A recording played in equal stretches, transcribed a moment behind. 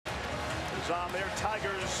on their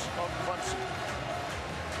Tigers of Clemson.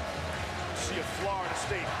 See if Florida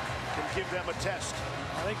State can give them a test.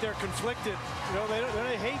 I think they're conflicted. You know,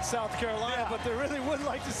 they hate South Carolina, but they really would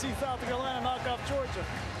like to see South Carolina knock off Georgia.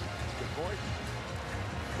 Good point.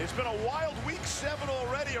 It's been a wild week 7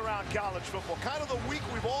 already around college football. Kind of the week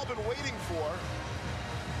we've all been waiting for.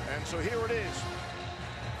 And so here it is.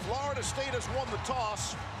 Florida State has won the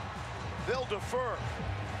toss. They'll defer.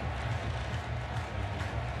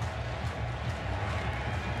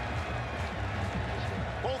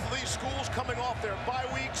 Both of these schools coming off their bye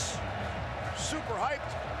weeks. Super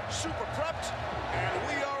hyped, super prepped, and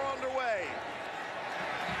we are underway.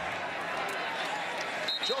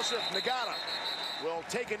 Joseph Nagata will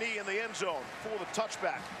take a knee in the end zone for the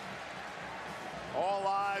touchback. All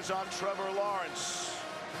eyes on Trevor Lawrence.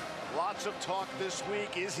 Lots of talk this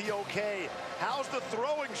week. Is he okay? How's the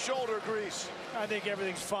throwing shoulder, Grease? I think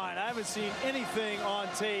everything's fine. I haven't seen anything on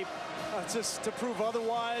tape just to prove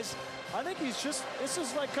otherwise. I think he's just, this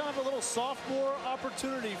is like kind of a little sophomore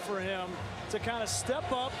opportunity for him to kind of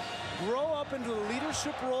step up, grow up into the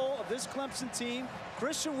leadership role of this Clemson team.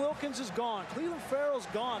 Christian Wilkins is gone. Cleveland Farrell's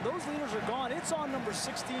gone. Those leaders are gone. It's on number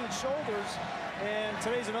 16's shoulders, and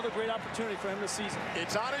today's another great opportunity for him this season.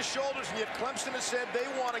 It's on his shoulders, and yet Clemson has said they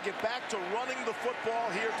want to get back to running the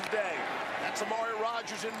football here today. That's Amari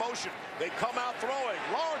Rodgers in motion. They come out throwing.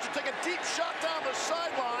 Lawrence will take a deep shot down the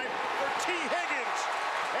sideline for T. Higgins,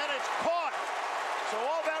 and it's caught. So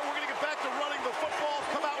all that, we're going to get back to running the football,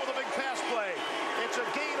 come out with a big pass play. It's a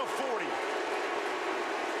gain of 40.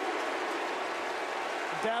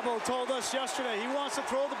 Dabo told us yesterday he wants to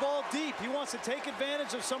throw the ball deep. He wants to take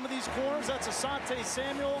advantage of some of these corners. That's Asante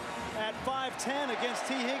Samuel at 5'10" against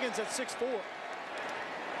T. Higgins at 6'4".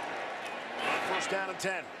 First down and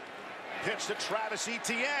 10. Pitch to Travis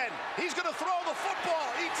Etienne. He's going to throw the football.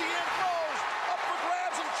 Etienne throws up for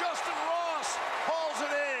grabs, and Justin Ross hauls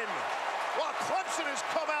it in. While Clemson has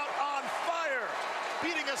come out on fire,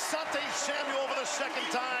 beating Asante Samuel for the second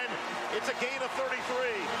time. It's a gain of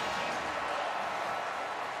 33.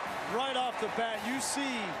 Right off the bat, you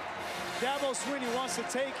see Dabo Swinney wants to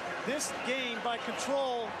take this game by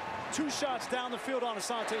control. 2 shots down the field on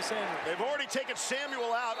Asante Samuel. They've already taken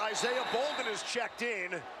Samuel out. Isaiah Bolden is checked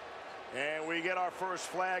in. And we get our first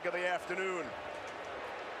flag of the afternoon.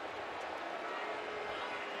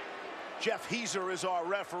 Jeff Heiser is our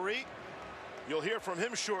referee. You'll hear from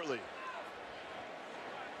him shortly.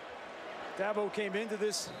 Dabo came into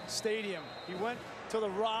this stadium. He went to the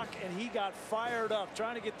Rock, and he got fired up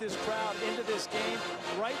trying to get this crowd into this game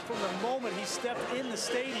right from the moment he stepped in the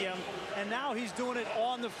stadium, and now he's doing it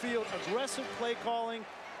on the field. Aggressive play calling,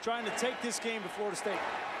 trying to take this game to Florida State.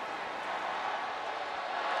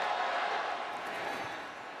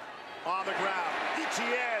 On the ground,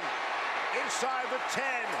 Etienne inside the 10.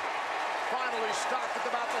 Finally stopped at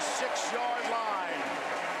about the 6-yard line.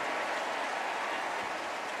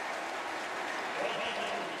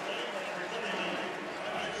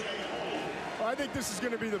 I think this is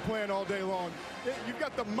going to be the plan all day long. You've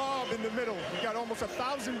got the mob in the middle. You've got almost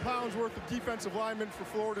 1,000 pounds worth of defensive linemen for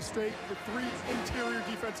Florida State with 3 interior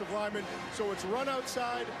defensive linemen. So it's run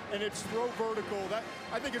outside and it's throw vertical.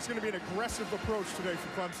 I think it's going to be an aggressive approach today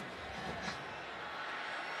for Clemson.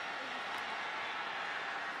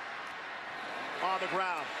 On the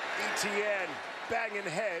ground, Etienne banging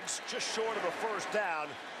heads just short of the first down.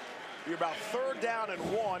 You're about 3rd down and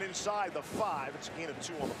 1 inside the 5. It's a gain of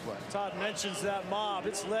 2 on the play. Todd mentions that mob.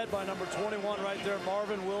 It's led by number 21 right there,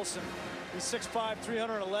 Marvin Wilson. He's 6'5",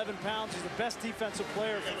 311 pounds. He's the best defensive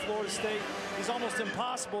player for Florida State. He's almost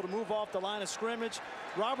impossible to move off the line of scrimmage.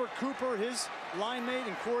 Robert Cooper, his line mate,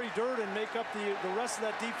 and Corey Durden make up the rest of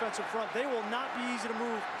that defensive front. They will not be easy to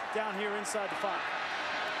move down here inside the 5.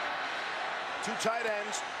 2 tight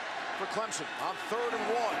ends for Clemson on 3rd and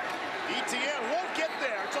 1. Etienne won't get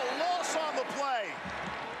there. It's a loss on the play.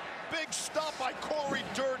 Big stop by Corey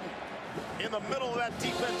Durden in the middle of that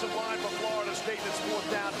defensive line for Florida State. It's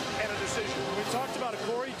 4th down and a decision. We talked about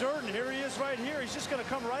Corey Durden. Here he is right here. He's just going to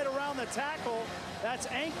come right around the tackle. That's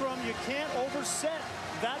Ankrum. You can't overset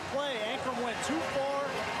that play. Ankrum went too far,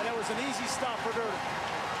 and it was an easy stop for Durden.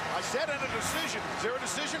 I said and a decision. Is there a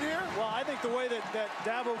decision here? Well, I think the way that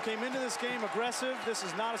Dabo came into this game aggressive, this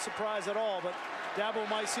is not a surprise at all, but Dabo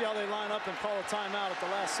might see how they line up and call a timeout at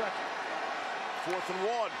the last second. 4th and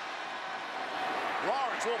 1.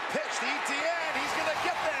 Lawrence will pitch to Etienne. He's going to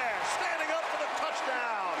get there. Standing up for the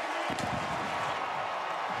touchdown.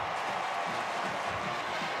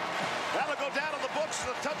 That'll go down in the books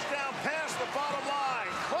as a touchdown pass. The bottom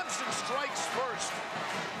line. Clemson strikes first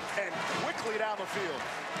and quickly down the field.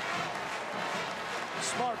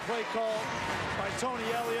 Smart play call by Tony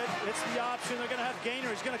Elliott. It's the option. They're going to have Gainer.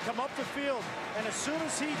 He's going to come up the field. And as soon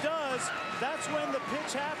as he does, that's when the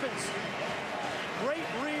pitch happens. Great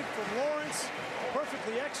read from Lawrence.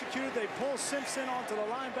 Perfectly executed. They pull Simpson onto the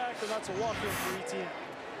linebacker. That's a walk-in for ETN.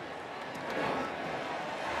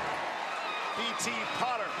 BT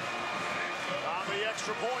Potter on the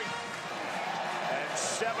extra point. And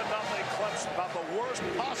 7-0 Clemson. About the worst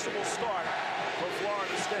possible start for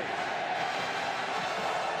Florida State.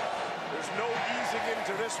 There's no easing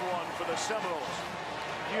into this one for the Seminoles.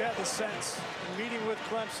 You had the sense, meeting with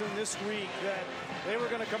Clemson this week, that they were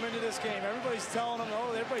going to come into this game. Everybody's telling them,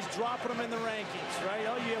 oh, everybody's dropping them in the rankings, right?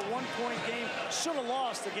 Oh, you had a 1-point game. Should have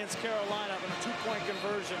lost against Carolina in a 2-point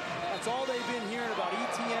conversion. That's all they've been hearing about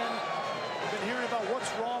ETN. They've been hearing about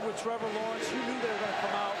what's wrong with Trevor Lawrence. You knew they were going to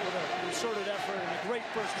come out with a concerted effort and a great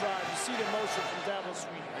first drive. You see the motion from Dabo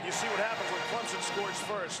Swinney. And you see what happens when Clemson scores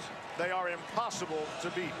first. They are impossible to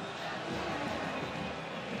beat.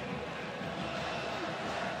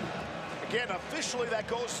 Again, officially that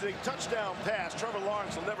goes to the touchdown pass. Trevor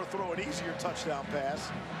Lawrence will never throw an easier touchdown pass.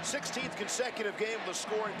 16th consecutive game with a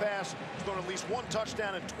scoring pass. He's thrown at least one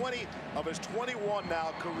touchdown in 20 of his 21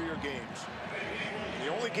 now career games.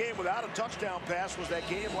 The only game without a touchdown pass was that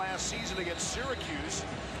game last season against Syracuse,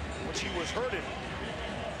 which he was hurt in.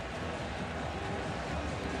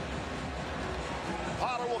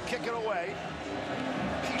 Potter will kick it away.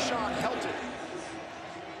 Keyshawn Helton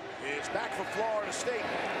is back for Florida State.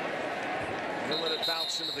 He'll let it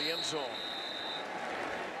bounce into the end zone.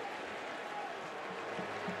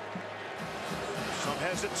 Some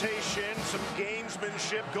hesitation, some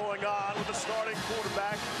gamesmanship going on with the starting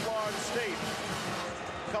quarterback for Florida State.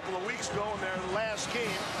 A couple of weeks ago in their last game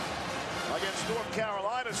against North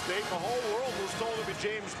Carolina State, the whole world was told to be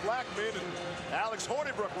James Blackman, and Alex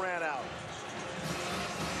Hornibrook ran out.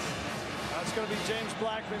 That's going to be James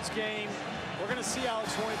Blackman's game. We're going to see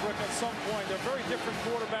Alex Hornibrook at some point. They're very different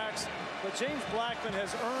quarterbacks, but James Blackman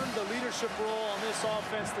has earned the leadership role on this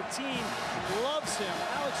offense. The team loves him.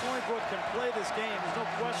 Alex Hornibrook can play this game, there's no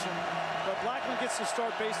question, but Blackman gets to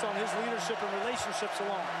start based on his leadership and relationships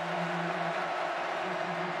alone.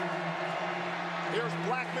 Here's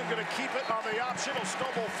Blackman going to keep it on the option. He'll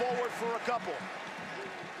stumble forward for a couple.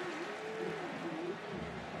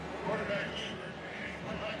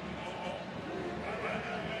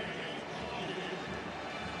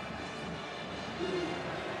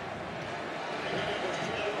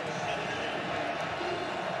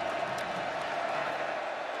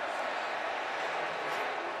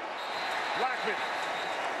 Blackman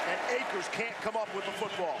and Akers can't come up with the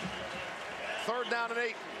football. 3rd down and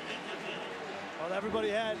 8. Well, everybody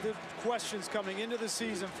had the questions coming into the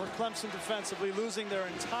season for Clemson defensively, losing their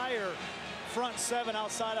entire front 7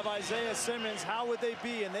 outside of Isaiah Simmons. How would they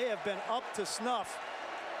be? And they have been up to snuff.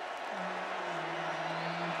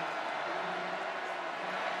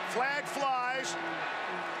 Flag flies.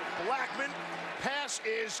 Blackman. Pass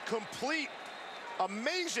is complete.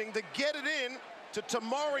 Amazing to get it in to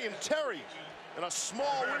Tamari and Terry in a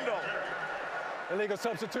small window. Illegal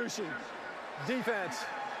substitution. Defense.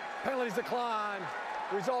 Penalties decline.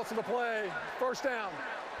 Results of the play. 1st down.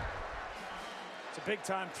 It's a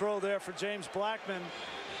big-time throw there for James Blackman.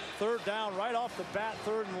 3rd down right off the bat.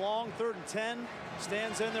 3rd and long. 3rd and 10.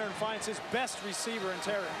 Stands in there and finds his best receiver in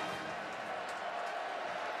Terry.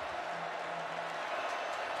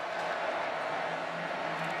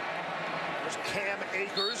 There's Cam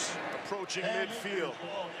Akers approaching midfield.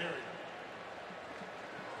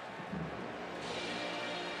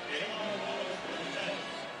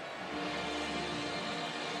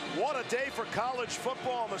 What a day for college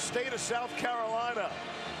football in the state of South Carolina.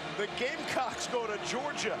 The Gamecocks go to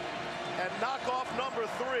Georgia and knock off number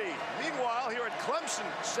 3. Meanwhile, here at Clemson,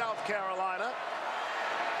 South Carolina,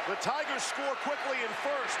 the Tigers score quickly in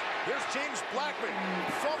 1st. Here's James Blackman.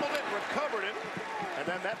 Fumbled it, recovered it, and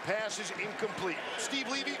then that pass is incomplete.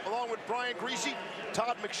 Steve Levy, along with Brian Greasy,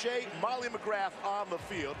 Todd McShay, Miley McGrath on the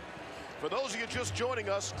field. For those of you just joining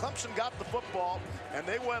us, Clemson got the football, and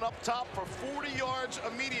they went up top for 40 yards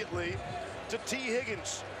immediately to T.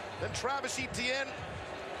 Higgins. Then Travis Etienne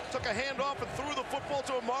took a handoff and threw the football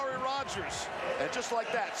to Amari Rodgers. And just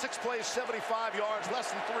like that, 6 plays, 75 yards,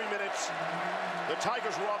 less than 3 minutes. The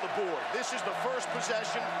Tigers were on the board. This is the first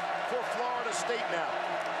possession for Florida State now.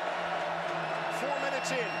 4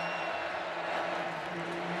 minutes in.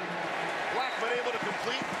 Blackman able to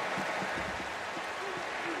complete.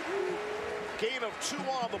 Gain of 2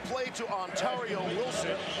 on the play to Ontario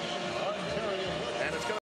Wilson. And it's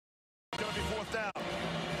going to be 4th down.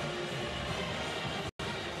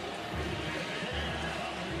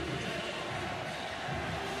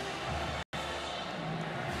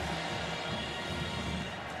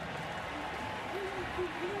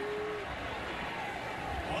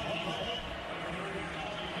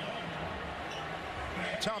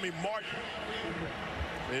 Tommy Martin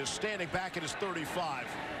is standing back at his 35.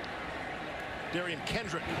 Darian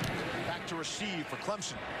Kendrick back to receive for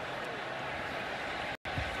Clemson.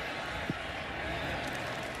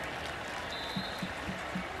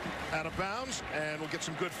 Out of bounds, and we'll get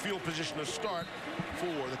some good field position to start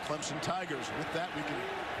for the Clemson Tigers. With that, we can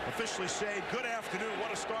officially say good afternoon.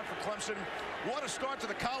 What a start for Clemson. What a start to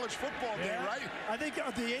the college football game, right? I think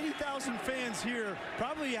the 80,000 fans here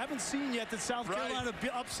probably haven't seen yet that South Carolina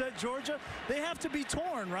upset Georgia. They have to be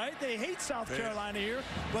torn, right? They hate South Carolina here,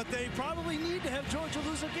 but they probably need to have Georgia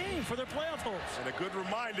lose a game for their playoff hopes. And a good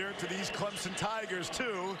reminder to these Clemson Tigers,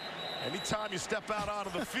 too. Anytime you step out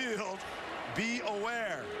onto the field, be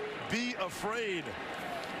aware, be afraid.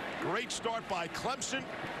 Great start by Clemson.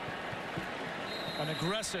 An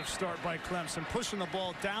aggressive start by Clemson, pushing the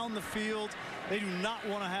ball down the field. They do not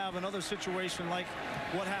want to have another situation like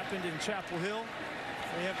what happened in Chapel Hill.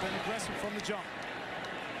 They have been aggressive from the jump.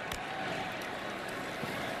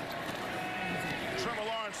 Trevor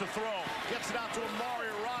Lawrence to throw. Gets it out to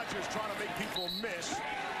Amari Rodgers, trying to make people miss.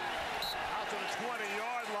 Out to the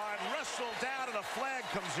 20-yard line. Wrestled down, and a flag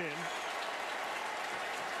comes in.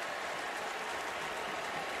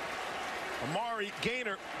 Amari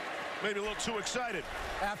Gaynor maybe a little too excited.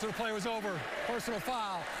 After the play was over, personal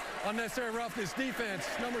foul, unnecessary roughness, defense,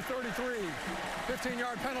 number 33,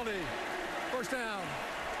 15-yard penalty, first down.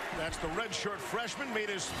 That's the redshirt freshman, made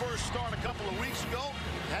his first start a couple of weeks ago,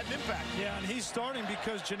 had an impact. Yeah, and he's starting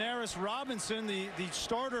because Janaris Robinson, the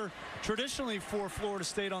starter traditionally for Florida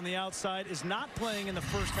State on the outside, is not playing in the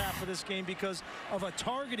first half of this game because of a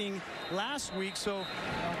targeting last week. So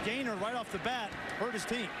Gaynor right off the bat hurt his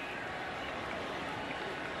team.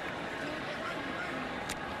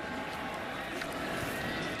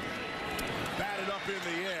 Batted up in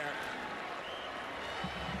the air.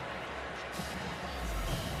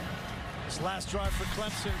 This last drive for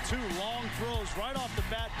Clemson, 2 long throws right off the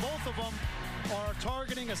bat. Both of them are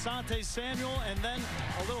targeting Asante Samuel, and then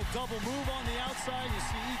a little double move on the outside. You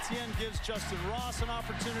see Etienne gives Justin Ross an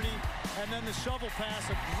opportunity, and then the shovel pass,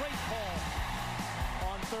 a great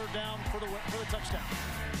call on third down for the touchdown.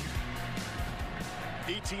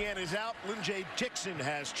 Etienne is out. Lynjay Dixon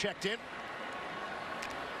has checked in.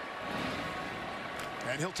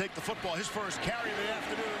 And he'll take the football. His first carry of the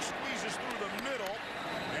afternoon, squeezes through the middle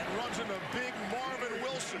and runs into big Marvin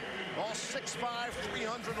Wilson. All 6'5",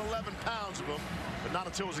 311 pounds of him, but not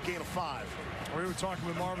until it was a gain of 5. We were talking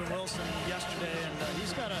with Marvin Wilson yesterday, and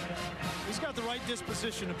he's got the right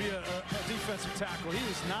disposition to be a defensive tackle. He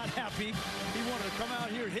was not happy. He wanted to come out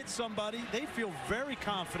here, hit somebody. They feel very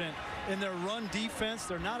confident in their run defense.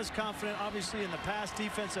 They're not as confident, obviously, in the pass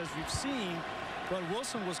defense as we've seen. But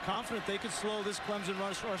Wilson was confident they could slow this Clemson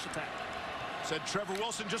rush attack. Said Trevor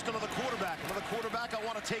Wilson, just another quarterback. Another quarterback I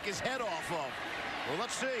want to take his head off of. Well,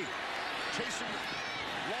 let's see. Chasing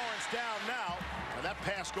Lawrence down now. And that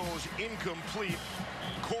pass goes incomplete.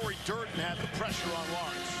 Corey Durden had the pressure on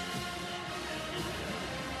Lawrence.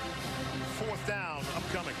 4th down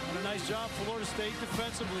upcoming. And a nice job for Florida State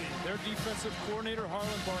defensively. Their defensive coordinator,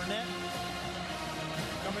 Harlan Barnett,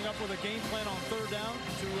 coming up with a game plan on third down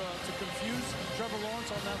to confuse Trevor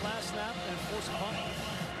Lawrence on that last snap and force a punt.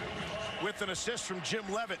 With an assist from Jim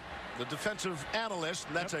Leavitt, the defensive analyst,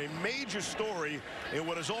 and that's a major story in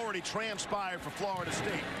what has already transpired for Florida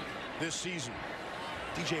State this season.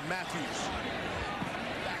 DJ Matthews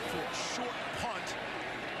back for a short punt.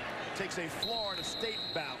 Takes a Florida State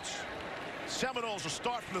bounce. Seminoles will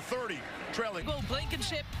start from the 30, trailing.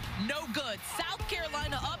 Blankenship, no good. South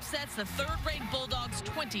Carolina upsets the third-ranked Bulldogs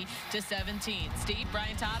 20-17. Steve,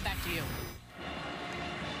 Brian, Todd, back to you.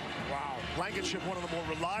 Wow, Blankenship, one of the more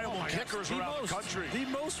reliable kickers around the country. The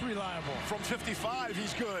most reliable. From 55,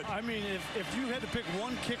 he's good. I mean, if you had to pick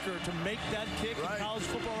one kicker to make that kick in college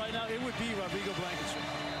football right now, it would be Rodrigo Blankenship.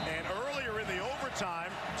 And earlier in the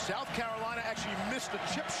overtime, South Carolina actually missed a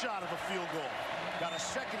chip shot of a field goal. Got a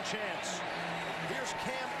second chance. Here's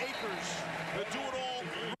Cam Akers, the do-it-all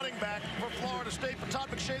running back for Florida State. For Todd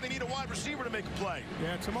McShay, they need a wide receiver to make a play.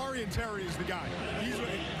 Yeah, Tamarian Terry is the guy. He's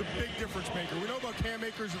the big difference maker. We know about Cam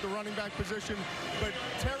Akers at the running back position, but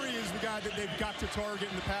Terry is the guy that they've got to target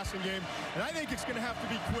in the passing game. And I think it's going to have to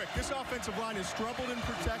be quick. This offensive line has struggled in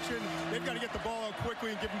protection. They've got to get the ball out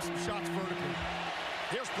quickly and give him some shots vertically.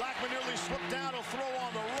 Here's Blackman, nearly slipped down. He'll throw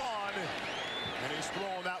on the run. And he's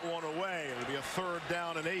throwing that one away. It'll be a 3rd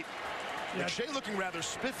down and 8. Yeah. McShay looking rather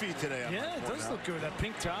spiffy today. Yeah, it does look good. That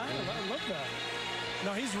pink tie, I love that.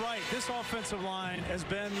 No, he's right. This offensive line has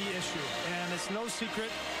been the issue, and it's no secret.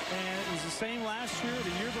 And it was the same last year,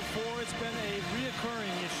 the year before. It's been a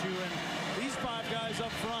reoccurring issue, and these 5 guys up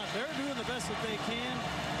front, they're doing the best that they can.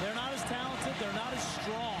 They're not as talented. they're not as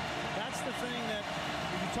strong. That's the thing that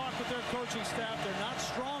when you talk with their coaching staff, they're not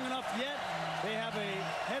strong enough yet. They have a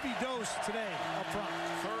heavy dose today up front.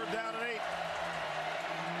 3rd down and 8.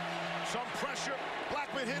 Some pressure.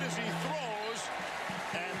 Blackman hit as he throws.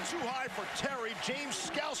 And too high for Terry. James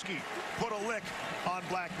Skalski put a lick on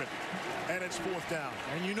Blackman. And it's 4th down.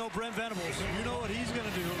 And you know Brent Venables. You know what he's going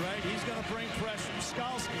to do, right? He's going to bring pressure.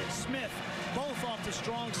 Skalski and Smith, both off the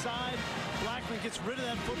strong side. Blackman gets rid of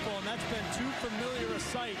that football, and that's been too familiar a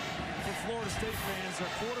sight for Florida State fans.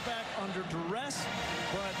 Their quarterback under duress,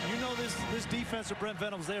 but you know this defense of Brent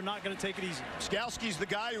Venables, they are not going to take it easy. Skalski's the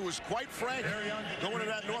guy who was quite frank going to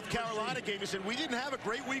that North Carolina game. He said, we didn't have a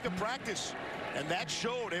great week of practice. And that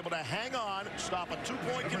showed, able to hang on, stop a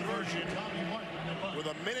 2-point conversion with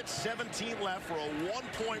 1:17 left for a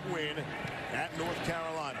 1-point win at North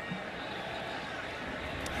Carolina.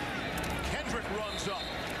 Kendrick runs up.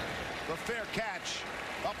 The fair catch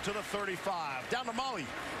up to the 35. Down to Molly.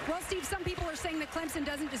 Well, Steve, some people are saying that Clemson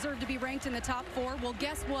doesn't deserve to be ranked in the top 4. Well,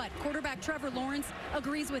 guess what? Quarterback Trevor Lawrence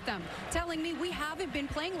agrees with them, telling me we haven't been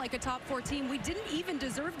playing like a top 4 team. We didn't even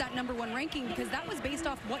deserve that #1 ranking because that was based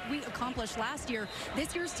off what we accomplished last year.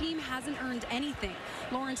 This year's team hasn't earned anything.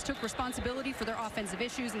 Lawrence took responsibility for their offensive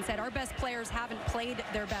issues and said our best players haven't played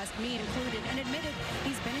their best, me included, and admitted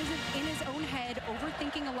he's been in his own head,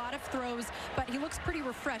 overthinking a lot of throws, but he looks pretty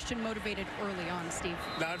refreshed and motivated early on, Steve.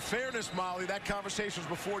 Now, in fairness, Molly, that conversation was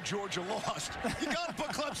before Georgia lost. You got to put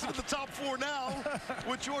Clemson in the top 4 now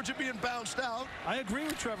with Georgia being bounced out. I agree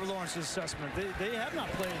with Trevor Lawrence's assessment. They have not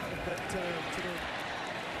played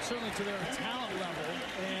certainly to their talent level.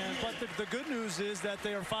 But the good news is that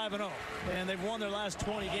they are 5-0, and they've won their last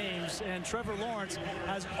 20 games. And Trevor Lawrence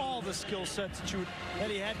has all the skill sets that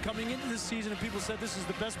he had coming into this season, and people said this is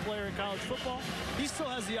the best player in college football. He still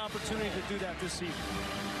has the opportunity to do that this season.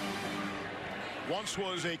 Once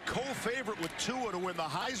was a co-favorite with Tua to win the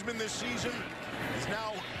Heisman this season. He's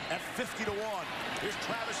now at 50-1. Here's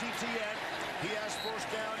Travis Etienne. He has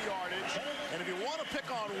 1st down yardage. And if you want to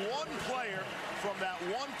pick on one player from that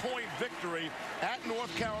 1-point victory at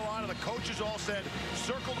North Carolina, the coaches all said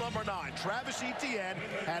circle number 9. Travis Etienne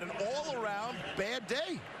had an all-around bad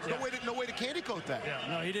day. No way to candy coat that.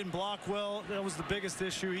 Yeah, no, he didn't block well. That was the biggest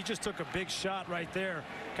issue. He just took a big shot right there.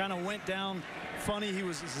 Kind of went down funny.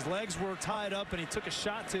 His legs were tied up, and he took a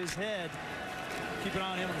shot to his head. Keep an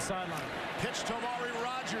eye on him on the sideline. Pitch to Amari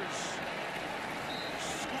Rogers.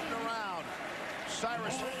 Scooting around.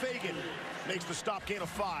 Cyrus Fagan makes the stop, gain of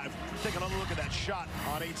 5. Take another look at that shot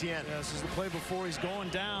on Etienne. Yeah, this is the play before he's going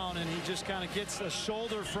down, and he just kind of gets a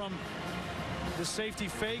shoulder from the safety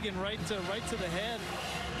Fagan right to the head.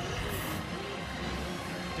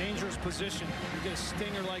 Dangerous position. You get a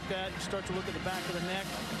stinger like that, you start to look at the back of the neck.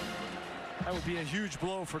 That would be a huge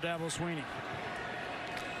blow for Dabo Swinney.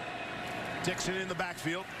 Dixon in the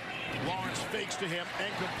backfield. Lawrence fakes to him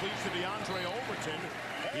and completes to DeAndre Overton.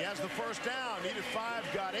 He has the 1st down. Needed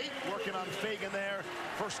 5, got 8. Working on Fagan there.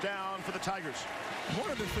 1st down for the Tigers. One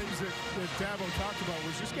of the things that Dabo talked about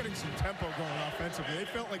was just getting some tempo going offensively. They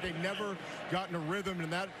felt like they never got in a rhythm,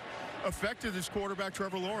 and that affected his quarterback,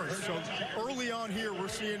 Trevor Lawrence. So early on here, we're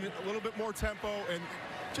seeing a little bit more tempo and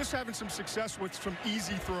just having some success with some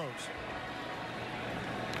easy throws.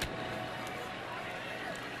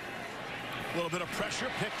 A little bit of pressure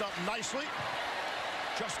picked up nicely.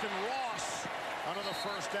 Justin Ross another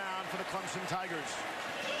 1st down for the Clemson Tigers.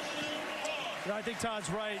 Yeah, I think Todd's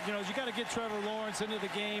right. You got to get Trevor Lawrence into the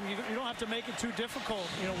game. You don't have to make it too difficult.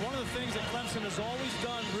 One of the things that Clemson has always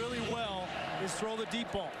done really well is throw the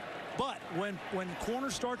deep ball. But when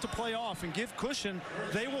corners start to play off and give cushion,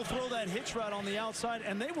 they will throw that hitch route on the outside,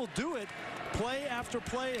 and they will do it play after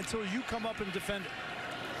play until you come up and defend it.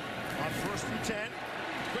 On 1st and 10.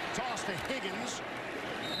 Quick toss to Higgins.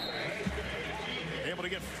 Able to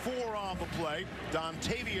get 4 on the play.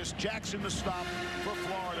 Dontavius Jackson the stop for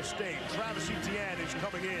Florida State. Travis Etienne is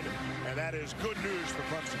coming in, and that is good news for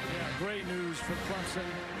Clemson. Yeah, great news for Clemson.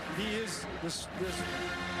 He is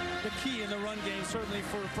the key in the run game, certainly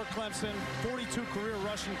for Clemson. 42 career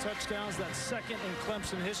rushing touchdowns. That's 2nd in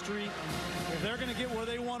Clemson history. If they're going to get where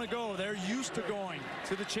they want to go, they're used to going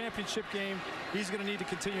to the championship game. He's going to need to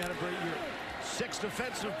continue to have a great year. 6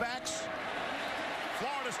 defensive backs.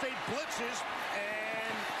 Florida State blitzes,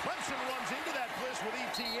 and Clemson runs into that blitz with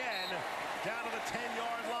Etienne down to the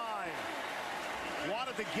 10-yard line.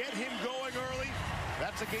 Wanted to get him going early.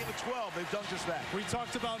 That's a gain of 12. They've done just that. We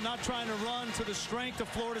talked about not trying to run to the strength of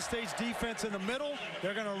Florida State's defense in the middle.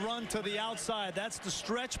 They're going to run to the outside. That's the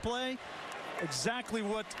stretch play. Exactly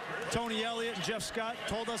what Tony Elliott and Jeff Scott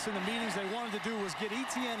told us in the meetings they wanted to do was get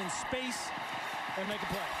Etienne in space and make a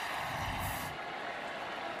play.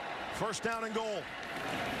 First down and goal. A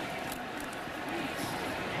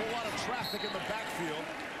whole lot of traffic in the backfield.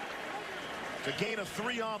 The gain of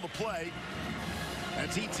 3 on the play.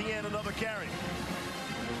 That's ETN, another carry.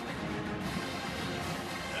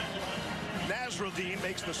 Nasruddin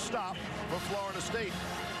makes the stop for Florida State.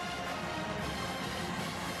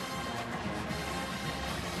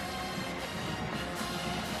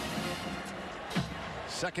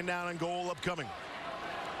 Second down and goal upcoming.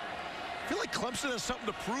 I feel like Clemson has something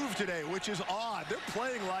to prove today, which is odd. They're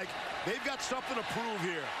playing like they've got something to prove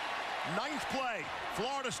here. 9th play.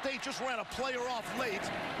 Florida State just ran a player off late.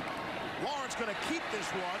 Lawrence going to keep this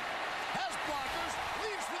one. Has blockers.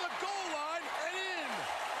 Leads for the goal line and in.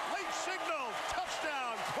 Late signal.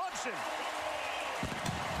 Touchdown, Clemson.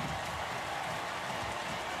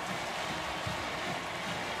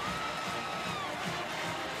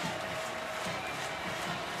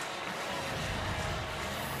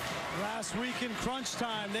 Last week in crunch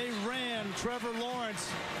time, they ran Trevor Lawrence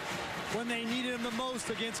when they needed him the most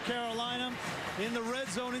against Carolina. In the red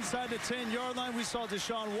zone inside the 10-yard line, we saw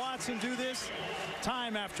Deshaun Watson do this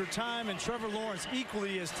time after time, and Trevor Lawrence,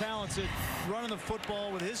 equally as talented, running the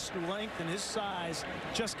football with his length and his size,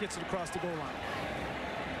 just gets it across the goal line.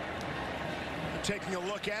 Taking a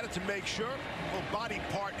look at it to make sure. Little body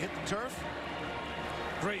part hit the turf.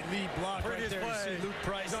 Great lead block right there. You see Luke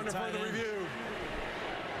Price under further review.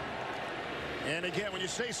 And again, when you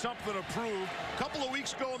say something to prove, a couple of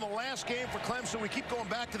weeks ago in the last game for Clemson, we keep going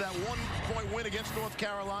back to that 1-point win against North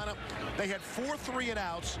Carolina. They had 4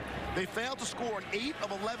 3-and-outs. They failed to score on 8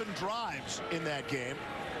 of 11 drives in that game.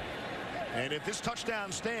 And if this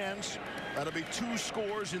touchdown stands, that'll be 2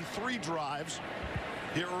 scores in 3 drives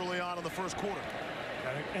here early on in the first quarter.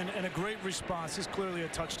 And a great response. This is clearly a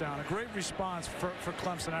touchdown. A great response for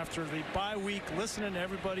Clemson after the bye week, listening to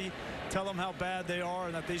everybody tell them how bad they are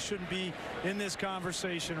and that they shouldn't be in this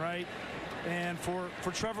conversation, right? And for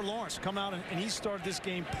Trevor Lawrence to come out and he started this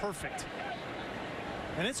game perfect.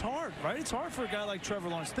 And it's hard, right? It's hard for a guy like Trevor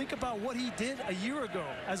Lawrence. Think about what he did a year ago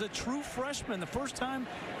as a true freshman. The first time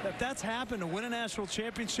that's happened to win a national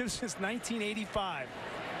championship since 1985.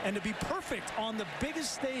 And to be perfect on the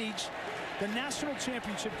biggest stage, the national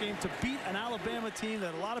championship game, to beat an Alabama team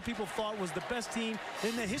that a lot of people thought was the best team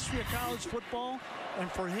in the history of college football.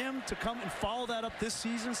 And for him to come and follow that up this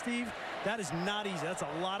season, Steve, that is not easy. That's a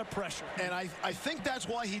lot of pressure. And I think that's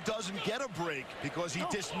why he doesn't get a break, because he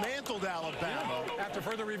dismantled Alabama. After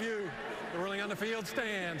further review, the ruling on the field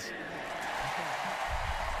stands.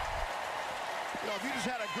 You know, if you just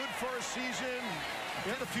had a good first season,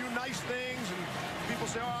 did a few nice things, and people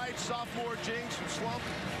say, all right, sophomore jinx and slump,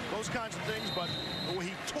 those kinds of things, but when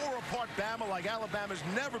he tore apart Bama like Alabama's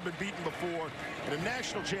never been beaten before in a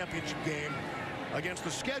national championship game, against the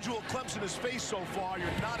schedule Clemson has faced so far, you're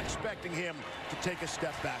not expecting him to take a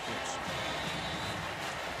step backwards.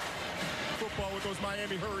 Football with those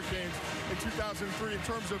Miami Hurricanes in 2003 in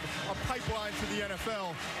terms of a pipeline to the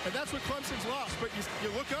NFL. And that's what Clemson's lost. But you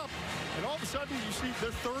look up, and all of a sudden you see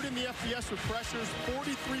they're 3rd in the FBS with pressures,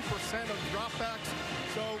 43% of dropbacks.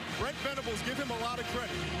 So Brent Venables, give him a lot of credit.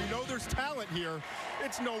 We know there's talent here.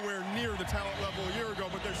 It's nowhere near the talent level a year ago,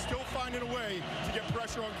 but they're still finding a way to get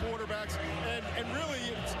pressure on quarterbacks. And really,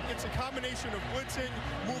 it's a combination of blitzing,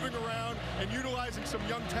 moving around, and utilizing some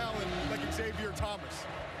young talent like Xavier Thomas.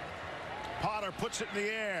 Potter puts it in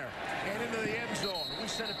the air and into the end zone. We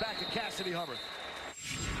send it back to Cassidy Hubbard.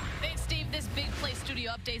 Thanks, Steve. This Big Play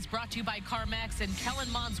Studio Update is brought to you by CarMax, and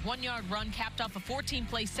Kellen Mond's 1-yard run capped off a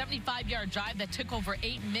 14-play, 75-yard drive that took over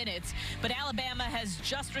 8 minutes. But Alabama has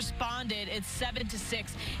just responded. It's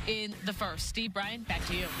 7-6 in the first. Steve, Brian, back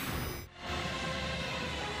to you.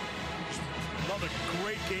 Another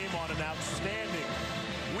great game on an outstanding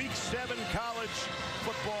Week 7 college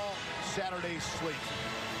football Saturday slate.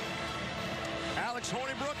 Alex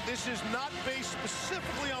Hornibrook, this is not based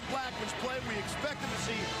specifically on Blackman's play. We expected to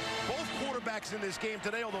see both quarterbacks in this game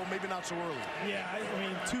today, although maybe not so early. Yeah, I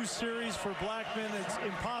mean, 2 series for Blackman. It's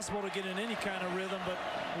impossible to get in any kind of rhythm, but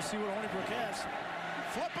we'll see what Hornibrook has.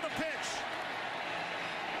 Flipping a pitch.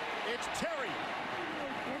 It's Terry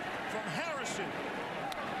from Harrison.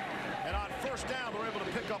 And on first down, they're able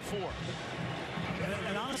to pick up 4.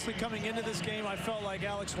 And honestly, coming into this game, I felt like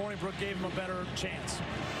Alex Hornibrook gave him a better chance.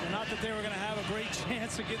 And not that they were going to have a great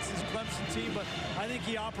chance against this Clemson team, but I think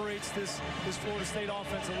he operates this Florida State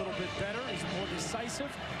offense a little bit better. He's more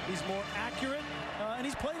decisive. He's more accurate. And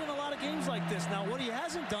he's played in a lot of games like this. Now, what he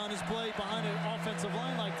hasn't done is play behind an offensive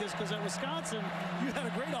line like this, because at Wisconsin, you had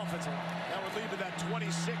a great offensive line. That would lead to that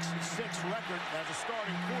 26-6 record as a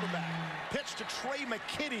starting quarterback. Pitch to Trey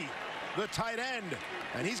McKitty, the tight end,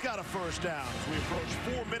 and he's got a first down as we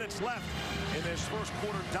approach 4 minutes left in this first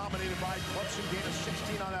quarter, dominated by Clemson. Gain of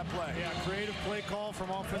 16 on that play. Yeah, creative play call from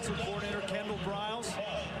offensive coordinator Kendall Briles.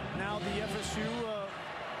 Now the FSU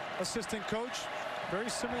assistant coach. Very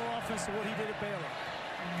similar offense to what he did at Baylor.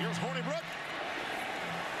 Here's Hornibrook.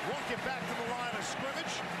 Won't get back to the line of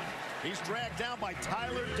scrimmage. He's dragged down by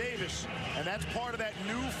Tyler Davis, and that's part of that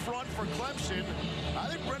new front for Clemson. I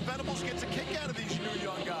think Brent Venables gets a kick out of these new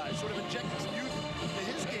young guys, sort of injecting some youth into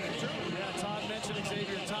his game, too. Yeah, Todd mentioned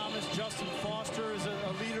Xavier Thomas. Justin Foster is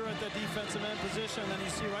a leader at the defensive end position. And then you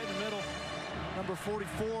see right in the middle, number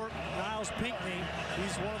 44, Niles Pinckney.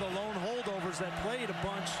 He's one of the lone holdovers that played a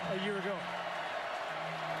bunch a year ago.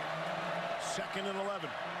 2nd and 11.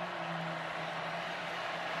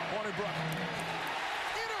 Hornibrook.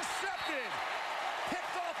 Intercepted.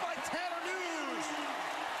 Picked off by Tanner News.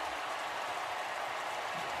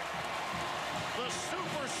 The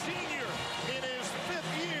super senior in his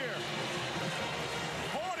 5th year.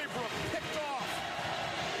 Hornibrook picked off.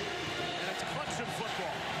 And it's Clemson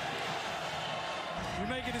football. You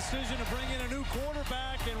make a decision to bring in a new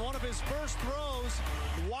quarterback, and one of his first throws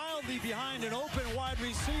wildly behind an open wide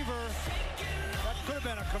receiver. That could have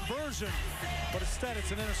been a conversion, but instead it's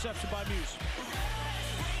an interception by Muse.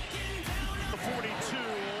 The 42,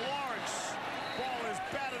 Lawrence. Ball is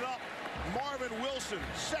batted up. Marvin Wilson,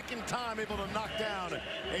 2nd time able to knock down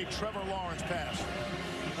a Trevor Lawrence pass.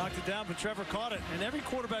 Knocked it down, but Trevor caught it. And every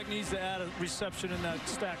quarterback needs to add a reception in that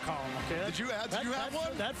stat column. Okay? Did you have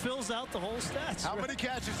one? That fills out the whole stats. How many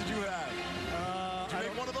catches did you have? Did you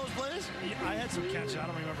make one of those plays? I had some catches. I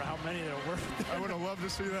don't remember how many there were. I would have loved to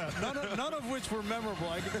see that. None of which were memorable,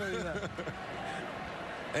 I can tell you that.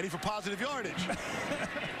 Any for positive yardage?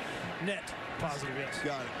 Net positive, yes.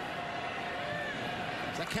 Got it.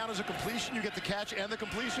 Does that count as a completion? You get the catch and the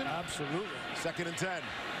completion? Absolutely. 2nd and 10.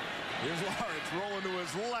 Here's Lawrence rolling to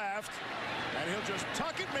his left, and he'll just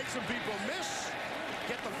tuck it, make some people miss,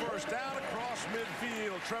 get the first down across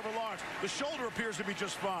midfield. Trevor Lawrence, the shoulder appears to be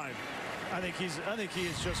just fine. I think he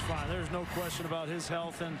is just fine. There's no question about his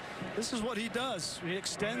health, and this is what he does. He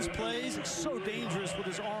extends plays. It's so dangerous with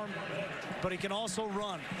his arm, but he can also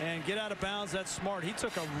run and get out of bounds. That's smart. He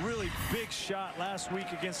took a really big shot last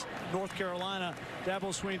week against North Carolina. Dabo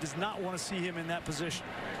Swinney does not want to see him in that position.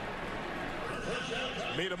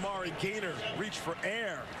 Made Amari Gaynor reach for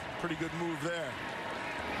air. Pretty good move there.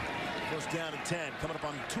 Goes down to 10. Coming up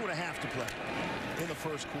on 2.5 to play in the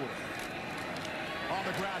first quarter. On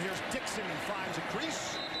the ground, here's Dixon, finds a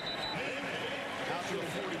crease. Out to the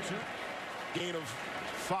 42. Gain of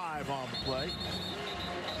 5 on the play.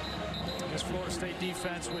 This Florida State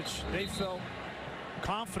defense, which they felt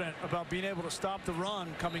confident about being able to stop the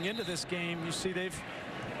run coming into this game. You see they've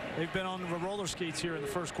been on the roller skates here in the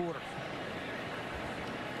first quarter.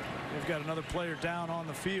 They've got another player down on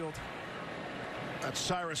the field. That's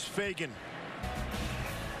Cyrus Fagan.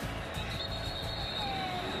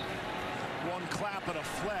 One clap and a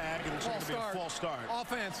flag, and it's going to be a false start.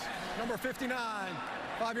 Offense, number 59,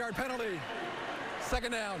 5-yard penalty.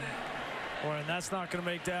 2nd down. Boy, and that's not going to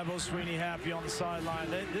make Dabo Swinney happy on the sideline.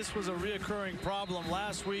 This was a reoccurring problem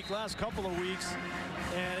last couple of weeks,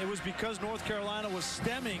 and it was because North Carolina was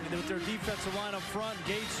stemming with their defensive line up front.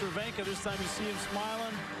 Gage Cervenka, this time you see him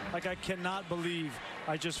smiling like, I cannot believe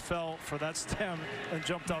I just fell for that stem and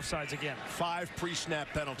jumped off sides again. 5 pre-snap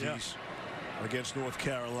penalties against North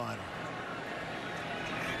Carolina.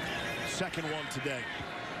 2nd one today.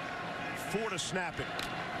 4 to snap it.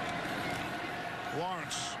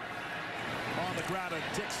 Lawrence on the ground at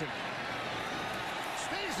Dixon.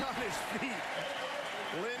 Stays on his feet.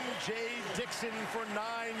 Lynn J. Dixon for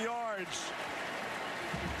 9 yards.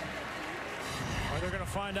 Well, they're going to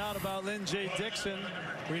find out about Lynn J. Dixon.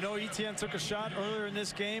 We know Etienne took a shot earlier in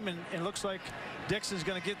this game, and it looks like Dixon's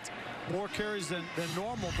going to get more carries than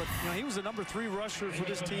normal. But you know, he was the number 3 rusher for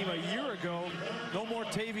this team a year ago. No more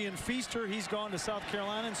Tavian Feaster. He's gone to South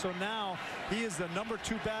Carolina, and so now he is the number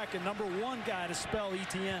 2 back and number 1 guy to spell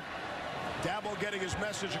Etienne. Dabo getting his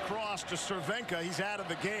message across to Cervenka. He's out of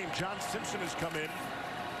the game. John Simpson has come in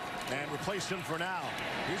and replaced him for now.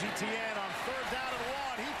 Here's Etienne on 3rd down and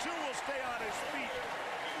 1. He too will stay on his feet.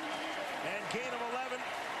 And gain of 11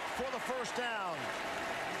 for the first down.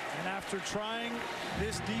 And after trying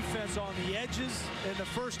this defense on the edges in the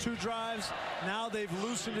first 2 drives, now they've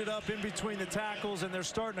loosened it up in between the tackles, and they're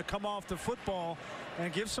starting to come off the football.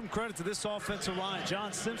 And give some credit to this offensive line.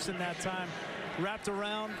 John Simpson that time wrapped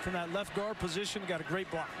around from that left guard position, got a great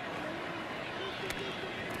block.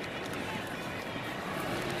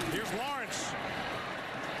 Here's Lawrence.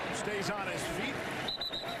 Stays on his feet.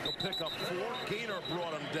 He'll pick up 4. Gainer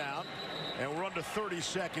brought him down. And we're under 30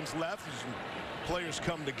 seconds left as players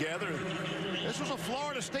come together. This was a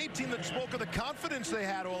Florida State team that spoke of the confidence they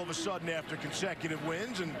had all of a sudden after consecutive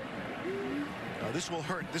wins. And this will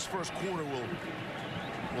hurt. This first quarter will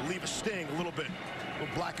leave a sting a little bit. A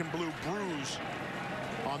little black and blue bruise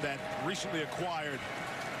on that recently acquired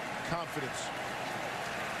confidence.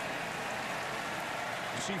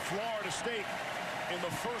 You see Florida State in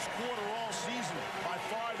the first quarter all season, by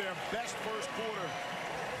far their best first quarter,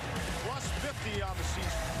 plus 50 on the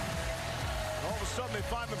season. And all of a sudden they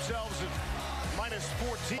find themselves at minus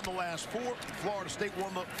 14 in the last 4. Florida State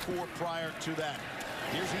won the 4 prior to that.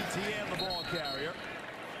 Here's Etienne, the ball carrier.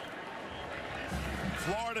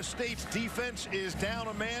 Florida State's defense is down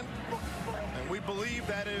a man, and we believe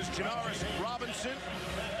that is Janaris Robinson.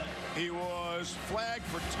 He was flagged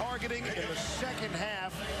for targeting in the second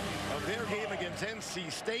half of their game against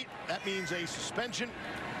NC State. That means a suspension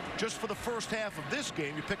just for the first half of this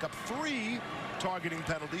game. You pick up 3 targeting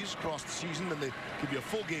penalties across the season, then they give you a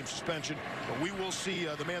full game suspension. But we will see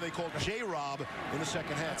the man they call J-Rob in the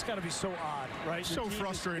second half. That's got to be so odd, right? So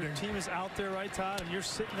frustrating. Your team is out there, right, Todd, and you're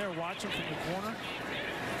sitting there watching from the corner.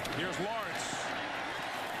 Here's Lawrence.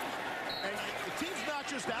 And the team's not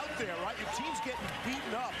just out there, right? Your team's getting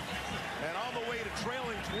beaten up. And on the way to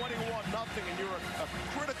trailing 21-0, and you're a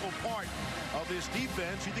critical part of this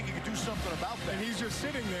defense. You think you could do something about that. And he's just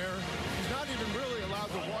sitting there. He's not even really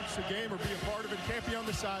allowed to watch the game or be a part of it. Can't be on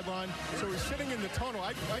the sideline. So he's sitting in the tunnel.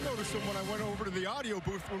 I noticed him when I went over to the audio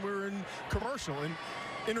booth when we were in commercial and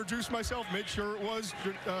introduced myself, made sure it was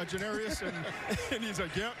Janaris, and he's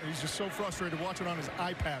like, yeah. He's just so frustrated watching on his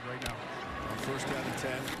iPad right now. First down and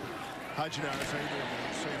 10. Hi, Janaris. How you doing,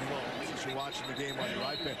 man? Saying hello since you're watching the game on your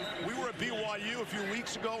iPad. We were at BYU a few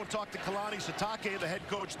weeks ago and talked to Kalani Sitake, the head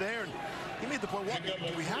coach there, and he made the point, what, do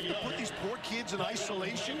we have to put these poor kids in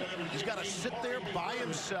isolation? He's got to sit there by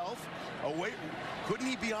himself. Oh, wait, couldn't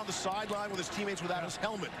he be on the sideline with his teammates without his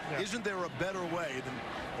helmet? Yeah. Isn't there a better way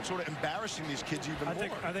than sort of embarrassing these kids even more?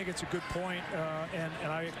 I think it's a good point,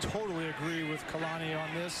 and I totally agree with Kalani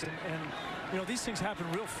on this. And you know, these things happen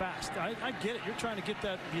real fast. I get it. You're trying to get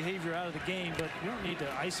that behavior out of the game, but you don't need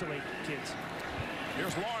to isolate kids.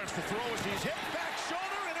 Here's Lawrence. The throw as he's hit. Back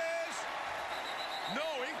shoulder. It is. No,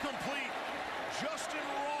 incomplete. Justin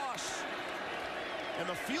Ross. And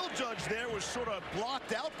the field judge there was sort of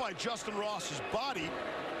blocked out by Justin Ross's body.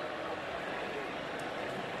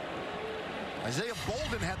 Isaiah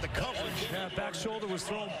Bolden had the coverage. Yeah, back shoulder was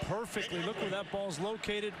thrown perfectly. Look where that ball's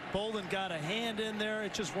located. Bolden got a hand in there.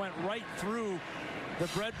 It just went right through the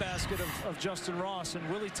breadbasket of Justin Ross. And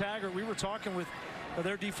Willie Taggart, we were talking with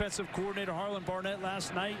their defensive coordinator, Harlan Barnett,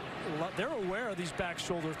 last night. They're aware of these back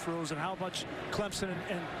shoulder throws and how much Clemson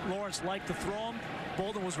and Lawrence like to throw them.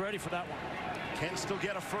 Bolden was ready for that one. Can still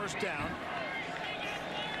get a first down.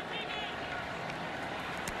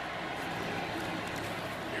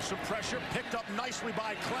 Some pressure picked up nicely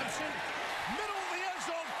by Clemson. Middle of the end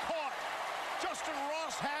zone caught. Justin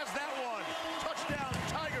Ross has that one. Touchdown,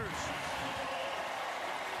 Tigers.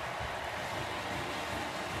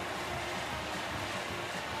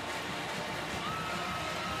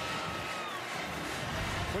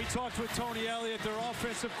 We talked with Tony Elliott, their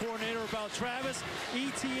offensive coordinator, about Travis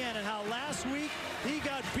Etienne and how last week he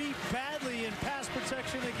got beat badly in pass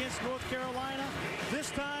protection against North Carolina. This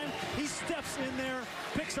time he steps in there,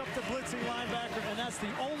 picks up the blitzing linebacker, and that's the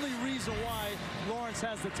only reason why Lawrence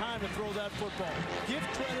has the time to throw that football. Give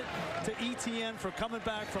credit to Etienne for coming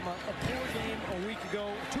back from a poor game 2 weeks ago,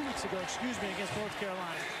 against North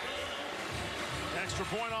Carolina. Extra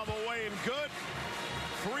point on the way and good.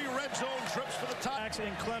 3 red zone trips for the Tigers.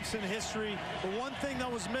 In Clemson history, the one thing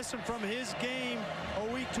that was missing from his game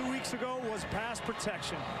 2 weeks ago was pass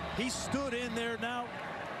protection. He stood in there now,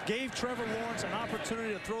 gave Trevor Lawrence an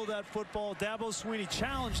opportunity to throw that football. Dabo Swinney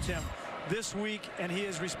challenged him this week, and he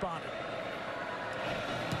has responded.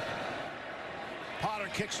 Potter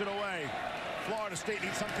kicks it away. Florida State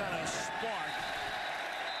needs some kind of spark.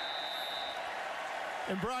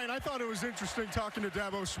 And Brian, I thought it was interesting talking to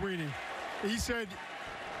Dabo Swinney. He said,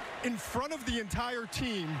 in front of the entire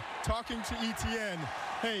team, talking to Etienne,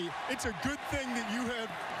 hey, it's a good thing that you had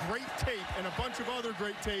great tape and a bunch of other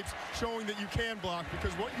great tapes showing that you can block,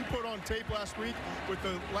 because what you put on tape last week with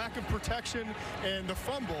the lack of protection and the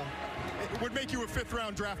fumble, it would make you a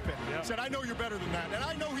 5th-round draft pick. Yep. Said, I know you're better than that, and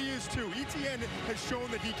I know he is too. Etienne has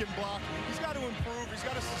shown that he can block. He's got to improve. He's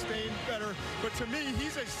got to sustain better. But to me,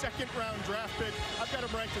 he's a 2nd-round draft pick. I've got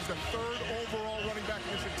him ranked as the 3rd overall running back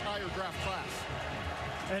in this entire draft class.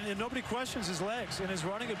 And nobody questions his legs and his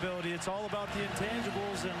running ability. It's all about the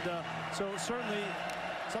intangibles, and so certainly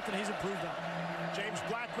something he's improved on. James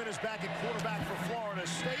Blackman is back at quarterback for Florida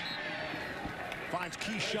State. Finds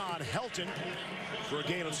Keyshawn Helton for a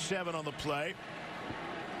gain of 7 on the play.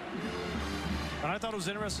 And I thought it was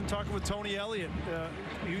interesting talking with Tony Elliott,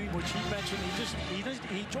 which he mentioned.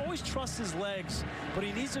 He always trusts his legs, but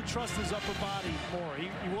he needs to trust his upper body more. He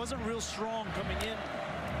wasn't real strong coming in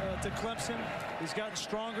to Clemson. He's gotten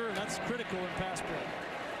stronger, and that's critical in pass play.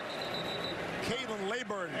 Kalen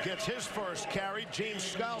Layburn gets his first carry. James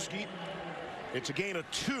Skalski. It's a gain of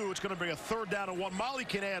 2. It's going to bring a 3rd down and 1. Molly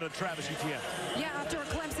can add on Travis Etienne. Yeah, after a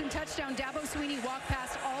Clemson touchdown, Dabo Sweeney walked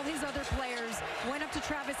past all his other players, went up to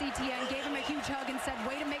Travis Etienne, gave him a huge hug, and said,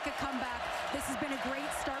 way to make a comeback. This has been a great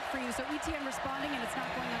start for you. So Etienne responding, and it's not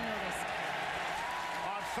going unnoticed.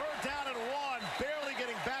 On 3rd down and 1, barely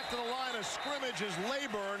getting back to the line of scrimmage is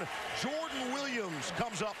Layburn. Jordan Williams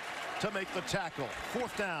comes up to make the tackle.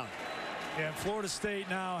 4th down. Yeah, Florida State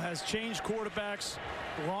now has changed quarterbacks.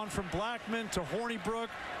 Gone from Blackman to Hornibrook.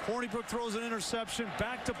 Hornibrook throws an interception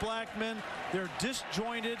back to Blackman. They're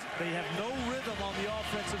disjointed. They have no rhythm on the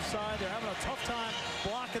offensive side. They're having a tough time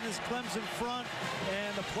blocking this Clemson front.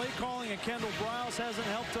 And the play calling and Kendall Briles hasn't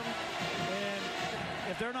helped them. And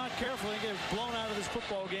if they're not careful, they get blown out of this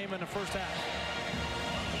football game in the first half.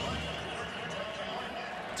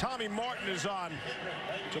 Tommy Martin is on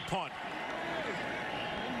to punt.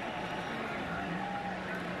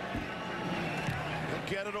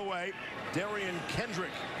 Get it away. Darian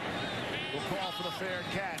Kendrick will call for the fair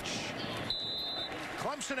catch.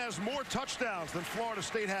 Clemson has more touchdowns than Florida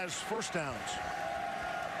State has first downs.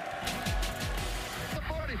 The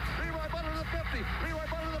 40, Leroy Butler to the 50, Leroy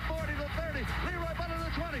Butler to the 40, to the 30, Leroy Butler to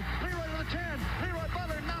the 20, Leroy to the 10, Leroy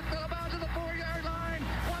Butler knocked out of bounds at the 4-yard line.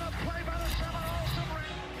 What a play by the Seminoles.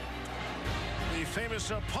 The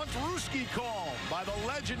famous Punt-Ruski call by the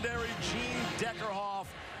legendary Gene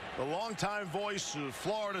Deckerhoff, the longtime voice of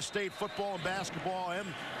Florida State football and basketball and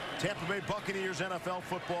Tampa Bay Buccaneers NFL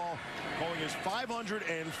football, calling his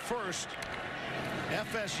 501st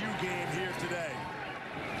FSU game here today.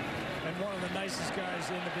 And one of the nicest guys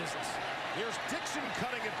in the business. Here's Dixon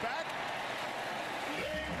cutting it back.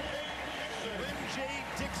 Lynn J.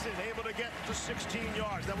 Dixon able to get to 16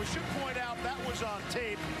 yards. Now we should point out that was on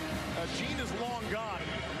tape. Gene is long gone.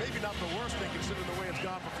 Maybe not the worst thing considering the way it's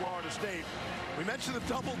gone for Florida State. We mentioned the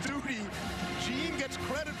double duty. Gene gets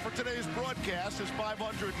credit for today's broadcast, his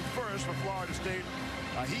 501st for Florida State.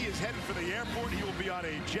 He is headed for the airport. He will be on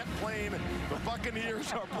a jet plane. The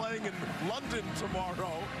Buccaneers are playing in London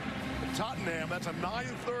tomorrow. In Tottenham. That's a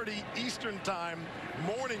 9:30 Eastern time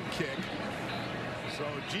morning kick. So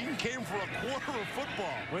Gene came for a quarter of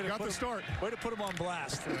football. Way to put him on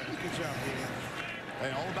blast. Good job, Gene.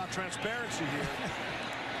 Hey, all about transparency here.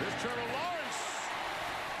 Here's Trevor Lawrence.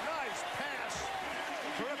 Nice pass.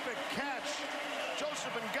 Terrific catch.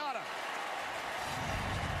 Joseph Ngata.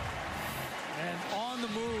 And on the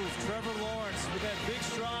move, Trevor Lawrence with that big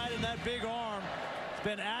stride and that big arm. It's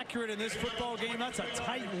been accurate in this football game. That's a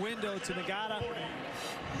tight window to Ngata,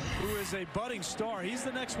 who is a budding star. He's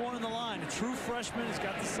the next one in the line. A true freshman. He's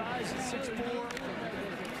got the size at 6'4".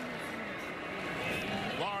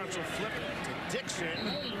 Lawrence will flip it to Dixon.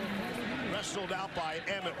 Wrestled out by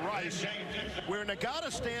Emmett Rice. Where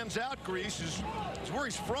Ngata stands out, Grease, is where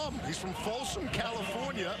he's from. He's from Folsom,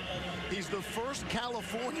 California. He's the first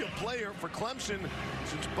California player for Clemson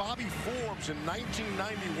since Bobby Forbes in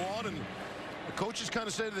 1991. And the coaches kind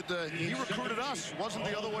of said that he recruited us, wasn't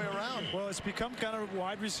the other way around. Well, it's become kind of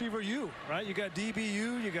wide receiver U, right? You got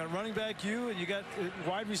DBU, you got running back U, and you got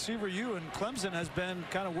wide receiver U. And Clemson has been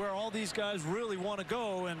kind of where all these guys really want to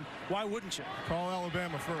go. And why wouldn't you? Call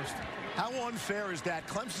Alabama first. How unfair is that?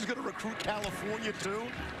 Clemson's going to recruit California too?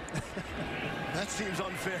 That seems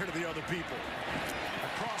unfair to the other people.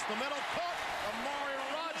 Across the middle, caught Amari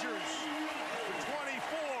Rogers for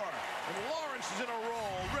 24. And Lawrence is in a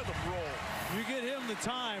roll, rhythm roll. You get him the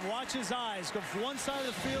time. Watch his eyes. Go from one side of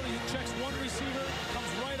the field. He checks one receiver.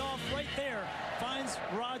 Comes right off right there. Finds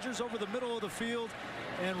Rogers over the middle of the field.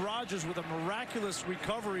 And Rogers with a miraculous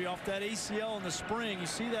recovery off that ACL in the spring. You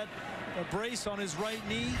see that brace on his right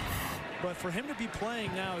knee. But for him to be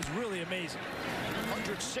playing now is really amazing.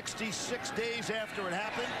 166 days after it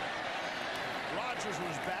happened. Rogers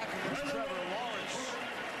was back. And there's Trevor Lawrence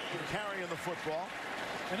carrying the football.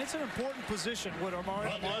 And it's an important position what Amari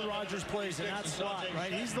Rodgers plays in that slot,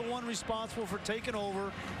 right? He's the one responsible for taking over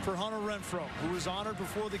for Hunter Renfrow, who was honored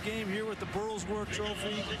before the game here with the Burlsworth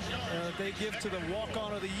Trophy that they give to the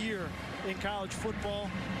walk-on of the year in college football.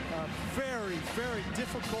 Very, very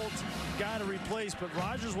difficult guy to replace, but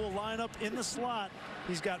Rodgers will line up in the slot.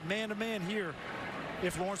 He's got man-to-man here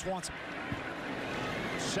if Lawrence wants him.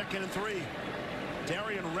 2nd and 3.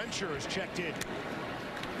 Darian Rencher is checked in.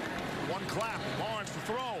 One clap. Lawrence the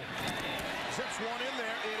throw. Zips one in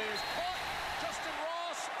there. It is caught. Justin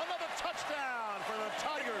Ross, another touchdown for the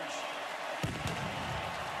Tigers.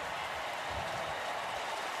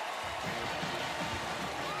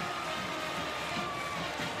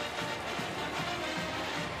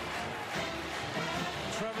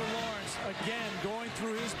 Trevor Lawrence again going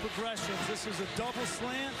through his progressions. This is a double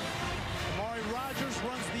slant. Amari Rodgers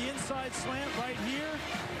runs the inside slant right here.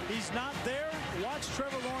 He's not there. Watch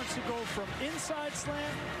Trevor Lawrence go from inside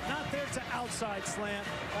slant, not there, to outside slant.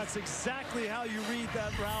 That's exactly how you read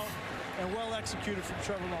that route, and well executed from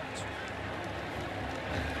Trevor Lawrence.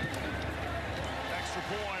 Extra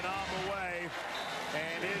point on the way,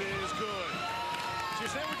 and it is good. So you're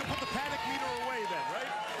saying we can put the panic meter away then,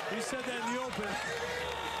 right? He said that in the open.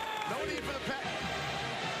 No need for the panic.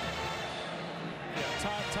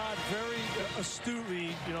 Todd very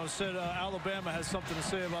astutely, said Alabama has something to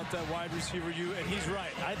say about that wide receiver and he's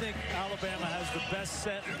right. I think Alabama has the best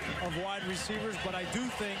set of wide receivers, but I do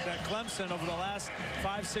think that Clemson over the last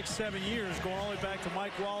 5, 6, 7 years, going all the way back to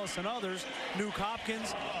Mike Wallace and others, Nuke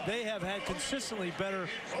Hopkins, they have had consistently better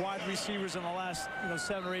wide receivers in the last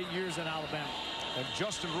 7 or 8 years than Alabama. And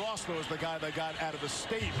Justin Ross, though, is the guy they got out of the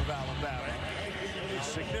state of Alabama. A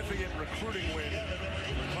significant recruiting win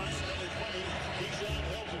for Clemson.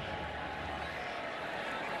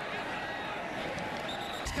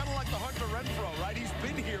 It's kind of like the Hunter Renfrow, right? He's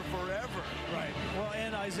been here forever. Right. Well,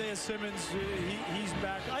 and Isaiah Simmons, he's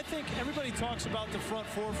back. I think everybody talks about the front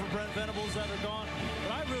four for Brent Venables that are gone,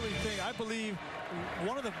 but I believe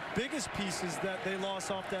one of the biggest pieces that they lost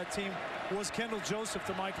off that team was Kendall Joseph,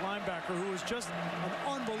 the Mike linebacker, who was just an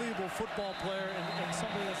unbelievable football player and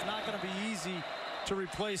somebody that's not going to be easy to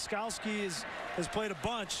replace. Skalski has played a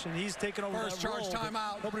bunch, and he's taken over First that role. charge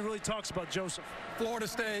timeout. Nobody really talks about Joseph. Florida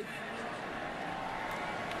State.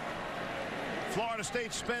 Florida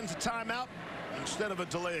State spends a timeout instead of a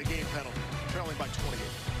delay of game penalty, trailing by 28.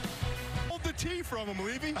 Hold the tee from him,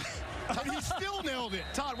 Levy. And he still nailed it.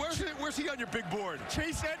 Todd, where's he on your big board?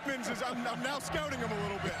 Chase Edmonds is, I'm now scouting him a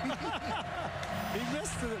little bit. He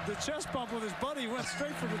missed the chest bump with his buddy. He went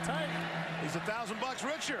straight for the tight. He's $1,000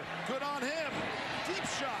 richer. Good on him. Deep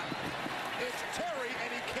shot. It's Terry,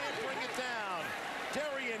 and he can't bring it down.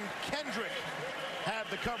 Darian Kendrick had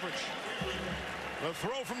the coverage. The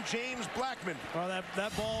throw from James Blackman. Well,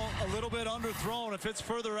 that ball a little bit underthrown. If it's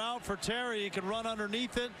further out for Terry, he can run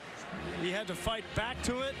underneath it. He had to fight back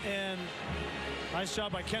to it, and nice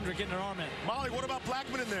job by Kendrick getting an arm in. Molly, what about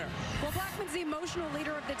Blackman in there? Well, Blackman's the emotional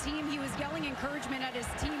leader of the team. He was yelling encouragement at his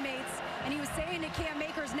teammates, and he was saying to Cam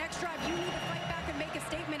Akers, next drive, you need to fight back and make a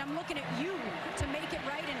statement. I'm looking at you to make it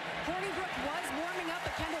right. And Hornibrook was warming up,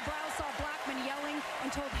 but Kendall Brow saw Blackman yelling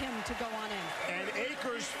and told him to go on in. And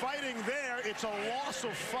Akers fighting there. It's a loss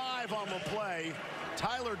of 5 on the play.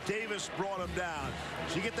 Tyler Davis brought him down.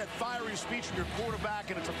 So you get that fiery speech from your quarterback,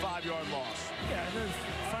 and it's a 5-yard loss. Yeah, and the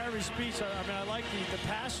fiery speech, I mean, I like the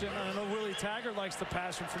passion. I know Willie Taggart likes the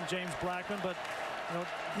passion from James Blackman, but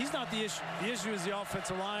he's not the issue. The issue is the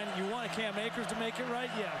offensive line. You want Cam Akers to make it right?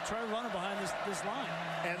 Yeah, try running behind this line.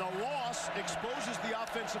 And the loss exposes the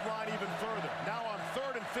offensive line even further. Now on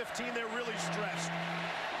 3rd and 15, they're really stressed.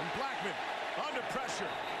 And Blackman under pressure.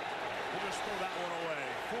 We'll just throw that one away.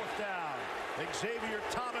 4th down. Xavier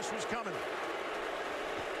Thomas was coming.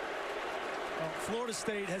 Well, Florida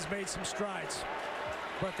State has made some strides,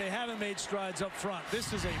 but they haven't made strides up front.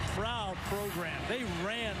 This is a proud program. They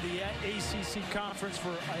ran the ACC conference for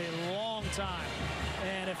a long time.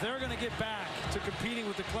 And if they're going to get back to competing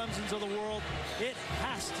with the Clemsons of the world, it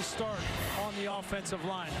has to start on the offensive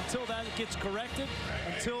line. Until that gets corrected,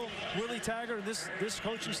 until Willie Taggart and this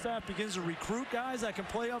coaching staff begins to recruit guys that can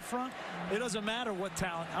play up front, it doesn't matter what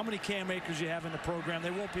talent, how many Cam Akers you have in the program, they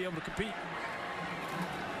won't be able to compete.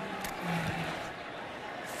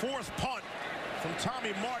 4th punt from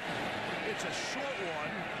Tommy Martin. It's a short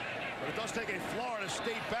one, but it does take a Florida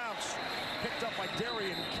State bounce. Picked up by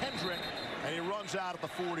Darian Kendrick, and he runs out at the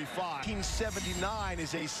 45. 1979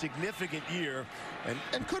 is a significant year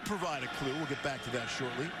and could provide a clue. We'll get back to that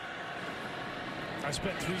shortly. I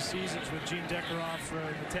spent 3 seasons with Gene Deckeroff for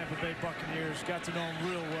the Tampa Bay Buccaneers. Got to know him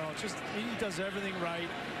real well. Just he does everything right.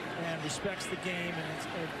 and respects the game, and it's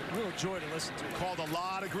a real joy to listen to. Called a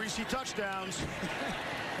lot of greasy touchdowns.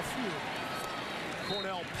 A few.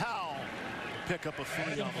 Cornell Powell pick up a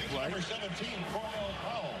 3 on the play. Number 17, Cornell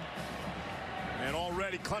Powell. And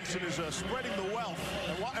already Clemson is spreading the wealth.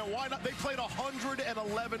 And why not? They played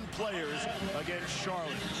 111 players against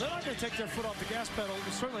Charlotte. They're not going to take their foot off the gas pedal.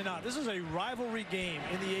 Certainly not. This is a rivalry game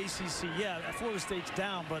in the ACC. Yeah, Florida State's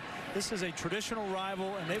down, but this is a traditional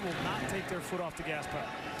rival, and they will not take their foot off the gas pedal.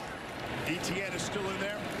 Etienne is still in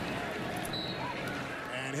there.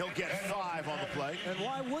 And he'll get 5 on the play. And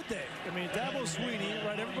why would they? I mean, Dabo Swinney,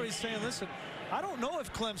 right? Everybody's saying, listen, I don't know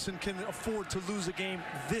if Clemson can afford to lose a game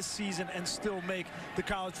this season and still make the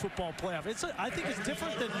college football playoff. I think it's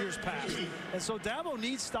different than years past. And so Dabo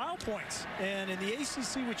needs style points. And in the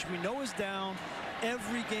ACC, which we know is down,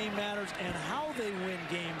 every game matters, and how they win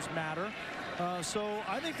games matter. So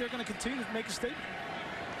I think they're going to continue to make a statement.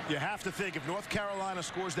 You have to think, if North Carolina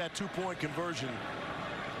scores that 2-point conversion,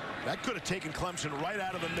 that could have taken Clemson right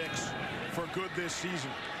out of the mix for good this season.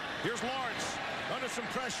 Here's Lawrence under some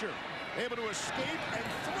pressure. Able to escape and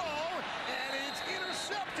throw, and it's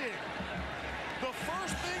intercepted. The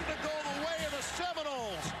first thing to go the way of the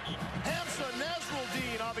Seminoles. Hamza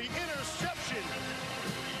Nasruddin on the interception.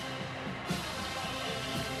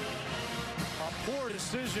 A poor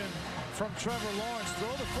decision from Trevor Lawrence.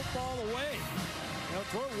 Throw the football away. You know,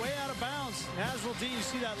 throw it way out of bounds. Nasruddin, you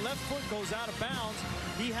see that left foot goes out of bounds.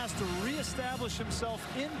 He has to reestablish himself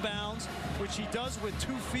in bounds, which he does with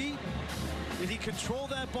 2 feet. Did he control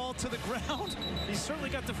that ball to the ground? He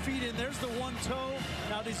certainly got the feet in. There's the 1 toe.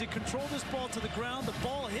 Now, does he control this ball to the ground? The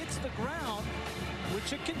ball hits the ground,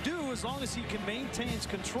 which it can do as long as he can maintain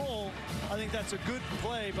control. I think that's a good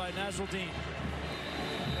play by Nasruddin.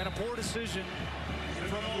 And a poor decision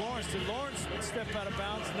from Lawrence. Did Lawrence step out of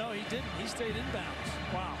bounds? No, he didn't. He stayed in bounds.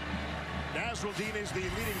 Wow. Nasruddin is the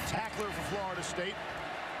leading tackler for Florida State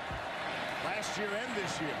last year and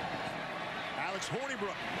this year. Alex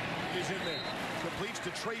Hornibrook is in there. Completes to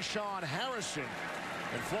Trayshawn Harrison.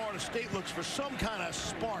 And Florida State looks for some kind of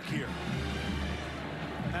spark here.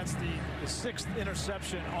 That's the 6th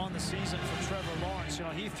interception on the season for Trevor Lawrence. You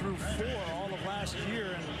know, he threw 4 all of last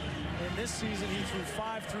year, and in this season he threw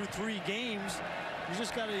 5 through 3 games. You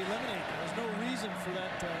just got to eliminate them. There's no reason for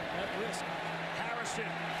that risk. Harrison,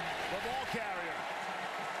 the ball carrier.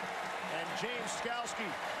 And James Skalski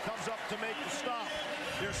comes up to make the stop.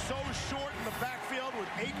 They're so short in the backfield with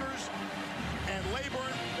Akers and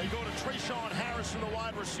Layburn. They go to Trayshawn Harrison, the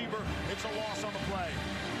wide receiver. It's a loss on the play.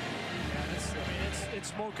 It's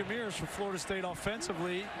smoke and mirrors for Florida State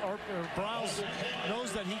offensively. Browns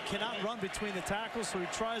knows that he cannot run between the tackles, so he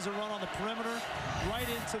tries to run on the perimeter right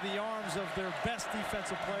into the arms of their best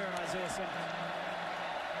defensive player in Isaiah Simmons.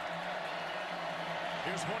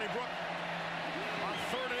 Here's Hornibrook on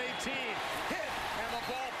 3rd and 18. Hit, and the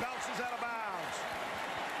ball bounces out of bounds.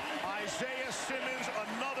 Isaiah Simmons,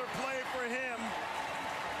 another play for him.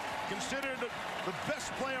 Considered the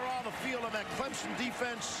best player on the field in that Clemson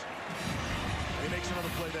defense. He makes another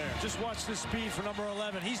play there. Just watch this speed for number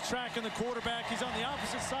 11. He's tracking the quarterback. He's on the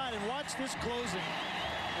opposite side, and watch this closing.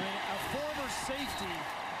 I mean, a former safety,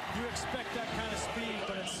 you expect that kind of speed,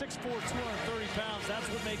 but at 6'4", 230 pounds, that's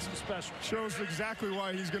what makes him special. Shows exactly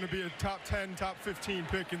why he's going to be a top 10, top 15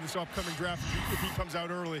 pick in this upcoming draft if he comes out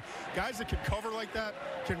early. Guys that can cover like that,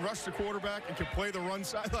 can rush the quarterback, and can play the run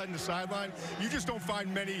sideline to sideline. You just don't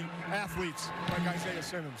find many athletes like Isaiah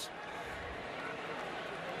Simmons.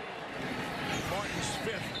 Martin's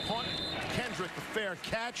 5th punt. Kendrick, the fair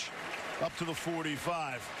catch, up to the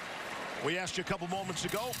 45. We asked you a couple moments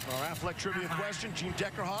ago, our Athletic Trivia question. Gene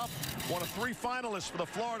Deckerhoff, one of 3 finalists for the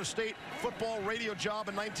Florida State football radio job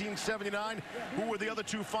in 1979. Who were the other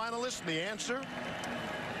 2 finalists? And the answer,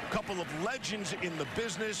 a couple of legends in the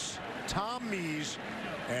business, Tom Mees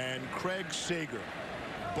and Craig Sager.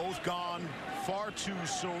 Both gone far too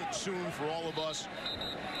soon for all of us.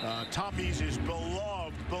 Tom Mees is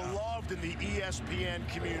beloved in the ESPN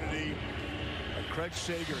community. And Craig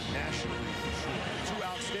Sager nationally, for sure. 2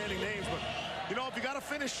 outstanding names, but you know, if you got to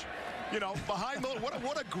finish, you know, behind those,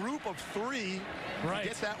 what a group of 3 right. to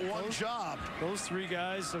get that one job. Those 3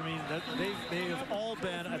 guys, I mean, they have all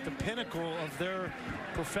been at the pinnacle of their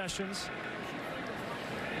professions.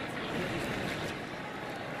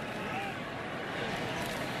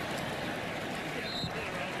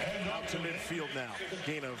 To midfield now.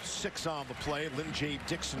 Gain of 6 on the play. Lynn J.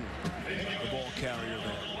 Dixon, the ball carrier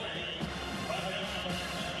there.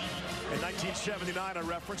 In 1979, I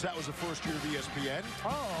referenced, that was the first year of ESPN.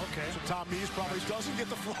 Oh, okay. So Tom Mees probably doesn't get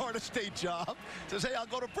the Florida State job. Says, hey, I'll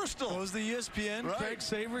go to Bristol. Goes the ESPN. Right. Craig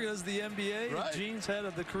Sager does the NBA. Right. Gene's had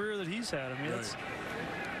of the career that he's had. I mean, right.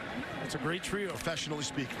 It's a great trio. Professionally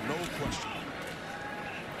speaking, no question.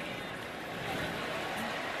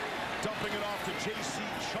 Dumping it off to J.C.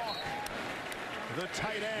 Chalk. The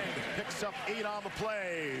tight end picks up 8 on the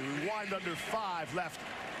play. We wind under 5 left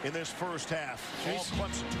in this first half. All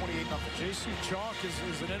Clemson 28-0. J.C. Chalk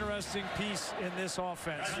is an interesting piece in this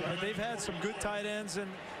offense. They've had some good tight ends in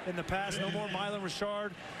the past. No more Mylan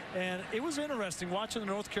Richard. And it was interesting watching the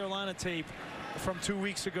North Carolina tape from 2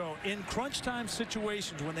 weeks ago. In crunch time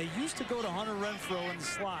situations, when they used to go to Hunter Renfrow in the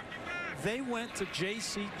slot, they went to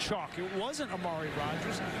J.C. Chalk. It wasn't Amari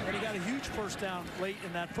Rodgers, and he got a huge first down late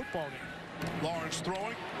in that football game. Lawrence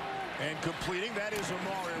throwing and completing. That is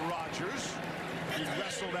Amari Rodgers. He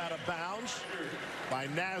wrestled out of bounds by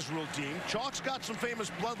Nasruddin. Chalk's got some famous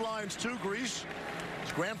bloodlines too, Grease.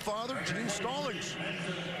 His grandfather, Gene Stallings,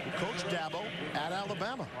 who coached Dabo at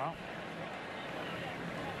Alabama. Wow.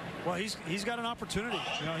 Well, he's got an opportunity.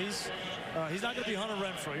 You know, he's not going to be Hunter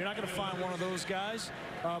Renfrow. You're not going to find one of those guys.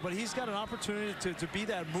 But he's got an opportunity to be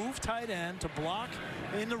that move tight end, to block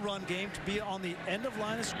in the run game, to be on the end of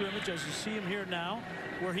line of scrimmage, as you see him here now,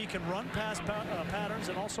 where he can run past patterns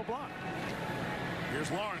and also block.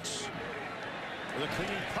 Here's Lawrence with a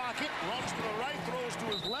clean pocket, runs to the right, throws to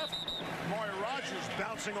his left. Amari Rodgers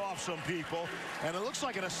bouncing off some people, and it looks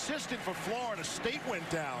like an assistant for Florida State went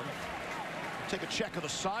down. Take a check of the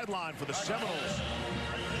sideline for the Seminoles.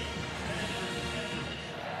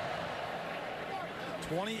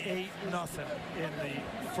 28-0 in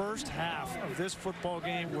the first half of this football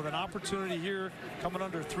game, with an opportunity here coming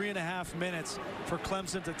under 3.5 minutes for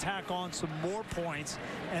Clemson to tack on some more points.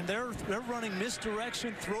 And they're running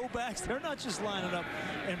misdirection throwbacks. They're not just lining up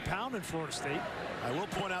and pounding Florida State. I will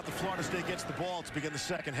point out that Florida State gets the ball to begin the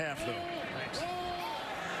second half, though. Thanks.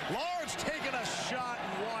 Lawrence taking a shot,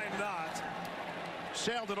 and why not?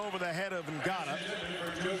 Sailed it over the head of Ngata.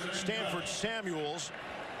 Stanford Samuels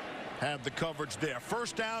had the coverage there.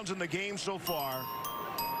 First downs in the game so far.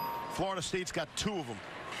 Florida State's got 2 of them.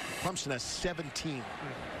 Clemson has 17.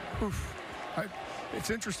 Oof. It's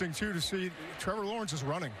interesting too to see Trevor Lawrence is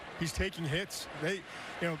running. He's taking hits. They're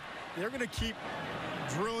going to keep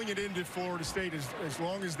drilling it into Florida State as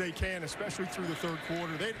long as they can, especially through the third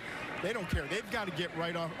quarter. They don't care. They've got to get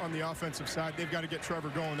right on the offensive side. They've got to get Trevor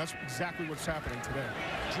going. That's exactly what's happening today.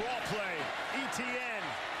 Draw play. ETN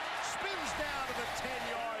spins down to the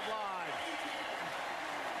 10-yard line.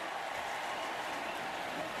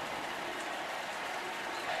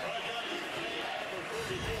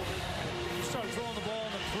 You start throwing the ball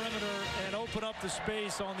in the perimeter and open up the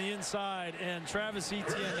space on the inside, and Travis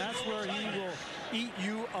Etienne, that's where he will eat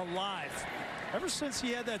you alive. Ever since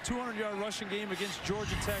he had that 200-yard rushing game against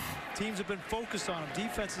Georgia Tech, teams have been focused on him.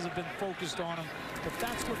 Defenses have been focused on him. But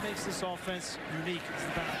that's what makes this offense unique. It's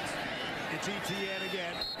the balance. It's Etienne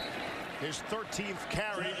again. His 13th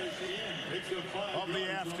carry of the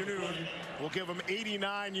afternoon will give him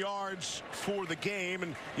 89 yards for the game.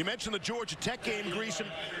 And you mentioned the Georgia Tech game, Greason.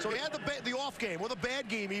 So he had the off game, or the bad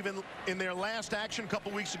game even in their last action a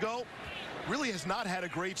couple weeks ago. Really has not had a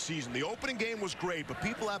great season. The opening game was great, but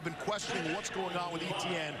people have been questioning what's going on with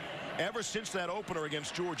Etienne ever since that opener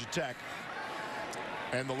against Georgia Tech.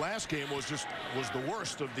 And the last game was the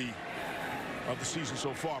worst of the season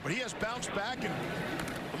so far. But he has bounced back, and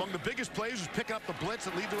among the biggest plays was picking up the blitz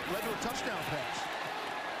that led to a touchdown pass.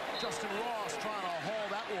 Justin Ross trying to haul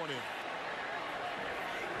that one in.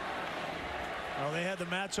 Well, they had the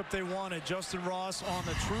matchup they wanted. Justin Ross on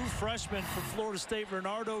the true freshman for Florida State,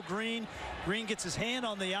 Renardo Green. Green gets his hand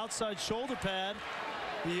on the outside shoulder pad.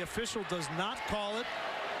 The official does not call it.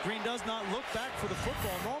 Green does not look back for the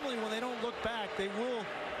football. Normally when they don't look back, they will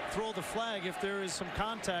throw the flag if there is some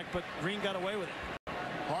contact, but Green got away with it.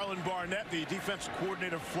 Harlan Barnett, the defensive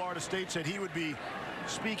coordinator of Florida State, said he would be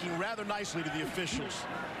speaking rather nicely to the officials.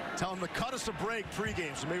 Tell them to cut us a break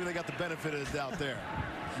pregame, so maybe they got the benefit of the doubt there.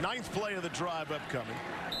 9th play of the drive upcoming.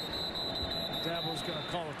 Dabo's going to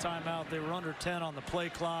call a timeout. They were under 10 on the play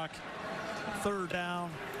clock. 3rd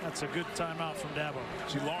down. That's a good timeout from Dabo.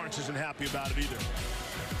 See, Lawrence isn't happy about it either.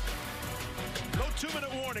 No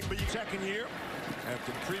 2-minute warning, but you second year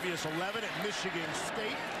after the previous 11 at Michigan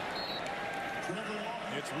State.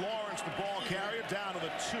 It's Lawrence, the ball carrier, down to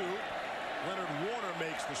the 2. Leonard Warner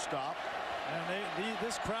makes the stop. And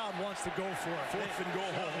this crowd wants to go for it. 4th and go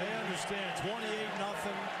home. They understand 28-0.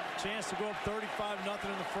 Chance to go up 35-0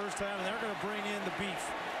 in the first half, and they're going to bring in the beef.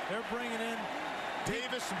 They're bringing in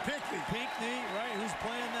Davis and Pinckney, right, who's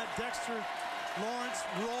playing that Dexter Lawrence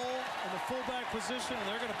role in the fullback position, and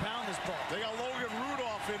they're going to pound this ball. They got Logan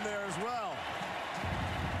Rudolph in there as well.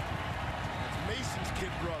 That's Mason's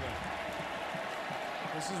kid brother.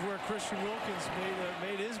 This is where Christian Wilkins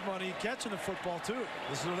made his money catching the football, too.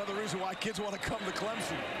 This is another reason why kids want to come to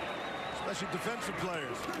Clemson, especially defensive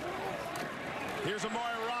players. Here's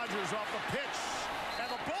Amari Rogers off the pitch, and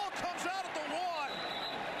the ball comes out at the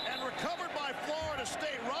 1 and recovered by Florida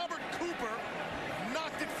State. Robert Cooper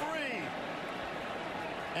knocked it free,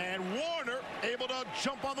 and Warner able to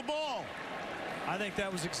jump on the ball. I think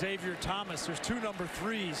that was Xavier Thomas. There's 2 number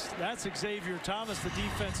 3s. That's Xavier Thomas, the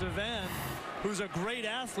defensive end, who's a great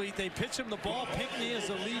athlete. They pitch him the ball. Pinckney is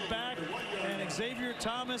the lead back, and Xavier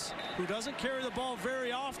Thomas, who doesn't carry the ball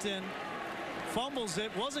very often, fumbles it.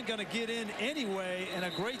 Wasn't going to get in anyway, and a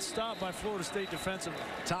great stop by Florida State defensively.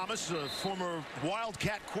 Thomas, a former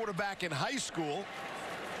Wildcat quarterback in high school.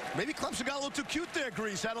 Maybe Clemson got a little too cute there,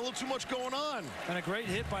 Grease. Had a little too much going on. And a great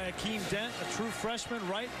hit by Akeem Dent, a true freshman,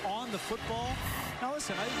 right on the football. Now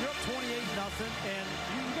listen, you're up 28-0, and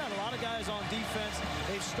you got a lot of guys on defense.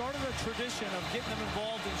 They've started a tradition of getting them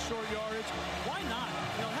involved in short yardage. Why not?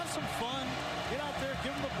 You know, have some fun. Get out there,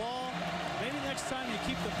 give them the ball. Maybe next time you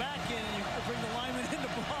keep the back in and you bring the lineman in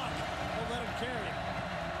to block. Don't let them carry it.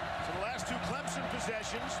 So the last 2 Clemson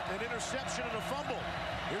possessions, an interception and a fumble.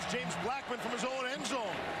 Here's James Blackman from his own end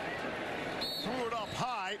zone. Threw it up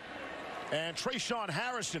high, and Trayshawn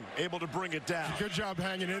Harrison able to bring it down. Good job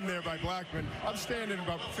hanging in there by Blackman. I'm standing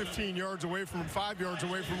about 15 yards away from him, 5 yards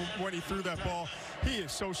away from him when he threw that ball. He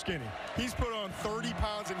is so skinny. He's put on 30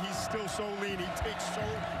 pounds, and he's still so lean. He takes so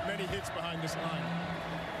many hits behind this line.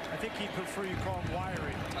 I think he'd prefer you call him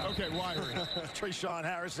wiry. Okay, wiry. Trayshawn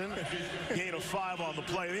Harrison, gain of 5 on the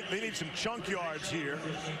play. They need some chunk yards here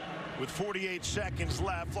with 48 seconds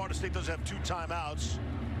left. Florida State does have 2 timeouts.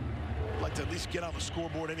 I'd like to at least get on the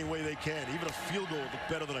scoreboard any way they can. Even a field goal would look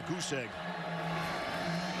better than a goose egg.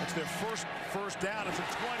 It's their first down. It's a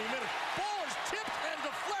 20-minute. Ball is tipped and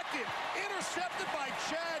deflected. Intercepted by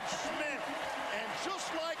Chad Smith. And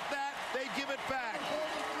just like that, they give it back.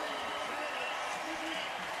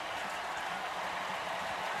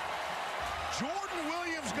 Jordan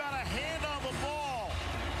Williams got a hand on the ball.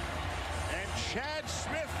 And Chad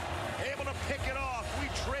Smith able to pick it off. We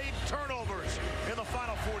trade turnovers in the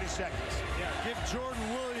final 40 seconds. Yeah, give Jordan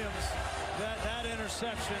Williams that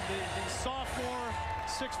interception. The sophomore,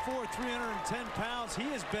 6'4", 310 pounds. He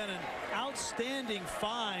has been an outstanding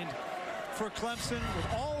find for Clemson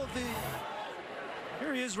with all of the...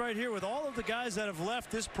 Here he is right here with all of the guys that have left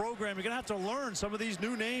this program. You're going to have to learn some of these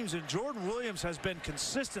new names, and Jordan Williams has been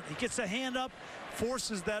consistent. He gets a hand up,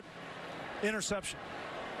 forces that interception.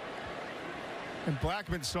 And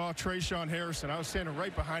Blackman saw Trayshawn Harrison. I was standing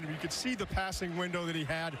right behind him. You could see the passing window that he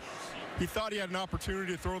had. He thought he had an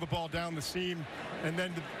opportunity to throw the ball down the seam, and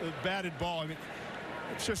then the batted ball. I mean,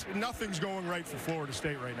 it's just nothing's going right for Florida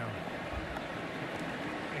State right now.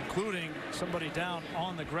 Including somebody down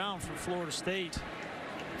on the ground for Florida State.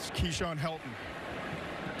 It's Keyshawn Helton.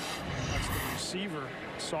 That's the receiver,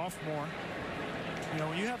 sophomore. You know,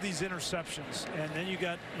 when you have these interceptions, and then you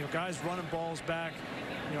got, you know, guys running balls back,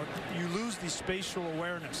 you know, you lose the spatial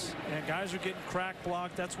awareness, and guys are getting crack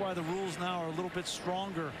blocked. That's why the rules now are a little bit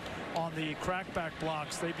stronger on the crackback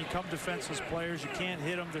blocks. They become defenseless players. You can't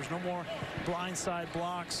hit them. There's no more blindside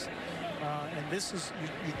blocks. And this is,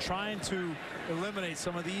 you're trying to eliminate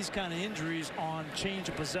some of these kind of injuries on change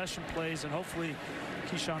of possession plays, and hopefully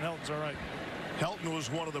Keyshawn Helton's all right. Helton was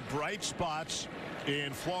one of the bright spots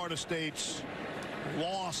in Florida State's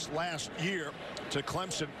loss last year to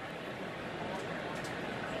Clemson.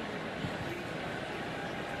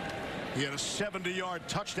 He had a 70-yard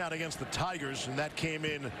touchdown against the Tigers, and that came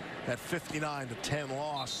in at 59-10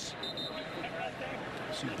 loss.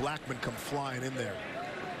 See Blackman come flying in there,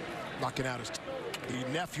 knocking out the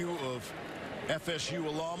nephew of FSU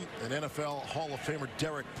alum and NFL Hall of Famer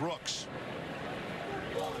Derek Brooks.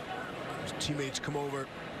 His teammates come over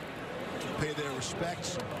to pay their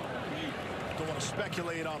respects. Don't want to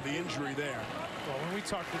speculate on the injury there. Well, when we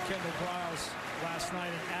talked to Kendall Briles last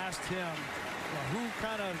night and asked him, who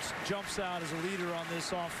kind of jumps out as a leader on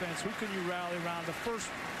this offense? Who can you rally around? The first,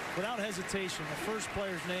 without hesitation, the first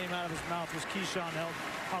player's name out of his mouth was Keyshawn Helton.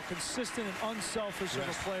 How consistent and unselfish of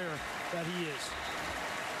a player that he is.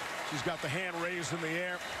 She's got the hand raised in the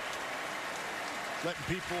air, letting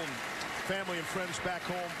people and family and friends back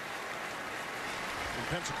home in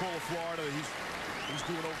Pensacola, Florida, he's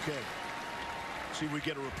doing okay. See if we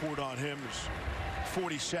get a report on him. There's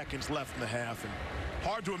 40 seconds left in the half, and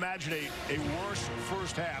hard to imagine a worse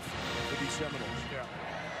first half for these Seminoles. Yeah.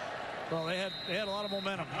 Well, they had a lot of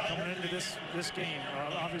momentum coming into this game.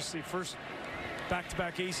 Obviously, first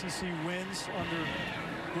back-to-back ACC wins under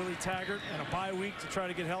Willie Taggart, and a bye week to try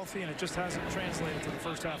to get healthy, and it just hasn't translated to the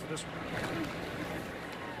first half of this one.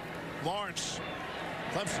 Lawrence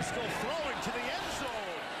Clemson still throwing to the end zone.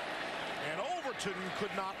 And Overton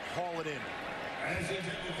could not haul it in.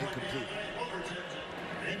 Incomplete.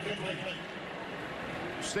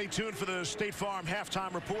 Stay tuned for the State Farm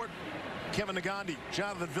halftime report. Kevin Nagandi,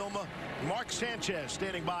 Jonathan Vilma, Mark Sanchez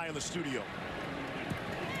standing by in the studio.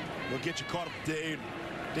 We'll get you caught up to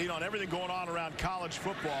date on everything going on around college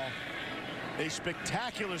football. A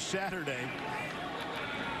spectacular Saturday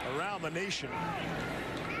around the nation.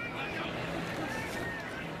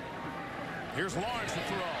 Here's Lawrence to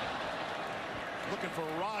throw. Looking for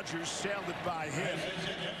Rodgers, sailed it by him.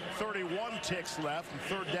 31 ticks left and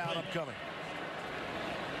third down upcoming.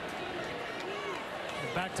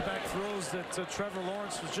 Back-to-back throws that Trevor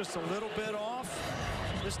Lawrence was just a little bit off.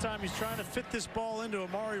 This time he's trying to fit this ball into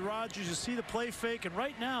Amari Rodgers. You see the play fake, and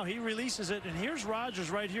right now he releases it, and here's Rodgers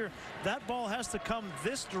right here. That ball has to come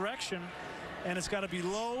this direction, and it's got to be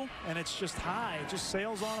low, and it's just high. It just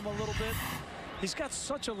sails on him a little bit. He's got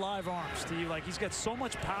such a live arm, Steve. Like, he's got so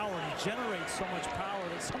much power, and he generates so much power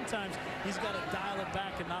that sometimes he's got to dial it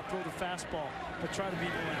back and not throw the fastball, but try to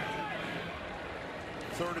beat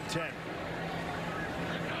the 3rd and 10.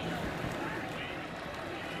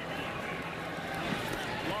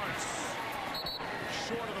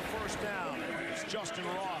 Short of the first down. It's Justin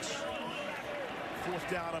Ross. 4th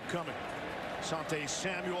down upcoming. Sante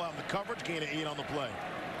Samuel on the coverage, gain of 8 on the play.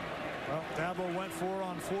 Well, Dabo went for it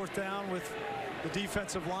on 4th down with the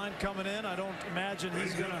defensive line coming in. I don't imagine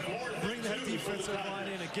he's going to bring that defensive line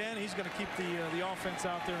in again. He's going to keep the offense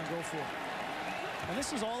out there and go for it. And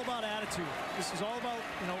this is all about attitude. This is all about,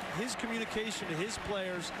 his communication to his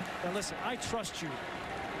players. And listen, I trust you.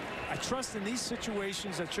 I trust in these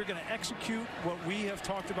situations that you're going to execute what we have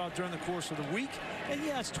talked about during the course of the week. And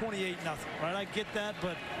yeah, it's 28-0, right? I get that,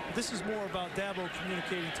 but this is more about Dabo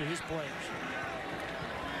communicating to his players.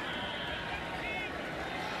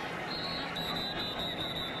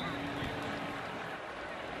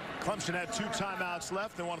 Clemson had 2 timeouts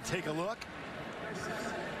left. They want to take a look.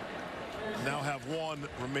 Now have 1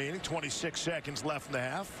 remaining. 26 seconds left in the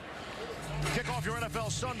half. Kick off your NFL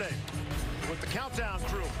Sunday with the countdown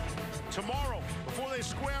crew. Tomorrow, before they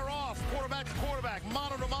square off, quarterback to quarterback,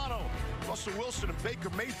 mano to mano, Russell Wilson and Baker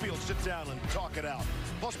Mayfield sit down and talk it out.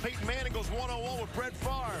 Plus, Peyton Manning goes 1-on-1 with Brett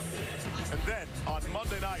Favre. And then, on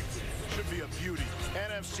Monday night, should be a beauty.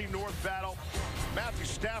 NFC North battle. Matthew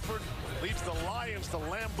Stafford leads the Lions to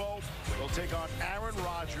Lambeau. They'll take on Aaron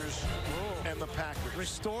Rodgers and the Packers.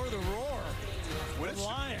 Restore the roar.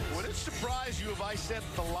 Lions. Would it surprise you if I said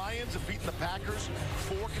the Lions have beaten the Packers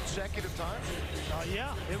 4 consecutive times?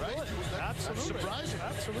 Yeah, it right? would. That's Absolutely. surprising.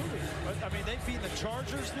 Absolutely. But, I mean, they've beaten the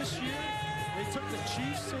Chargers this year. They took the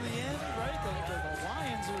Chiefs to the end, right? The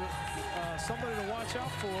Lions are somebody to watch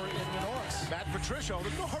out for in the North. Matt Patricia, the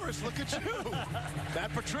Norris, look at you.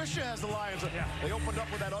 Matt Patricia has the Lions. Yeah. They opened up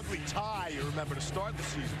with that ugly tie, you remember, to start the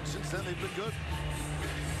season. Since then, they've been good.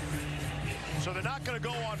 So they're not going to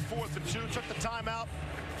go on 4th and 2. Took the timeout,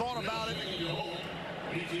 thought about it.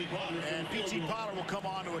 And P.T. Potter will come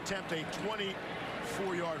on to attempt a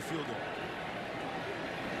 24-yard field goal.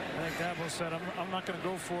 I think Dabo said, I'm not going to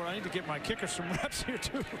go for it. I need to get my kicker some reps here,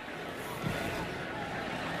 too.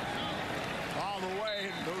 On the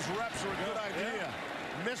way, those reps are a good idea.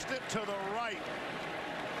 Yeah. Missed it to the right.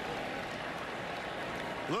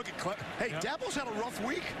 Look at hey, Dabo's had a rough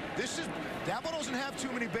week. Dabo doesn't have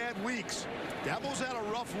too many bad weeks. Dabo's had a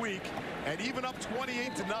rough week, and even up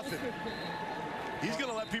 28-0, he's going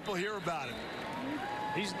to let people hear about it.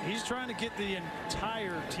 He's trying to get the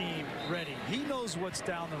entire team ready. He knows what's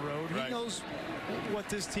down the road. Right. He knows what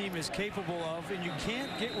this team is capable of, and you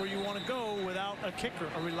can't get where you want to go without a kicker,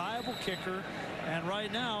 a reliable kicker. And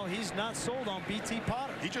right now, he's not sold on B.T.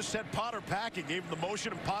 Potter. He just said Potter packing, gave him the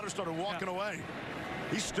motion, and Potter started walking away.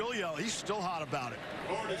 He's still yelling. He's still hot about it.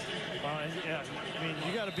 Yeah, I mean,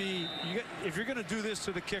 if you're going to do this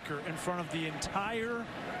to the kicker in front of the entire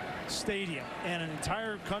stadium and an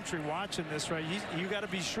entire country watching this, right, you got to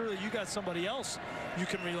be sure that you got somebody else you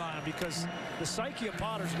can rely on, because the psyche of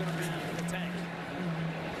Potter's going to be in the tank.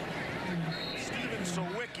 Steven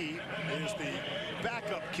Sawicki is the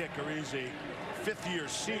backup kicker. He's a 5th-year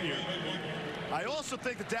senior. I also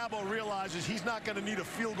think that Dabo realizes he's not going to need a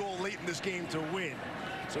field goal late in this game to win.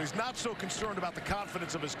 So he's not so concerned about the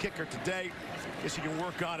confidence of his kicker today. Guess he can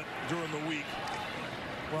work on it during the week.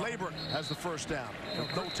 Well, Laburn has the first down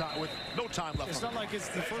with no time left. It's not like it's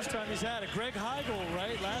the first time he's had it. Greg Heigl,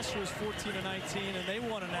 right? Last year was 14-19, and they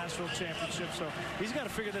won a national championship. So he's got to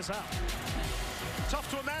figure this out. Tough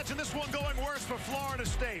to imagine this one going worse for Florida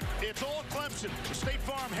State. It's all Clemson. The State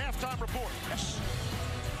Farm halftime report. Yes.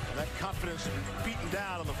 And that confidence beaten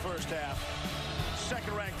down in the first half.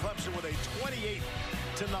 Second-ranked Clemson with a 28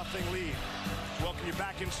 8-0 lead. Welcome you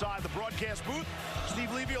back inside the broadcast booth.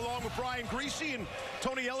 Steve Levy along with Brian Greasy, and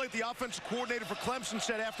Tony Elliott, the offensive coordinator for Clemson,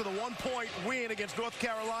 said after the 1-point win against North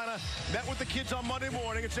Carolina, met with the kids on Monday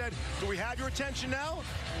morning and said, do we have your attention now?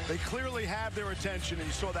 They clearly have their attention, and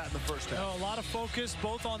you saw that in the first half. A lot of focus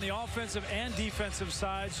both on the offensive and defensive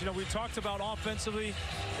sides. You know, we talked about offensively,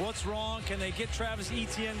 what's wrong? Can they get Travis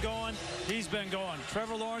Etienne going? He's been going.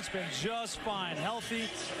 Trevor Lawrence been just fine, healthy.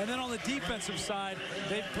 And then on the defensive side,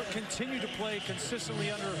 they've continued to play consistently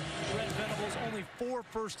under Red Venables. Only 4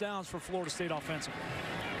 first downs for Florida State offensively.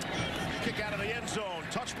 Kick out of the end zone,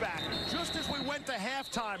 touchback. Just as we went to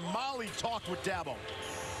halftime, Molly talked with Dabo.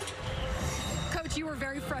 Coach, you were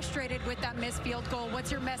very frustrated with that missed field goal. What's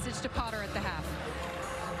your message to Potter at the half?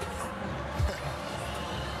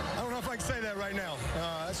 I don't know if I can say that right now.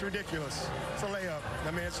 That's ridiculous. It's a layup.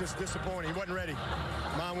 I mean, it's just disappointing. He wasn't ready.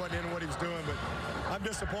 Mine wasn't in what he was doing, but I'm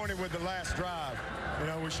disappointed with the last drive. You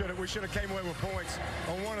know, we should have came away with points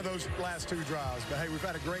on one of those last 2 drives. But hey, we've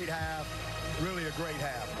had a great half, really a great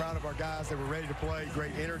half. Proud of our guys that were ready to play.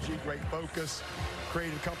 Great energy, great focus.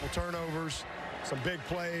 Created a couple turnovers, some big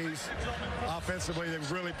plays. Offensively, they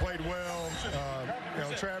really played well. You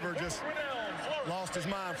know, Trevor just lost his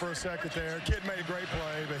mind for a second there. Kid made a great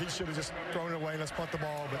play, but he should have just thrown it away and let's punt the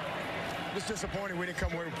ball. But it's disappointing we didn't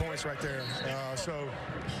come away with points right there. So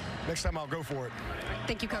next time I'll go for it.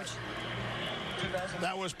 Thank you, Coach.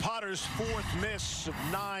 That was Potter's 4th miss of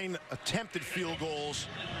 9 attempted field goals.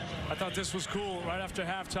 I thought this was cool. Right after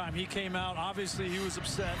halftime, he came out. Obviously, he was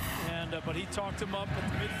upset, but he talked him up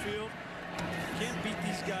at the midfield. You can't beat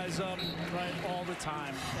these guys up, right, all the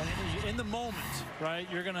time. And in the moment, right,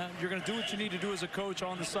 you're gonna do what you need to do as a coach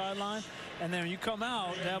on the sideline. And then when you come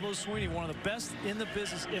out, Dabo Swinney, one of the best in the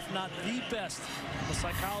business, if not the best, from a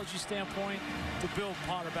psychology standpoint, to build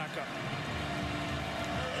Potter back up.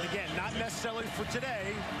 And again, not necessarily for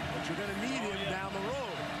today, but you're going to need him down the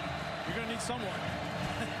road. You're going to need someone.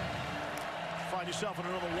 Find yourself in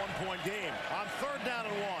another 1-point game. On 3rd down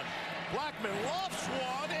and 1. Blackman lofts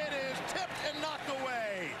one. It is tipped and knocked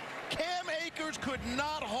away. Cam Akers could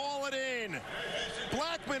not haul it in.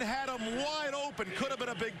 Blackman had him wide open. Could have been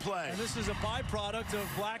a big play. And this is a byproduct of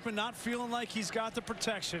Blackman not feeling like he's got the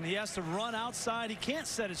protection. He has to run outside. He can't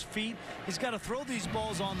set his feet. He's got to throw these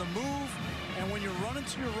balls on the move. And when you're running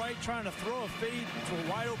to your right, trying to throw a fade to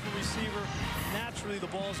a wide open receiver, naturally the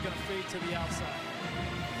ball is going to fade to the outside.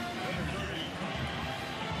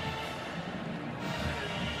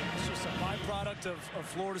 Byproduct of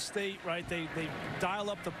Florida State, right? They dial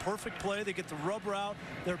up the perfect play. They get the rub route.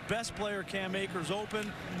 Their best player, Cam Akers,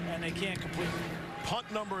 open, and they can't complete it. Punt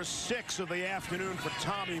number 6 of the afternoon for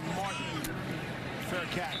Tommy Martin. Fair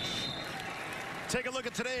catch. Take a look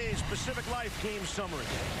at today's Pacific Life game summary.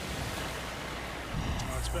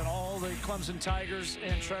 It's been all the Clemson Tigers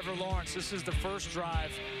and Trevor Lawrence. This is the first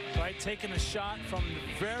drive, right? Taking a shot from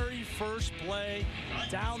the very first play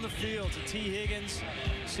down the field to T. Higgins.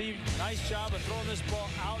 See, nice job of throwing this ball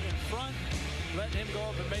out in front, letting him go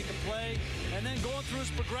up and make a play, and then going through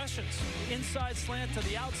his progressions. Inside slant to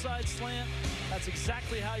the outside slant. That's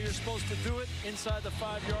exactly how you're supposed to do it, inside the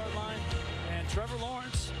 5-yard line. And Trevor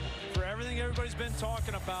Lawrence, for everything everybody's been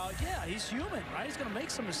talking about, yeah, he's human, right? He's going to make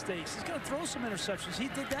some mistakes. He's going to throw some interceptions. He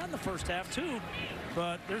did that in the first half, too.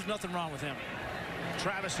 But there's nothing wrong with him.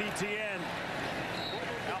 Travis Etienne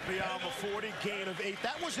out beyond the 40, gain of 8.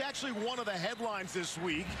 That was actually one of the headlines this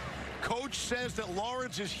week. Coach says that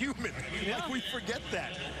Lawrence is human. Yeah. Like, we forget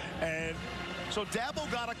that. And so Dabo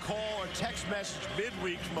got a call or text message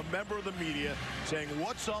midweek from a member of the media saying,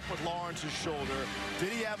 what's up with Lawrence's shoulder? Did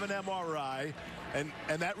he have an MRI? And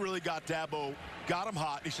that really got Dabo, got him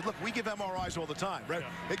hot. He said, look, we give MRIs all the time, right?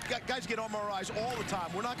 Yeah. Guys get MRIs all the time.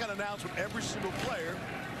 We're not going to announce when every single player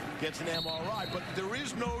gets an MRI, but there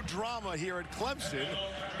is no drama here at Clemson,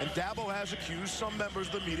 and Dabo has accused some members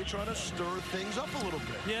of the media trying to stir things up a little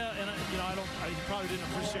bit. Yeah, and he probably didn't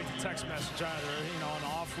appreciate the text message either, on an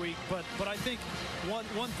off week, but I think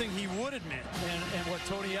one thing he would admit, and what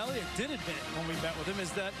Tony Elliott did admit when we met with him,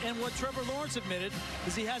 is that, and what Trevor Lawrence admitted,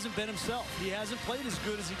 is he hasn't been himself. He hasn't played as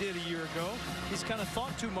good as he did a year ago. He's kind of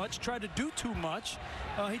thought too much, tried to do too much.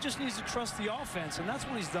 He just needs to trust the offense, and that's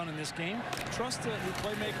what he's done in this game. Trust the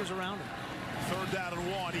playmakers around him. 3rd down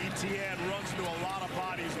and 1. Etienne runs into a lot of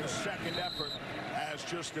bodies in the second effort. Has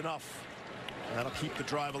just enough. That'll keep the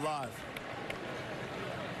drive alive.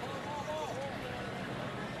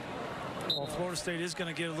 Well, Florida State is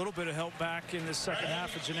going to get a little bit of help back in this second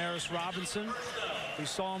half of Janaris Robinson. We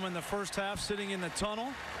saw him in the first half sitting in the tunnel,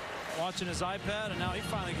 watching his iPad, and now he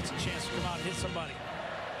finally gets a chance to come out and hit somebody.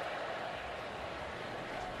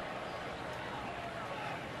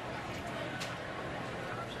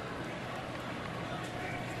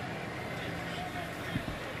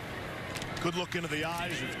 Good look into the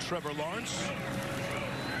eyes of Trevor Lawrence.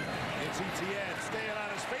 It's Etienne staying on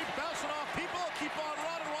his feet, bouncing off people, keep on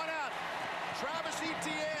running, one out. Travis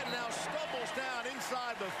Etienne now stumbles down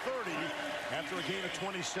inside the 30 after a gain of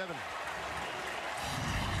 27.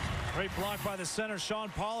 Great block by the center, Sean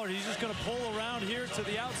Pollard. He's just going to pull around here to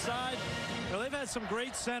the outside. You know, they've had some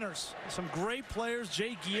great centers, some great players.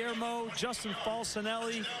 Jay Guillermo, Justin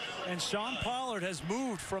Falcinelli, and Sean Pollard has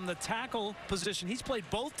moved from the tackle position. He's played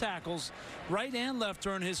both tackles, right and left,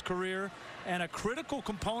 during his career. And a critical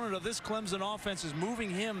component of this Clemson offense is moving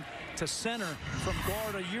him to center from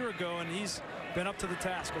guard a year ago, and he's been up to the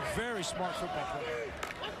task. A very smart football player.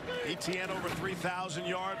 Etienne over 3,000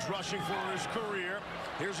 yards rushing for his career.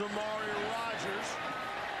 Here's Amari Rodgers.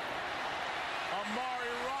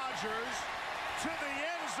 Amari Rodgers to the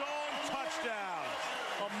end zone, touchdown.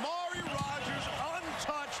 Amari Rodgers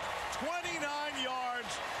untouched, 29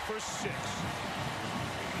 yards for 6.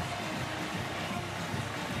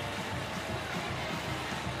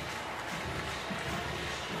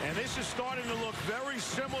 And this is starting to look very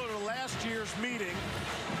similar to last year's meeting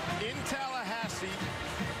in Tallahassee.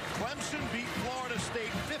 Clemson beat Florida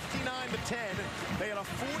State 59-10. They had a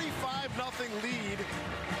 45-0 lead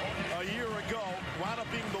a year ago. Wound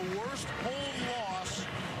up being the worst home loss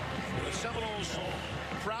in the Seminoles'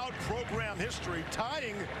 proud program history,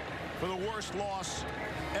 tying for the worst loss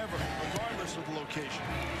ever, regardless of the location.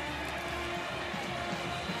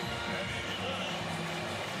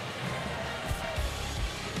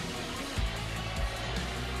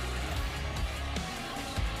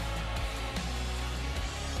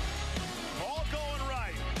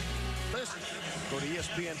 Go to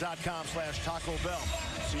ESPN.com/Taco Bell.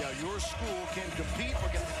 See how your school can compete or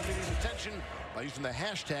get the committee's attention by using the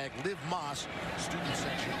hashtag LiveMoss Student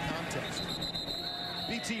Section Contest.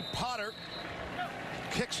 BT Potter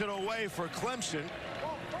kicks it away for Clemson.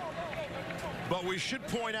 But we should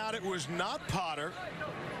point out it was not Potter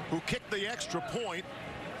who kicked the extra point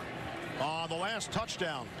on the last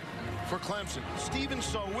touchdown for Clemson. Steven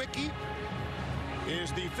Sowicki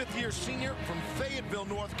is the 5th-year senior from Fayetteville,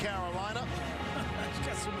 North Carolina. He's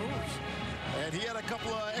got some moves. And he had a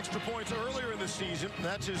couple of extra points earlier in the season.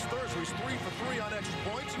 That's his third, so he's 3 for 3 on extra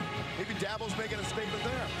points. And maybe Dabo's making a statement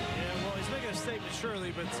there. Yeah, well, he's making a statement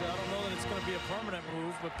surely, but I don't know that it's going to be a permanent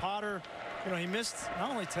move. But Potter, you know, he missed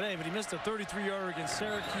not only today, but he missed a 33-yarder against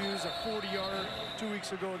Syracuse, a 40-yarder 2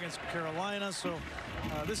 weeks ago against Carolina. So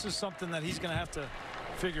this is something that he's going to have to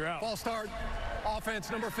figure out. False start.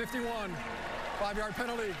 Offense number 51. 5-yard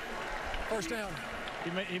penalty. First down.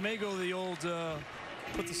 He may go the old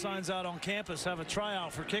put the signs out on campus, have a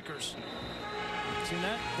tryout for kickers. Seen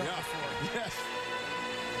that? Yeah. Yes.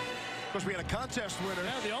 Of course, we had a contest winner.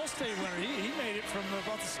 Yeah, the All-State winner. He made it from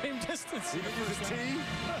about the same distance. He used a tee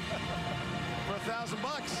for $1,000.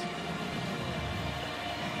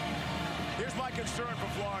 Here's my concern for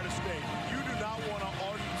Florida State. You do not want to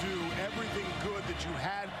undo everything good that you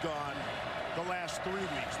had done the last 3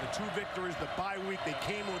 weeks. The 2 victories, the bye week, they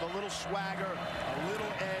came with a little swagger, a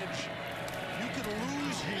little edge. You can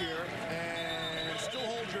lose here and still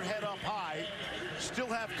hold your head up high, still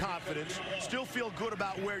have confidence, still feel good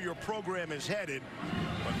about where your program is headed,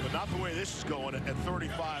 but not the way this is going at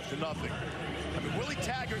 35-0. I mean, Willie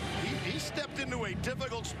Taggart, he stepped into a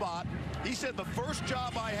difficult spot. He said the first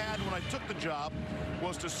job I had when I took the job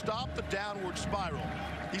was to stop the downward spiral.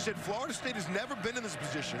 He said Florida State has never been in this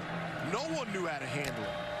position. No one knew how to handle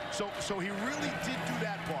it. So he really did do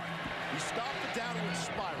that part. He stopped the downward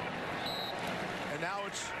spiral. And now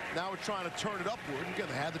it's trying to turn it upward. Again,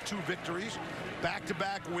 they had the 2 victories,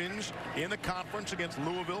 back-to-back wins in the conference against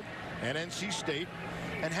Louisville and NC State,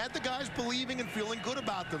 and had the guys believing and feeling good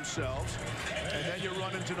about themselves. And then you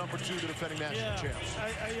run into number 2, the defending national champs.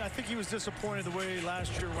 I think he was disappointed the way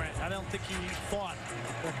last year went. I don't think he thought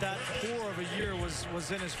that core of a year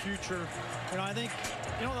was in his future. You know, I think,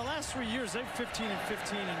 you know, the last 3 years, they're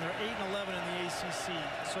 15-15, and they're 8-11 in the ACC.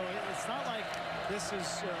 So it's not like this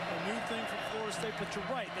is a new thing for Florida State, but you're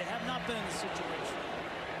right. They have not been in this situation.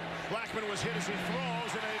 Blackman was hit as he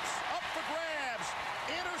throws, and it's up for grabs.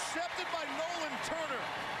 Intercepted by Nolan Turner.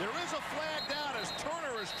 There is a flag down as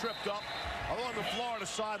Turner is tripped up along the Florida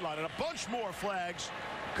sideline. And a bunch more flags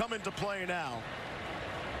come into play now.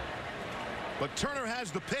 But Turner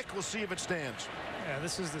has the pick. We'll see if it stands. Yeah,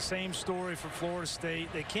 this is the same story for Florida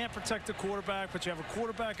State. They can't protect the quarterback, but you have a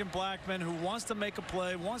quarterback in Blackman who wants to make a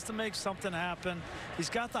play, wants to make something happen. He's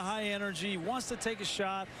got the high energy, wants to take a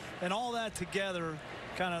shot, and all that together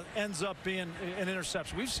kind of ends up being an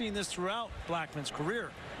interception. We've seen this throughout Blackman's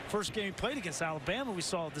career. First game he played against Alabama, we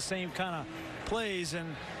saw the same kind of plays,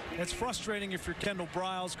 and it's frustrating if you're Kendall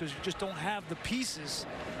Briles because you just don't have the pieces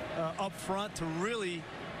up front to really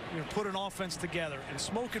put an offense together. And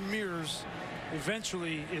smoke and mirrors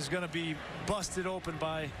eventually is going to be busted open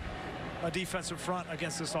by a defensive front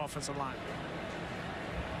against this offensive line.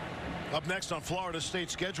 Up next on Florida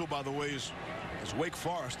State's schedule, by the way, is Wake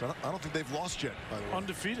Forest. I don't think they've lost yet, by the way.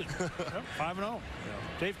 Undefeated. 5-0.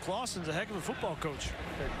 Dave Clawson's a heck of a football coach.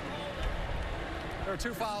 There are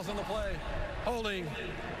 2 fouls on the play. Holding,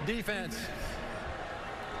 defense.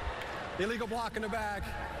 Illegal block in the back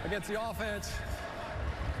against the offense.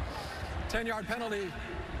 10-yard penalty,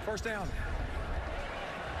 first down.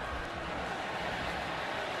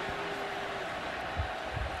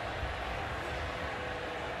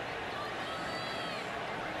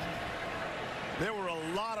 There were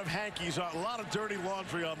a lot of hankies, a lot of dirty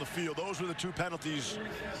laundry on the field. Those were the 2 penalties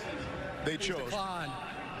they chose. Decline.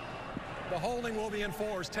 The holding will be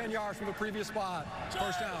enforced 10 yards from the previous spot.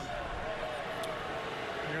 First down.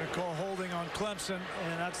 They're going to call holding on Clemson,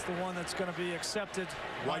 and that's the one that's going to be accepted.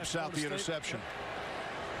 Wipes out the interception.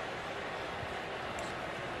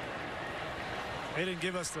 They didn't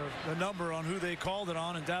give us the number on who they called it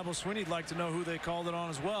on, and Dabo Swinney'd like to know who they called it on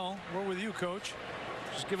as well. We're with you, Coach.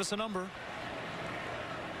 Just give us a number.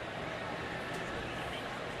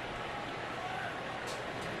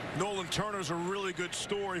 Nolan Turner's a really good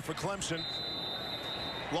story for Clemson.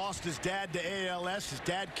 Lost his dad to ALS. His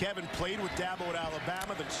dad, Kevin, played with Dabo at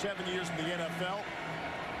Alabama, then 7 years in the NFL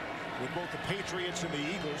with both the Patriots and the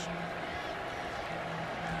Eagles.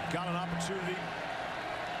 Got an opportunity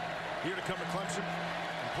here to come to Clemson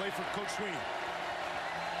and play for Coach Swinney.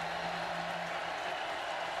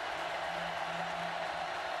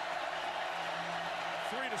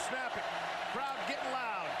 Three to snap it. Crowd getting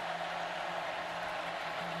loud.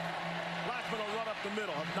 Blackman will run up the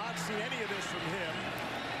middle. Have not seen any of this from him.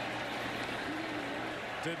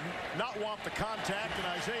 Did not want the contact, and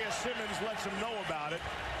Isaiah Simmons lets him know about it.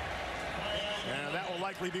 And that will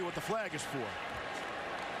likely be what the flag is for.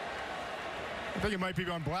 I think it might be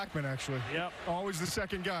on Blackman, actually. Yep. Always the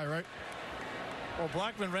second guy, right? Well,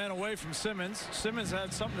 Blackman ran away from Simmons. Simmons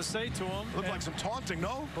had something to say to him. Looked like some taunting,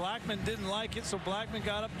 no? Blackman didn't like it, so Blackman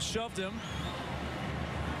got up and shoved him.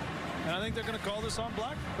 And I think they're going to call this on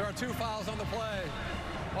Blackman. There are 2 fouls on the play.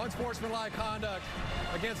 Unsportsmanlike conduct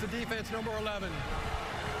against the defense, number 11.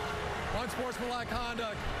 Unsportsmanlike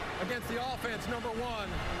conduct against the offense, number 1.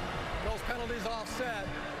 Those penalties offset.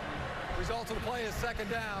 Result of the play is second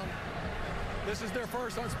down. This is their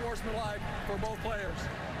first unsportsmanlike for both players.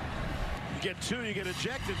 You get 2, you get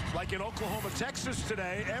ejected. Like in Oklahoma, Texas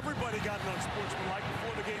today, everybody got an unsportsmanlike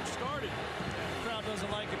before the game started. The crowd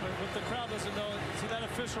doesn't like it, but the crowd doesn't know. See that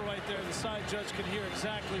official right there, the side judge can hear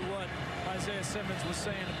exactly what Isaiah Simmons was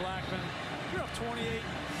saying to Blackman. You're up 28,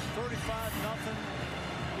 35, nothing.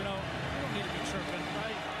 You know, you don't need to be chirping,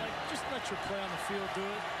 right? Like, just let your play on the field do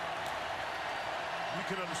it. You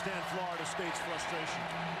can understand Florida State's frustration.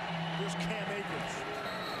 Here's Cam Akers.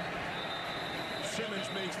 Simmons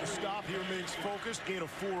makes the stop. He remains focused. Gain of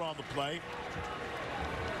 4 on the play.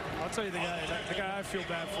 I'll tell you the guy I feel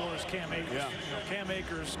bad for is Cam Akers. Yeah. You know, Cam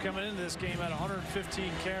Akers coming into this game at 115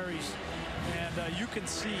 carries, and you can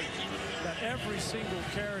see that every single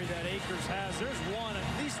carry that Akers has, there's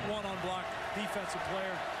at least one unblocked defensive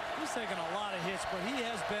player. He's taken a lot of hits, but he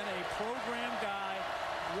has been a program guy,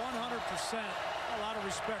 100%. A lot of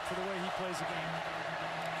respect for the way he plays the game.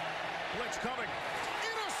 Blitz coming.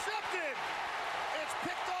 Intercepted! It's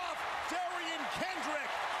picked off. Darian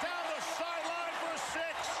Kendrick down the sideline for a 6.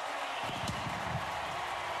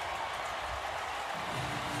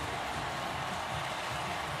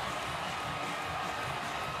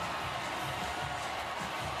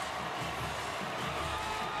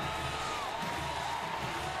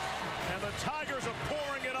 And the Tigers are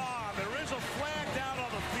pouring it on. There is a flag down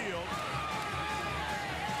on the field.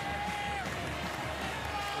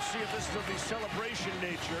 See if this is of the celebration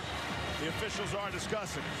nature the officials are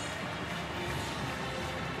discussing.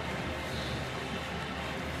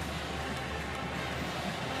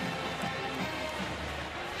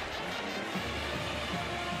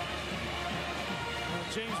 Well,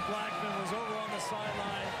 James Blackman was over on the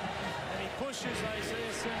sideline, and he pushes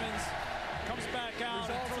Isaiah Simmons, comes back out,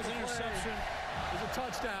 and throws an interception. It's a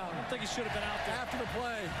touchdown. I don't think he should have been out there. After the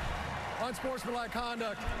play, unsportsmanlike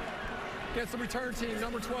conduct against the return team,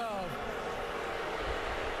 number 12.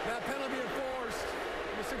 That penalty enforced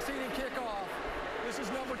in the succeeding kickoff. This is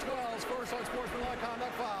number 12's first unsportsmanlike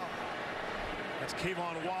conduct foul. That's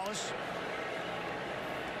Kayvon Wallace.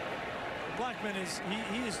 Blackman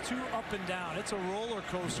he is too up and down. It's a roller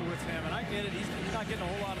coaster with him, and I get it. He's not getting a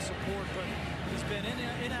whole lot of support, but he's been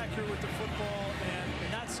inaccurate with the football, and in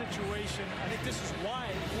that situation, I think this is why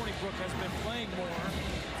Hornibrook has been playing more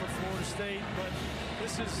for Florida State. But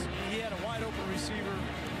he had a wide open receiver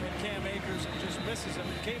in Cam Akers and just misses him.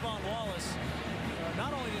 And Kayvon Wallace,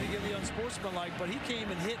 not only did he get the unsportsmanlike, but he came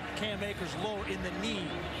and hit Cam Akers low in the knee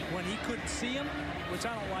when he couldn't see him, which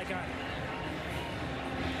I don't like either.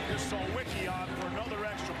 Here's Sawicki on for another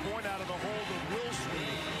extra point out of the hold of Will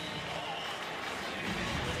Sweeney.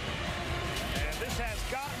 And this has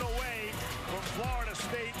gotten away from Florida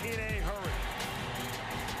State in a hurry.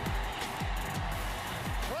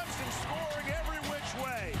 Clemson scoring every which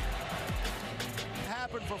way. What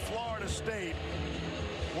happened for Florida State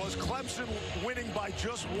was Clemson winning by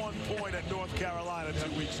just 1 point at North Carolina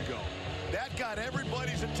 2 weeks ago. That got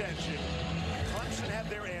everybody's attention. Clemson had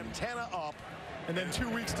their antenna up. And then 2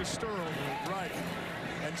 weeks to stir over it. Right.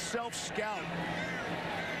 And self-scout.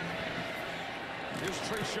 Here's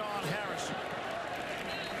Trayshawn Harrison.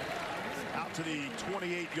 Out to the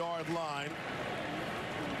 28-yard line.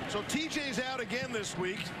 So TJ's out again this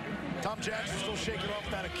week. Tom Jackson still shaking off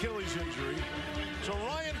that Achilles injury. So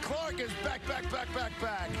Ryan Clark is back.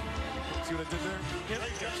 See what I did there?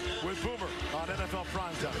 Yep. With Boomer on NFL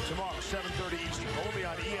Primetime tomorrow, 7:30 Eastern, only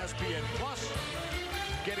on ESPN Plus.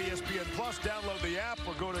 Get ESPN Plus, download the app,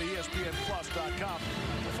 or go to ESPNplus.com.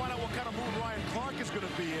 We'll find out what kind of mood Ryan Clark is going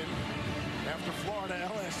to be in after Florida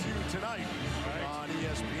LSU tonight on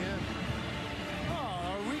ESPN.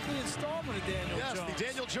 Our weekly installment of Daniel Jones. Yes, the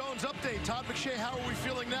Daniel Jones update. Todd McShay, how are we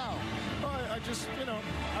feeling now? I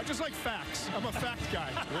just like facts. I'm a fact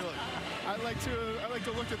guy. Really? I like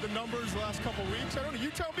to look at the numbers the last couple weeks. I don't know.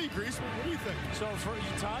 You tell me, Grease. What do you think? So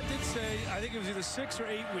Todd did say, I think it was either 6 or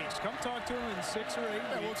 8 weeks. Come talk to him in 6 or 8 weeks.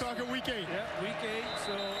 Yeah, we'll talk at week 8. Yeah, week 8.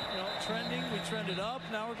 So, trending. We trended up.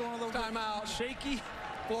 Now we're going a little Timeout. Shaky.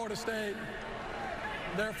 Florida State,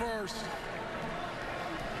 they're first.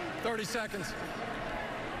 30 seconds.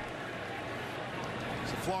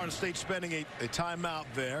 So Florida State spending a timeout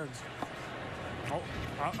there. Oh,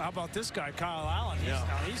 how about this guy, Kyle Allen?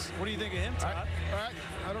 What do you think of him, Todd?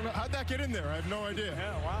 I don't know. How'd that get in there? I have no idea.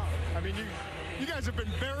 Yeah, wow. I mean, you guys have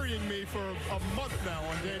been burying me for a month now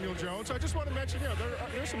on Daniel Jones. So I just want to mention,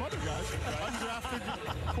 there's some other guys. Undrafted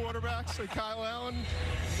quarterbacks like Kyle Allen.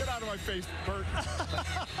 Get out of my face, Bert.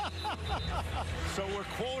 So we're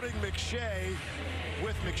quoting McShay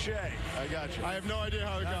with McShay. I got you. I have no idea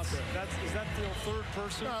how it got there. Is that the third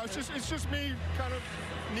person? No, it's just me kind of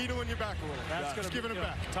needling you back a little. That's just giving it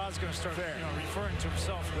back. Todd's going to start referring to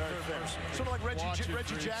himself in the third person. Sort of like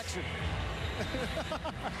Reggie Jackson.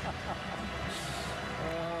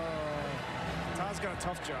 Todd's got a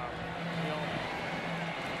tough job.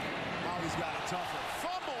 He's got a tough one.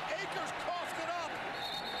 Fumble. Akers coughed it up.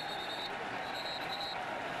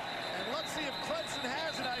 And let's see if Clemson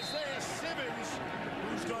has it. Isaiah Simmons,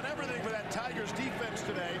 who's done everything for that Tigers defense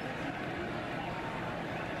today.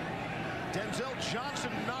 Denzel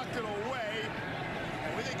Johnson knocked it away.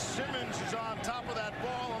 And we think Simmons is on top of that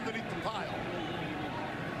ball underneath the pile.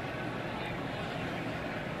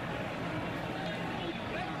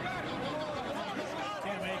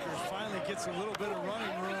 Cam Akers finally gets a little bit of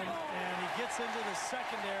running room, and he gets into the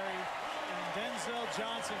secondary, and Denzel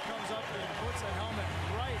Johnson comes up and puts a helmet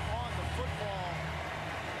right on the football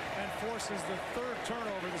and forces the third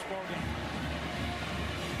turnover this ballgame.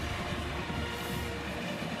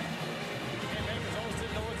 Cam Akers almost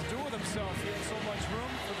didn't know what to do with himself. He had so much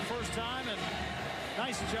room for the first time, and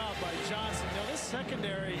nice job by Johnson. This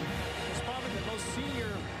secondary is probably the most senior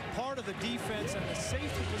part of the defense, and the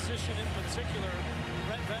safety position in particular.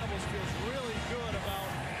 Brett Venables feels really good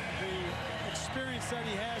about the experience that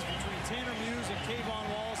he has between Tanner Muse and Kayvon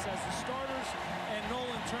Wallace as the starters, and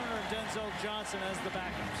Nolan Turner and Denzel Johnson as the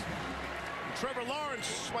backups. Trevor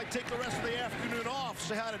Lawrence might take the rest of the afternoon off.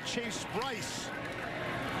 Say hi to Chase Bryce.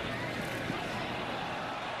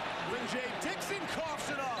 Lynn J. Dixon coughs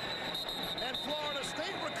it up. And Florida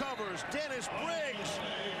State recovers. Dennis Briggs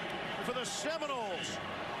for the Seminoles.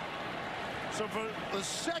 So for the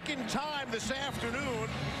second time this afternoon,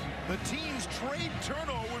 the teams trade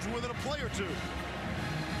turnovers within a play or two.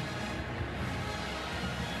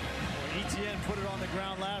 Etienne put it on the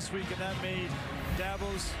ground last week, and that made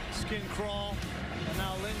Dabo's skin crawl. And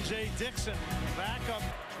now Lynn J. Dixon back up.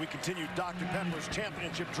 We continue Dr. Pepper's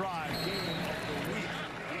championship drive. Game of the week.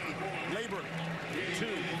 Labor to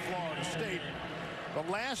Florida State. The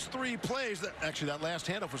last 3 plays, that last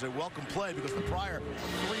handoff was a welcome play because the prior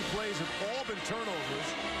 3 plays have all been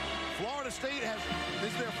turnovers Florida State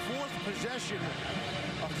is their 4th possession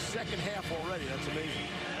of the second half already. That's amazing.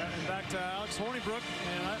 And back to Alex Hornibrook,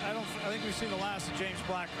 and I think we've seen the last of James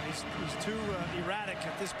Blackman. He's too erratic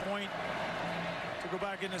at this point to go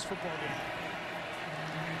back in this football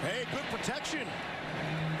game. Hey, good protection.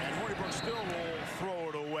 And Hornibrook still will throw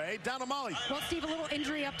it away. Down to Molly. Well, Steve, a little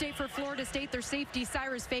injury update for Florida State. Their safety,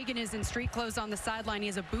 Cyrus Fagan, is in street clothes on the sideline. He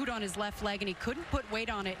has a boot on his left leg, and he couldn't put weight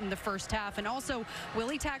on it in the first half. And also,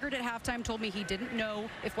 Willie Taggart at halftime told me he didn't know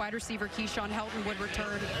if wide receiver Keyshawn Helton would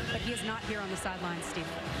return, but he is not here on the sideline, Steve.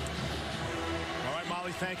 All right,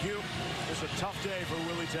 Molly, thank you. It's a tough day for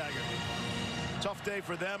Willie Taggart. Tough day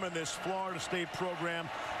for them and this Florida State program.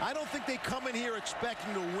 I don't think they come in here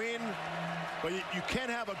expecting to win, but you can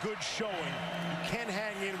have a good showing. You can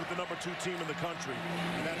hang in with the #2 team in the country,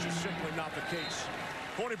 and that's just simply not the case.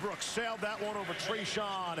 Hornibrook sailed that one over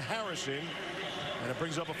Trayshawn Harrison, and it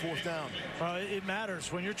brings up a 4th down. Well, it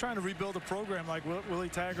matters. When you're trying to rebuild a program like Willie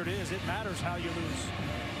Taggart is, it matters how you lose.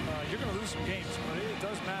 You're going to lose some games, but it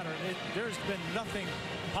does matter. There's been nothing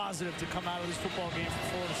positive to come out of this football game for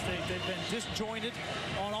Florida State. They've been disjointed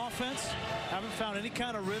on offense, haven't found any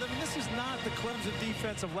kind of rhythm. And this is not the Clemson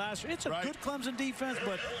defense of last year. It's a good Clemson defense,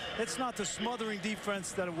 but it's not the smothering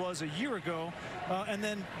defense that it was a year ago. And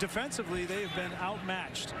then defensively, they have been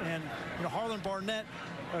outmatched. And Harlan Barnett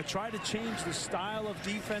tried to change the style of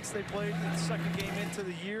defense they played in the second game into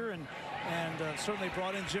the year, and certainly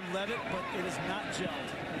brought in Jim Leavitt, but it is not gelled.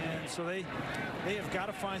 And so they have got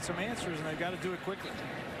to find some answers, and they've got to do it quickly.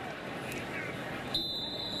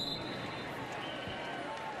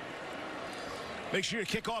 Make sure you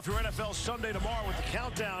kick off your NFL Sunday tomorrow with the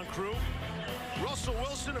Countdown crew. Russell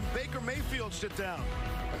Wilson and Baker Mayfield sit down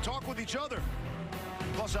and talk with each other.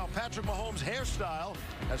 Plus how Patrick Mahomes' hairstyle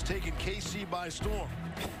has taken KC by storm.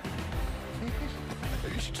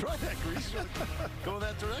 Maybe you should try that, Grease. Go in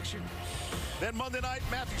that direction. Then Monday night,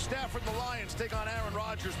 Matthew Stafford and the Lions take on Aaron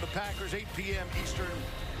Rodgers and the Packers, 8 p.m. Eastern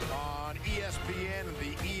on ESPN and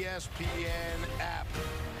the ESPN app.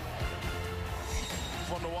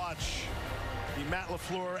 Fun to watch the Matt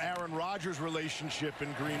LaFleur, Aaron Rodgers relationship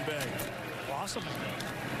in Green Bay. Awesome.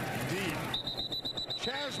 Indeed.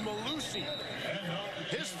 Chaz Malusi,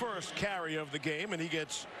 his first carry of the game, and he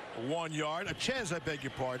gets 1 yard. Chez, I beg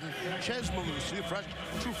your pardon. Chez Malusi,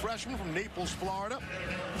 a true freshman from Naples, Florida.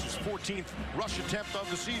 It's his 14th rush attempt of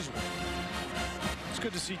the season. It's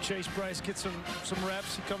good to see Chase Bryce get some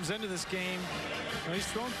reps. He comes into this game. He's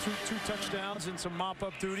thrown two touchdowns and some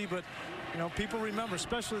mop-up duty, but people remember,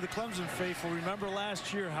 especially the Clemson faithful, remember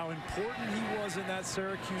last year how important he was in that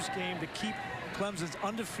Syracuse game to keep Clemson's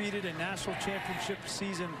undefeated and national championship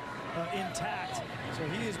season intact. So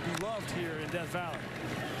he is beloved here in Death Valley.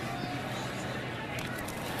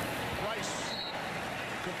 Bryce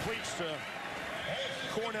completes to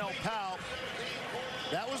Cornell Powell.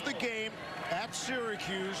 That was the game at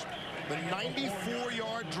Syracuse. The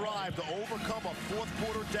 94-yard drive to overcome a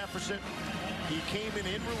fourth-quarter deficit. He came in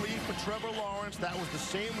relief for Trevor Lawrence. That was the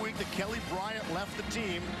same week that Kelly Bryant left the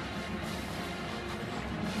team.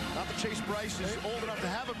 Not that Chase Bryce is old enough to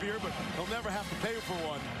have a beer, but he'll never have to pay for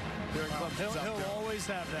one. He'll always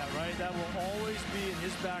have that, right? That will always be in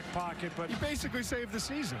his back pocket. But he basically saved the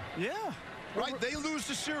season. Yeah. Right, they lose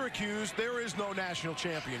to Syracuse. There is no national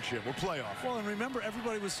championship or playoff. Well, and remember,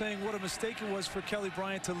 everybody was saying what a mistake it was for Kelly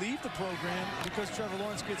Bryant to leave the program because Trevor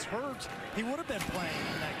Lawrence gets hurt. He would have been playing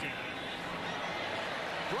in that game.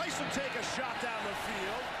 Bryce will take a shot down the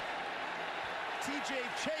field. TJ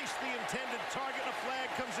Chase, the intended target, and a flag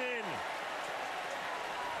comes in.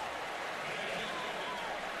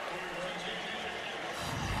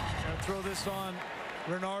 Gonna throw this on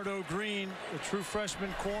Renardo Green, the true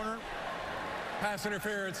freshman corner. Pass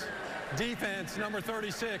interference. Defense, number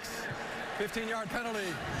 36. 15-yard penalty.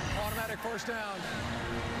 Automatic first down.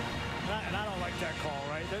 And I don't like that call,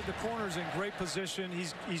 right? The corner's in great position.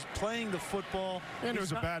 He's playing the football. And it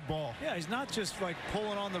was a bad ball. Yeah, he's not just like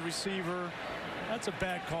pulling on the receiver. That's a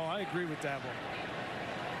bad call. I agree with Dabo.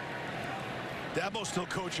 Dabo's still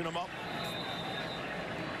coaching him up.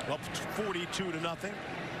 Up 42-0.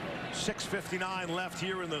 6:59 left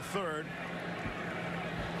here in the third.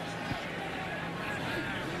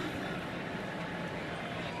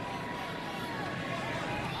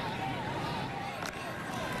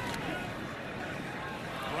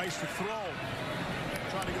 Bryce to throw.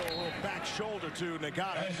 Trying to go a little back shoulder to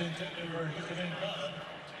Nagata.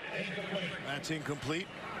 That's incomplete.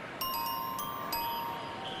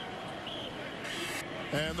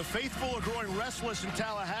 And the faithful are growing restless in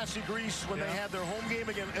Tallahassee, Greece, when they had their home game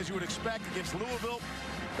again, as you would expect, against Louisville.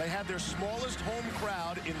 They had their smallest home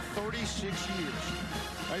crowd in 36 years.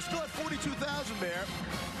 They still had 42,000 there.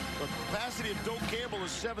 The capacity of Doak Campbell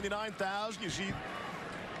is 79,000. You see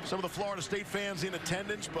some of the Florida State fans in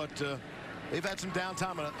attendance, but they've had some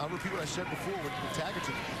downtime. And I'll repeat what I said before with Taggart.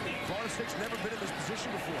 Florida State's never been in this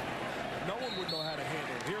position before. No one would know how to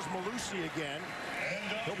handle it. Here's Malusi again.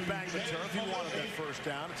 He'll bang the turf. He wanted that first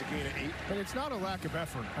down. It's a gain of 8. And it's not a lack of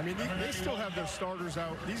effort. I mean, they still have their starters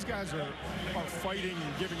out. These guys are fighting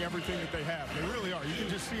and giving everything that they have. They really are. You can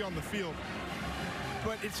just see on the field.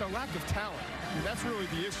 But it's a lack of talent. I mean, that's really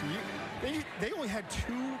the issue. They only had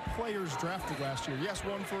 2 players drafted last year. Yes,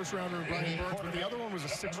 one first-rounder, Brian Burns, but the other one was a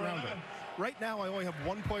 6th-rounder. Right now, I only have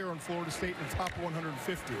 1 player on Florida State in the top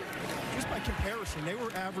 150. Just by comparison, they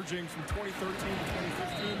were averaging from 2013 to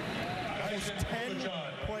 2015 almost 10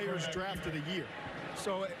 players drafted a year.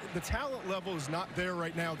 So the talent level is not there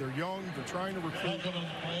right now. They're young. They're trying to recruit.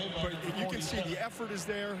 But you can see the effort is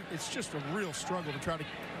there. It's just a real struggle to try to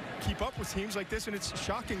keep up with teams like this, and it's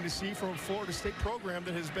shocking to see from a Florida State program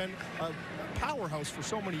that has been a powerhouse for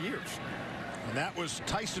so many years. And that was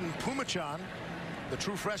Tyson Pumachan, the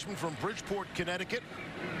true freshman from Bridgeport, Connecticut,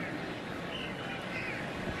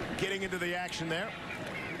 getting into the action there.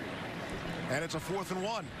 And it's a 4th and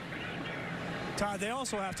 1. Todd, they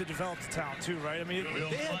also have to develop the talent too, right? I mean,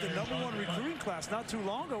 they had the #1 recruiting class not too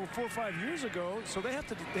long ago, 4 or 5 years ago. So they have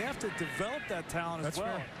to develop that talent as well.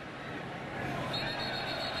 Fair.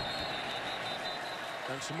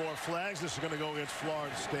 And some more flags. This is going to go against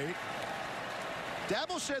Florida State.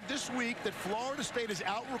 Dabo said this week that Florida State has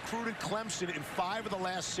out-recruited Clemson in 5 of the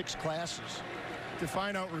last 6 classes.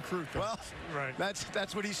 Define out-recruit. Well, right.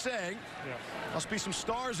 That's what he's saying. Yeah. Must be some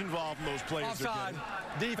stars involved in those plays. Offside.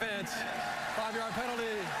 Defense. 5-yard penalty.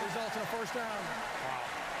 Results in a first down. Wow.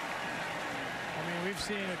 I mean, we've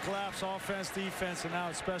seen a collapse offense, defense, and now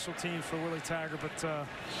it's special teams for Willie Taggart. But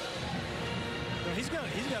he's got a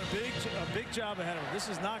big job ahead of him. This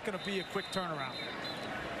is not going to be a quick turnaround.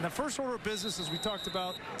 And the first order of business, as we talked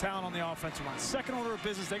about, talent on the offensive line. Second order of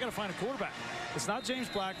business, they got to find a quarterback. It's not James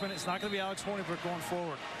Blackman. It's not going to be Alex Hornibrook going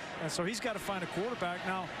forward. And so he's got to find a quarterback.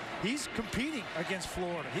 Now, he's competing against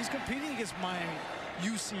Florida. He's competing against Miami,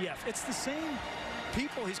 UCF. It's the same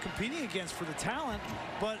people he's competing against for the talent.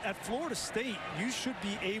 But at Florida State, you should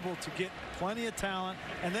be able to get plenty of talent,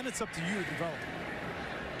 and then it's up to you to develop it.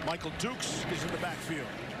 Michael Dukes is in the backfield.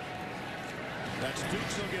 That's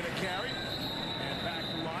Dukes. He'll get a carry. And back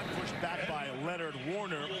to line, pushed back by Leonard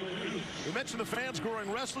Warner. We mentioned the fans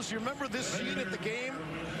growing restless. You remember this scene at the game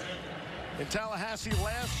in Tallahassee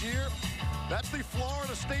last year? That's the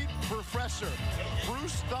Florida State professor,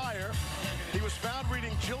 Bruce Thayer. He was found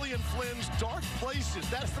reading Gillian Flynn's Dark Places.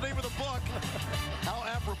 That's the name of the book. How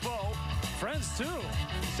apropos. Friends, too.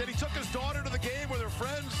 He said he took his daughter to the game with her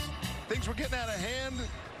friends. Things were getting out of hand.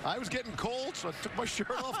 I was getting cold, so I took my shirt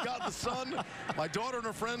off, got in the sun. My daughter and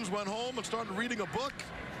her friends went home and started reading a book.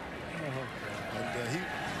 And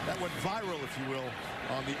that went viral, if you will,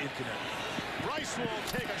 on the internet. Bryce will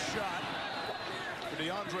take a shot for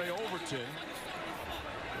DeAndre Overton.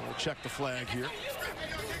 We'll check the flag here.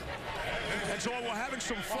 And so we're having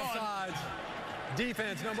some fun. Offside.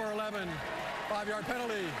 Defense, number 11. 5-yard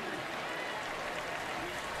penalty.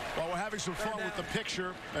 Well, we're having some fun with the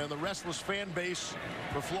picture and the restless fan base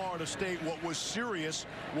for Florida State. What was serious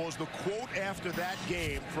was the quote after that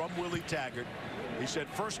game from Willie Taggart. He said,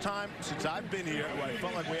 first time since I've been here where I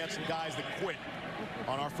felt like we had some guys that quit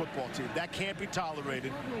on our football team. That can't be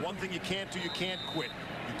tolerated. One thing you can't do, you can't quit.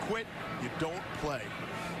 You quit, you don't play.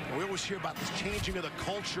 And we always hear about this changing of the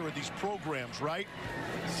culture of these programs, right?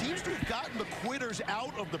 Seems to have gotten the quitters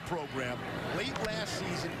out of the program late last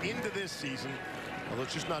season into this season. Well,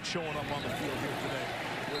 it's just not showing up on the field here today,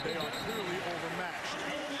 where they are clearly overmatched.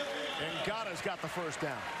 And Gada's got the first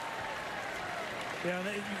down. Yeah,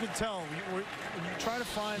 and you can tell when you try to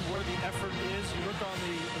find where the effort is. You look on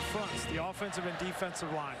the fronts, the offensive and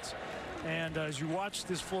defensive lines. And as you watch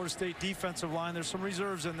this Florida State defensive line, there's some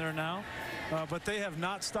reserves in there now, but they have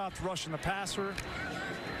not stopped rushing the passer.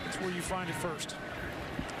 That's where you find it first.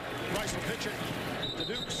 Rice will pitch it to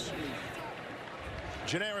Dukes.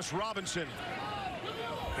 Janaris Robinson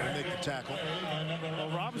going to make the tackle. Well,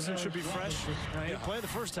 Robinson should be fresh. He'll play the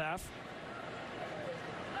first half.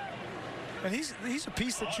 And he's a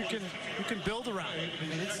piece that you can build around.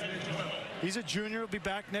 He's a junior. He'll be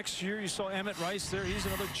back next year. You saw Emmett Rice there. He's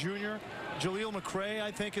another junior. Jaleel McRae, I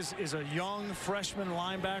think, is a young freshman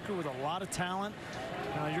linebacker with a lot of talent.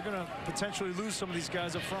 You're going to potentially lose some of these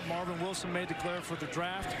guys up front. Marvin Wilson may declare for the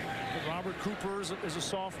draft. But Robert Cooper is a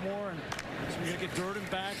sophomore, and so you're going to get Durden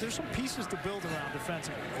back. There's some pieces to build around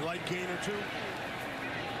defensively. You like Gainer, too?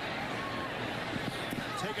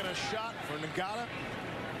 Taking a shot for Ngata.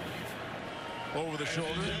 over the shoulder.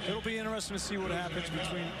 It'll be interesting to see what happens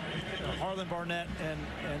between Harlan Barnett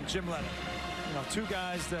and Jim Levitt. Two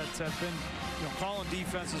guys that have been calling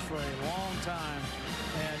defenses for a long time.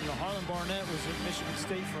 And Harlan Barnett was at Michigan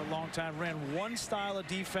State for a long time, ran one style of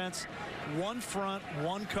defense, one front,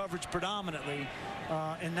 one coverage predominantly,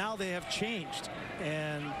 and now they have changed.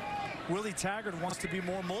 And Willie Taggart wants to be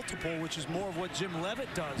more multiple, which is more of what Jim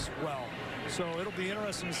Levitt does well. So it'll be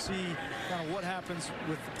interesting to see kind of what happens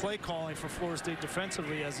with the play calling for Florida State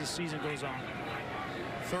defensively as this season goes on.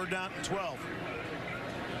 3rd down and 12.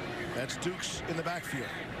 That's Dukes in the backfield.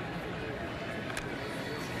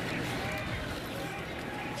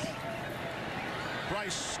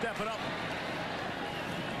 Bryce stepping up.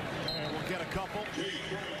 And we'll get a couple.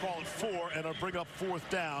 Call it 4, and it'll bring up 4th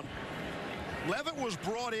down. Levitt was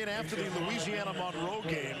brought in after the Louisiana-Monroe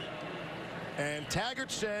game. And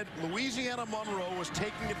Taggart said Louisiana-Monroe was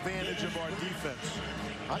taking advantage of our defense.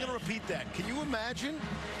 I'm going to repeat that. Can you imagine?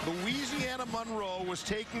 Louisiana-Monroe was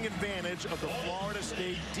taking advantage of the Florida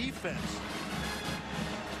State defense.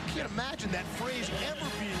 I can't imagine that phrase ever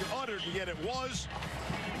being uttered, and yet it was.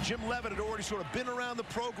 Jim Levitt had already sort of been around the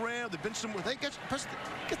program. There'd been some, I guess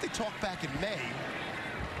they talked back in May.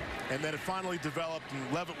 And then it finally developed,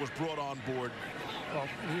 and Levitt was brought on board. Well,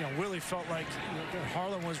 Willie felt like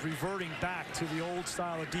Harlan was reverting back to the old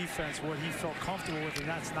style of defense, what he felt comfortable with, and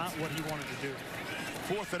that's not what he wanted to do.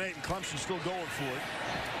 4th and 8, and Clemson still going for it.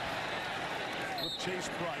 With Chase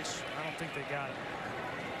Bryce. I don't think they got it.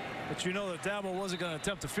 But that Dabo wasn't going to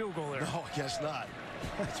attempt a field goal there. No, I guess not.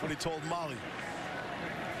 That's what he told Molly.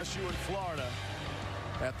 SU in Florida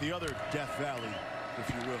at the other Death Valley, if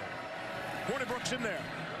you will. Hornibrook's in there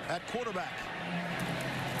at quarterback.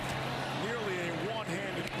 Nearly a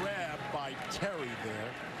one-handed grab by Terry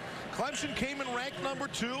there. Clemson came in ranked number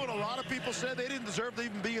 2, and a lot of people said they didn't deserve to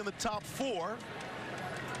even be in the top 4.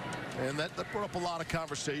 And that brought up a lot of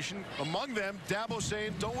conversation. Among them, Dabo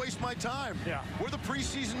saying, don't waste my time. Yeah. We're the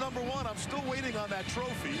preseason number 1. I'm still waiting on that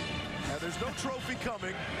trophy. There's no trophy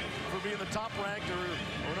coming for being the top ranked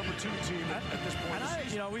or number 2 team at this point.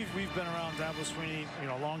 And we've been around Dabo Swinney,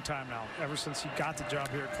 a long time now, ever since he got the job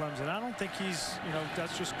here at Clemson. I don't think he's,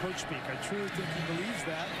 that's just coach speak. I truly think he believes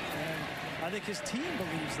that, and I think his team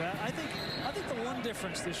believes that. I think the one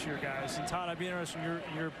difference this year, guys, and Todd, I'd be interested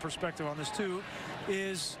in your perspective on this too,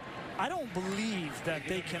 is I don't believe that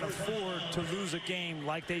they can afford to lose a game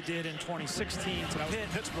like they did in 2016 to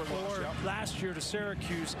Pittsburgh or last year to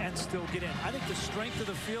Syracuse and still get in. I think the strength of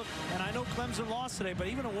the field, and I know Clemson lost today, but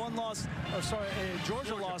even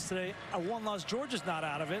Georgia lost today, a one-loss Georgia's not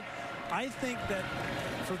out of it. I think that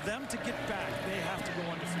for them to get back, they have to go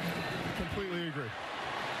undefeated. Completely agree.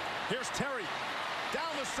 Here's Terry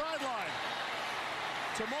down the sideline.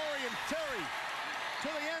 Tamorian Terry to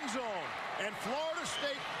the end zone, and Florida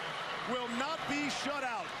State will not be shut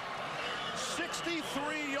out.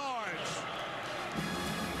 63 yards.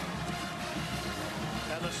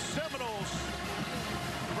 And the Seminoles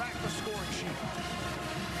crack the scoring sheet.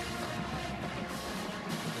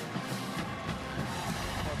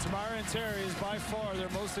 Well, Tamorian Terry is by far their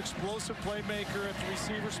most explosive playmaker at the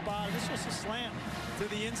receiver spot. This was a slant to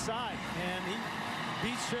the inside, and he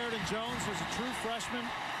beats Sheridan Jones, who's a true freshman.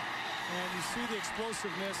 And you see the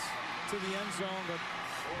explosiveness to the end zone, but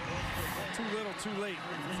too little, too late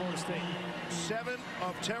for Florida State. 7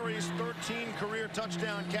 of Terry's 13 career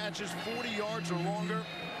touchdown catches, 40 yards or longer.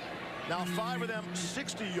 Now 5 of them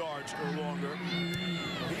 60 yards or longer.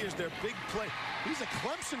 He is their big play. He's a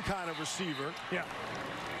Clemson kind of receiver. Yeah.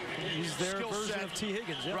 He's their Skill version set. of T.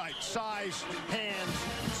 Higgins. Yep. Right. Size, hands,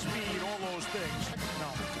 speed, all those things. No.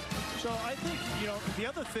 So I think, the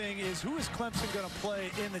other thing is, who is Clemson going to play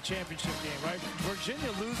in the championship game, right? Virginia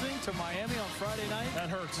losing to Miami on Friday night. That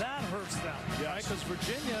hurts. That hurts them, yes. right? Because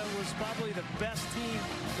Virginia was probably the best team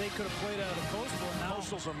they could have played out of Coastal. Now,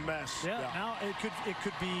 Coastal's a mess. Yeah, now it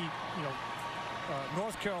could be,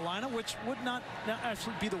 North Carolina, which would not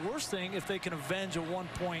actually be the worst thing if they can avenge a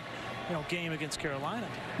 1-point, game against Carolina.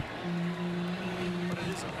 But it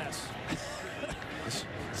is a mess. It's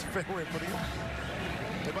a fair way of putting it.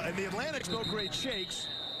 And the Atlantic's no great shakes,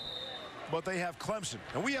 but they have Clemson.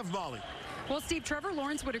 And we have Molly. Well, Steve, Trevor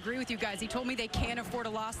Lawrence would agree with you guys. He told me they can't afford a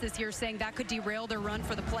loss this year, saying that could derail their run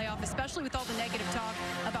for the playoff, especially with all the negative talk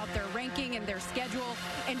about their ranking and their schedule.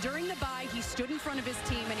 And during the bye, he stood in front of his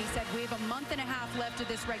team and he said, we have a month and a half left of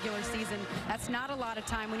this regular season. That's not a lot of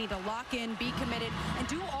time. We need to lock in, be committed, and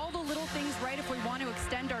do all the little things right if we want to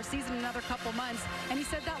extend our season another couple months. And he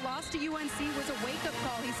said that loss to UNC was a wake-up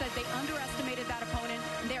call. He said they underestimated that opponent,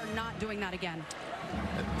 and they are not doing that again.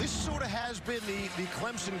 This sort of has been the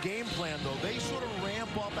Clemson game plan, though, they sort of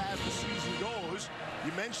ramp up as the season goes.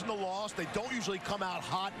 You mentioned the loss. They don't usually come out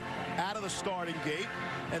hot out of the starting gate,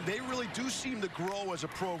 and they really do seem to grow as a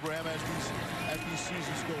program as these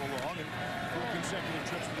seasons go along and for consecutive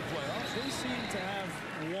trips to the playoffs. They seem to have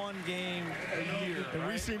one game a year. And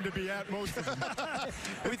right? we seem to be at most of them.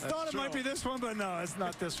 We thought it might be this one, but no, it's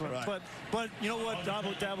not this one. Right. But you know what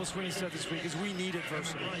Dabo Swinney said this week is we need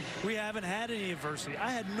adversity. We haven't had any adversity.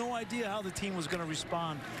 I had no idea how the team was going to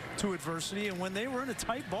respond to adversity, and when they were in a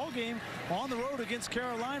tight ball game on the road against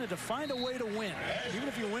Carolina, to find a way to win, even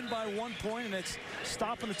if you win by 1 point and it's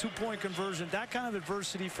stopping the 2-point conversion, that kind of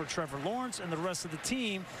adversity for Trevor Lawrence and the rest of the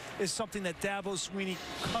team is something that Dabo Swinney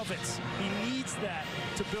covets. He needs that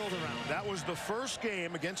to build around. That was the first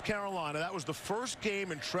game against Carolina. That was the first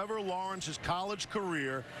game in Trevor Lawrence's college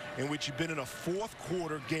career in which he'd been in a fourth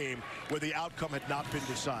quarter game where the outcome had not been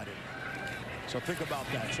decided. So think about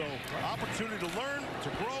that. So opportunity to learn, to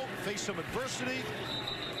grow, face some adversity.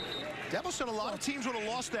 Dabo said a lot of teams would have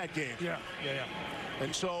lost that game. Yeah.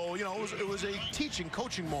 And so, you know, it was a teaching,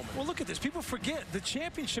 coaching moment. Well, look at this. People forget the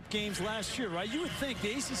championship games last year, right? You would think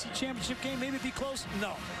the ACC championship game maybe be close.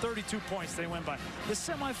 No, 32 points they went by. The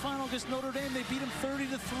semifinal against Notre Dame, they beat them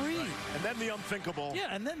 30-3. Right. And then the unthinkable. Yeah,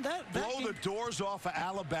 and then that blow game, the doors off of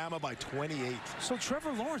Alabama by 28. So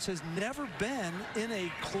Trevor Lawrence has never been in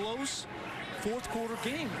a close fourth quarter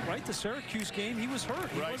game, right? The Syracuse game, he was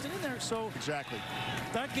hurt. He wasn't in there. So exactly.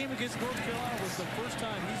 That game against North Carolina was the first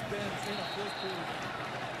time he's been in a fourth quarter game.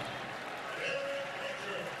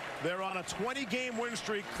 They're on a 20-game win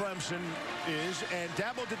streak, Clemson is, and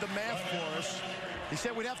Dabo did the math for us. He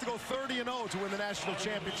said we'd have to go 30-0 to win the national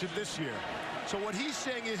championship this year. So what he's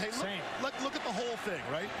saying is, hey, look at the whole thing,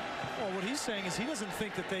 right? Well, what he's saying is he doesn't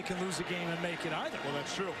think that they can lose a game and make it either. Well,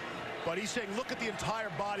 that's true. But he's saying, look at the entire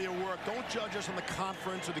body of work. Don't judge us on the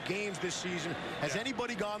conference or the games this season. Has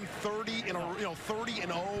anybody gone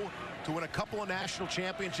 30-0 to win a couple of national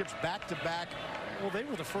championships back-to-back? Well, they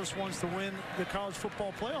were the first ones to win the college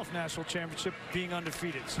football playoff national championship being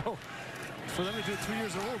undefeated. So for them to do it 2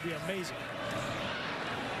 years in a row would be amazing.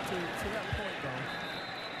 To that point,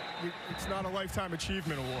 though, it's not a lifetime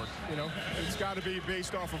achievement award. You know, it's got to be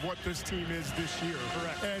based off of what this team is this year.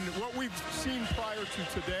 Correct. And what we've seen prior to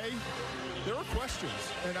today, there are questions.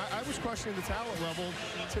 And I was questioning the talent level.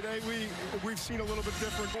 Today, we've seen a little bit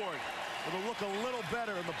different. It'll look a little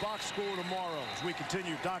better in the box score tomorrow as we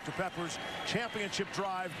continue Dr. Pepper's championship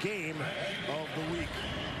drive game of the week.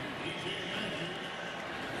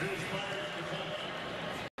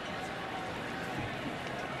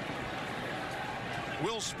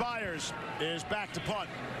 Will Spires is back to punt.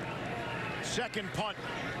 Second punt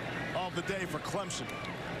of the day for Clemson.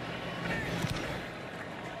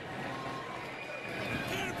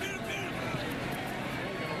 Let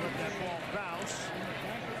that ball bounce.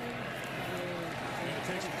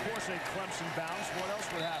 Takes, of course, a Clemson bounce. What else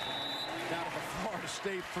would happen? Down to the Florida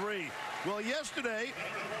State 3. Well, yesterday,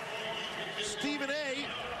 Stephen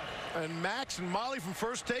A. and Max and Molly from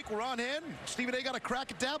First Take were on hand. Stephen A. got a crack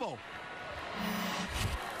at Dabo.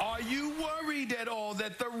 Are you worried at all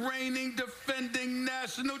that the reigning defending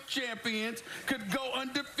national champions could go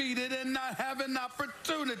undefeated and not have an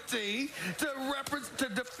opportunity to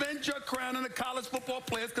defend your crown in the college football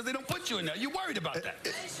players because they don't put you in there? You worried about that?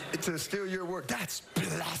 To steal your word, that's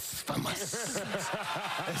blasphemous. Isn't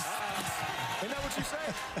that what you say?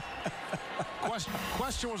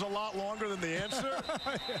 Question was a lot longer than the answer.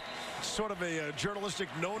 Sort of a journalistic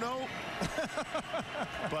no-no.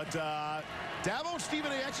 But Dabo and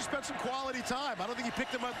Stephen A. actually spent some quality time. I don't think he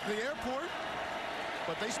picked them up at the airport,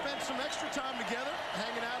 but they spent some extra time together,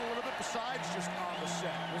 hanging out a little bit besides just on the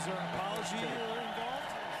set. Was there an apology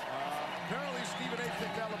involved? Apparently, Stephen A.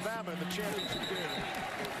 picked Alabama in the championship game.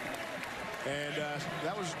 And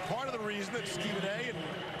that was part of the reason that Stephen A. and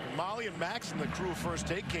Molly and Max and the crew of First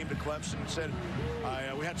Take came to Clemson and said,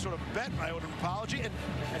 we had sort of a bet, I owed an apology. And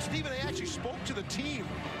Stephen A. actually spoke to the team.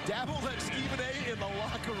 Dabo let Stephen A. in the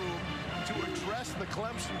locker room to address the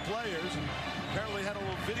Clemson players. And apparently had a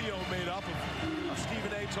little video made up of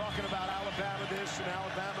Stephen A. talking about Alabama this and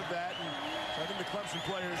Alabama that. And so I think the Clemson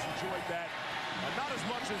players enjoyed that. Not as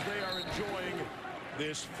much as they are enjoying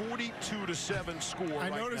this 42-7 score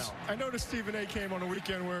I noticed Stephen A. came on a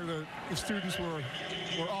weekend where the students were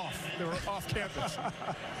off. They were off campus.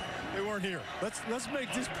 They weren't here. Let's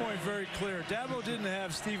make this point very clear. Dabo didn't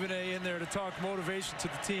have Stephen A. in there to talk motivation to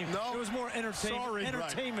the team. No. It was more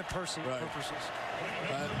entertainment purposes.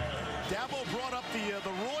 Dabo brought up the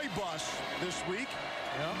Roy bus this week.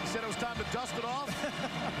 He said it was time to dust it off,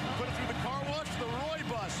 put it through the car wash, the Roy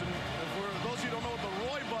bus. And for those of you who don't know what the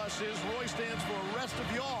Roy bus is, Roy stands for rest of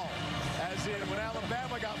y'all. As in, when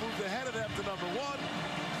Alabama got moved ahead of them to #1,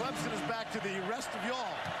 Clemson is back to the rest of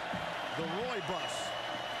y'all. The Roy bus.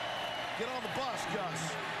 Get on the bus, Gus.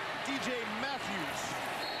 DJ Matthews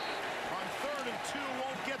on 3rd and 2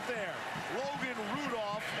 won't get there. Logan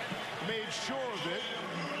Rudolph made sure of it.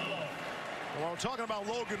 Well, we're talking about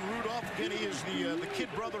Logan Rudolph. Again, he is the kid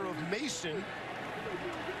brother of Mason,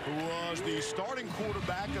 who was the starting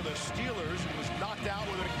quarterback of the Steelers and was knocked out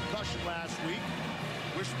with a concussion last week.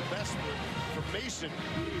 Wish the best for Mason.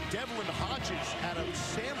 Devlin Hodges out of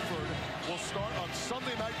Sanford will start on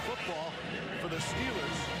Sunday Night Football for the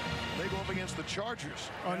Steelers. They go up against the Chargers.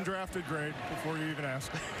 Undrafted grade before you even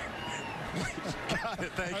ask. Got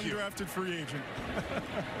it, thank you. Undrafted free agent.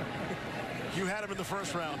 You had him in the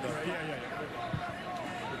first round, though. Yeah.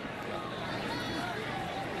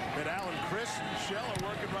 And Alan, Chris, and Michelle are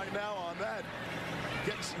working right now on that.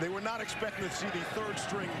 They were not expecting to see the 3rd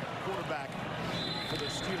string quarterback for the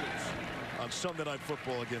Steelers on Sunday Night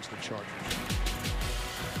Football against the Chargers.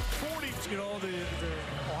 40, you know, the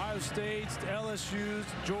Ohio States, the LSU's,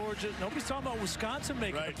 Georgia. Nobody's talking about Wisconsin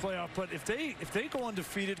making the playoff, but if they go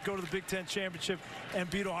undefeated, go to the Big Ten championship, and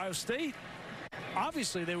beat Ohio State,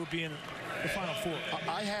 obviously they would be in the Final Four.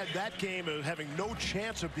 I had that game as having no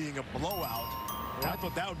chance of being a blowout. I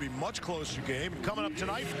thought that would be a much closer game. And coming up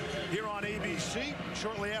tonight here on ABC,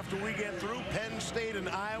 shortly after we get through Penn State and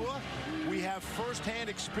Iowa, we have firsthand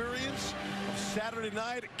experience of Saturday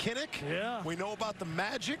night at Kinnick. Yeah. We know about the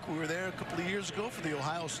Magic. We were there a couple of years ago for the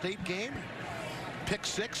Ohio State game. Pick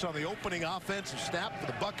 6 on the opening offensive snap for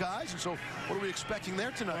the Buckeyes. And so what are we expecting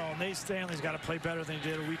there tonight? Well, Nate Stanley's got to play better than he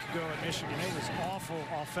did a week ago at Michigan. Nate was awful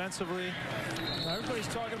offensively. Now, everybody's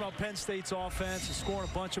talking about Penn State's offense and scoring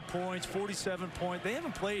a bunch of points, 47 points. They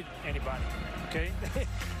haven't played anybody, okay?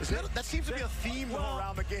 That seems to be a theme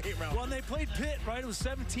around the game. When they played Pitt, right, it was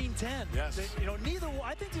 17-10. Yes.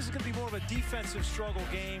 I think this is going to be more of a defensive struggle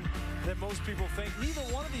game than most people think. Neither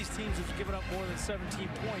one of these teams has given up more than 17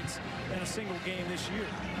 points in a single game this year.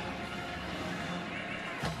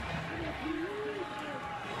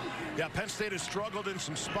 Yeah, Penn State has struggled in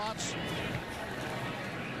some spots.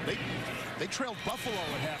 They trailed Buffalo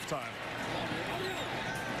at halftime.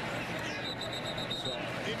 So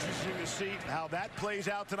interesting to see how that plays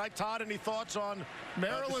out tonight. Todd, any thoughts on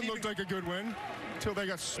Maryland? Looked like a good win until they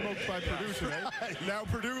got smoked by Purdue today. Now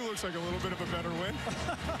Purdue looks like a little bit of a better win.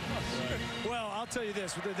 Well, I'll tell you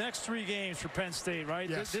this. With the next 3 games for Penn State, right?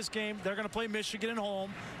 Yes. This game, they're going to play Michigan at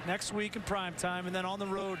home next week in primetime, and then on the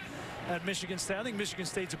road at Michigan State. I think Michigan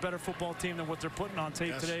State's a better football team than what they're putting on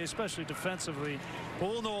tape today, especially defensively. But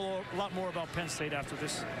we'll know a lot more about Penn State after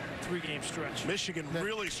this 3-game stretch. Michigan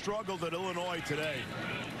really struggled at Illinois today.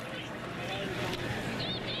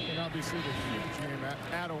 And obviously the huge game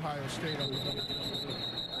at Ohio State.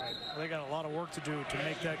 They got a lot of work to do to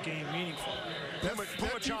make that game meaningful.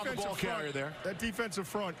 Put much on the ball carrier there. That defensive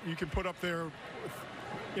front you can put up there with,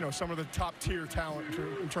 you know, some of the top tier talent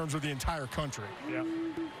in terms of the entire country. Yeah.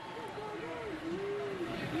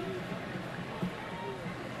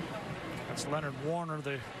 That's Leonard Warner,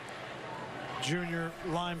 the junior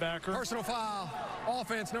linebacker. Personal foul.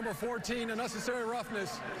 Offense number 14, unnecessary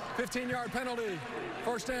roughness. 15-yard penalty.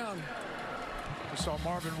 First down. We saw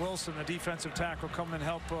Marvin Wilson, the defensive tackle, come and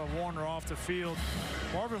help Warner off the field.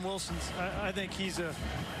 Marvin Wilson's, I think he's a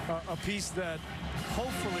piece that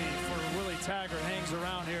hopefully for Willie Taggart hangs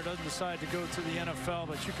around here, doesn't decide to go to the NFL,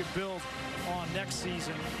 but you could build on next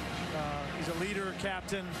season. He's a leader,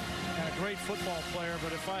 captain, and a great football player,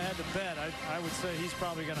 but if I had to bet, I would say he's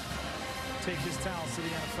probably going to take his talents to the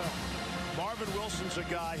NFL. Marvin Wilson's a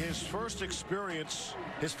guy, his first experience,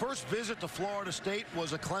 his first visit to Florida State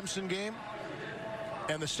was a Clemson game.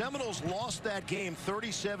 And the Seminoles lost that game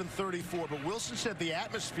 37-34. But Wilson said the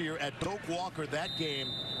atmosphere at Doak Walker that game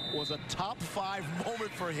was a top 5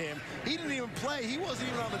 moment for him. He didn't even play. He wasn't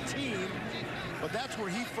even on the team. But that's where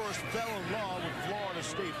he first fell in love with Florida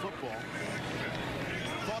State football.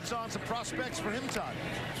 Thoughts on some prospects for him, Todd?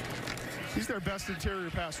 He's their best interior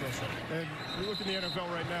pass rusher. And you look in the NFL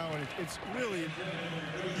right now, and it's really,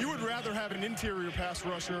 you would rather have an interior pass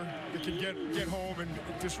rusher that can get home and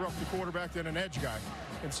disrupt the quarterback than an edge guy.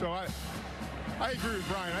 And so I agree with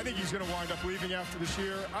Brian. I think he's going to wind up leaving after this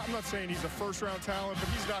year. I'm not saying he's a first-round talent, but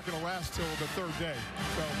he's not going to last till the 3rd day.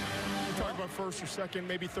 So we're talking about first or second,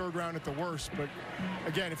 maybe 3rd round at the worst. But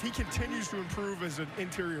again, if he continues to improve as an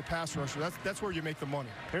interior pass rusher, that's where you make the money.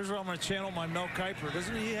 Here's where I'm going to channel my Mel Kiper.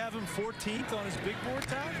 Doesn't he have him 14th on his big board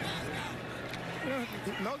tab? You know,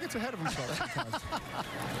 Mel gets ahead of himself sometimes.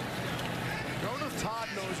 I wonder if Todd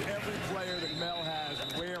Mel has,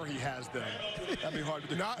 where he has them. That'd be hard to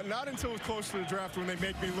do. Not until close to the draft when they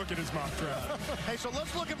make me look at his mock draft. Hey, so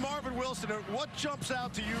let's look at Marvin Wilson. What jumps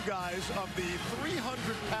out to you guys of the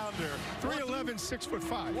 300-pounder? 3'11",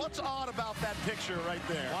 6'5". What's odd about that picture right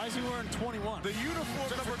there? Why is he wearing 21? The uniform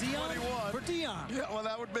number 21. For Dion. Yeah, well,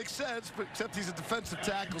 that would make sense, but except he's a defensive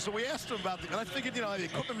tackle. So we asked him about it, and I figured, you know, the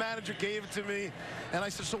equipment manager gave it to me, and I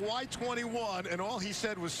said, so why 21? And all he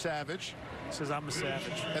said was savage. He says, I'm a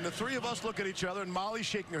savage. And the three of us look at each other, and Molly's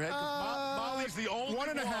shaking her head. Molly's the only one.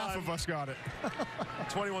 1.5 of us got it.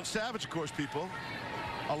 21 savage, of course, people.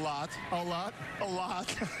 A lot. A lot? A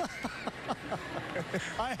lot.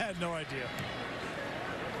 I had no idea.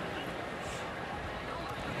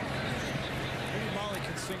 Maybe Molly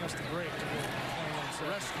can sing us the break to go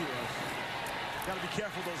 21 Rescue us. Got to be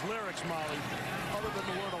careful with those lyrics, Molly, other than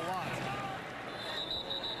the word a lot.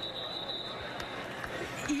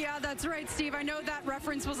 Yeah, that's right, Steve. I know that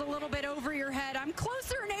reference was a little bit over your head. I'm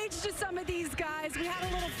closer in age to some of these guys. We had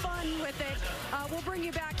a little fun with it. We'll bring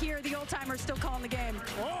you back here. The old-timer's still calling the game.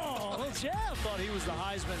 Oh, well, Jeff thought he was the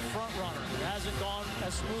Heisman front runner. It hasn't gone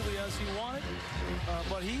as smoothly as he wanted,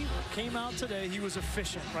 but he came out today. He was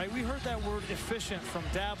efficient, right? We heard that word efficient from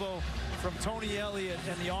Dabo, from Tony Elliott,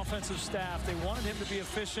 and the offensive staff. They wanted him to be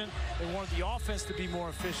efficient. They wanted the offense to be more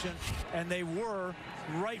efficient, and they were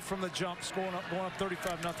right from the jump, going up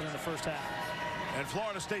 35-0 in the first half. And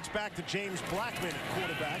Florida State's back to James Blackman at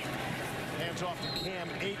quarterback. Hands off to Cam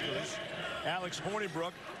Akers. Alex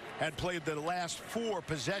Hornibrook had played the last 4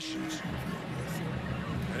 possessions.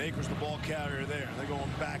 And Akers the ball carrier there. They're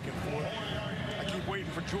going back and forth. I keep waiting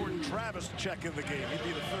for Jordan Travis to check in the game. He'd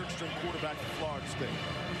be the 3rd-string quarterback for Florida State.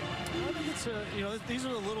 I think it's you know, these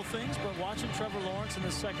are the little things, but watching Trevor Lawrence in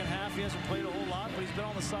the second half, he hasn't played a whole lot, but he's been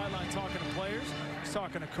on the sideline talking to players. He's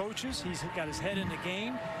talking to coaches. He's got his head in the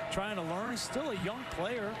game, trying to learn. He's still a young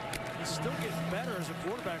player. He's still getting better as a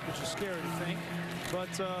quarterback, which is scary to think. But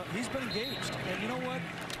he's been engaged. And you know what?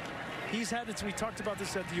 He's had to, we talked about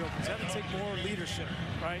this at the Open, he's had to take more leadership,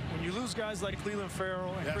 right? When you lose guys like Cleveland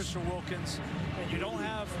Farrell and Christian Wilkins, and you don't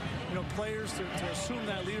have, you know, players to assume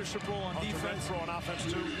that leadership role on defense, on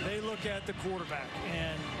offense too, they look at the quarterback.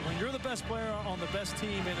 And when you're the best player on the best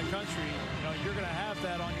team in the country, you know, you're going to have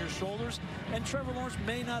that on your shoulders. And Trevor Lawrence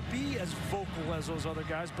may not be as vocal as those other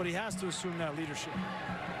guys, but he has to assume that leadership.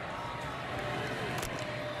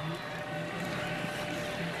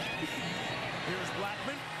 Here's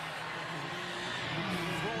Blackman.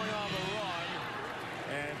 Rolling on the run.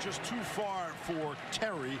 And just too far for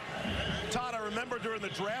Terry. Todd, I remember during the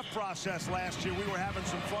draft process last year, we were having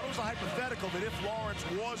some fun. It was a hypothetical that if Lawrence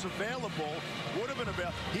was available, he would have been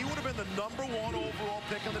the #1 overall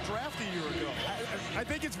pick in the draft a year ago. I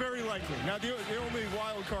think it's very likely. Now, the only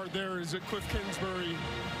wild card there is that Cliff Kingsbury,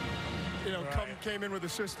 you know, came in with a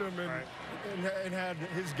system and had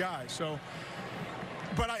his guy. So,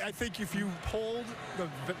 but I think if you polled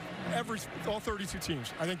all 32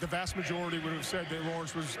 teams, I think the vast majority would have said that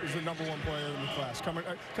Lawrence is the #1 player in the class.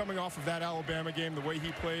 Coming off of that Alabama game, the way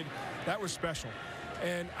he played, that was special.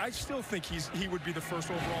 And I still think he would be the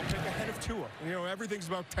first overall pick ahead of Tua. You know, everything's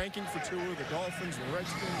about tanking for Tua, the Dolphins, the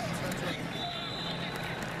Redskins, etc.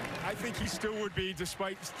 I think he still would be,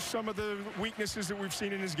 despite some of the weaknesses that we've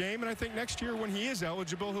seen in his game. And I think next year, when he is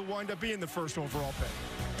eligible, he'll wind up being the first overall pick.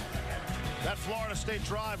 That Florida State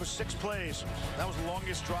drive was 6 plays. That was the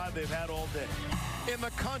longest drive they've had all day. In the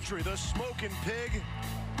country, the Smoking Pig.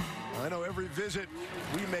 I know every visit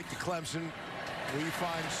we make to Clemson, we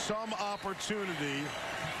find some opportunity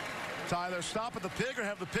to either stop at the Pig or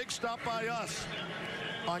have the Pig stop by us.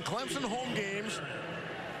 On Clemson home games,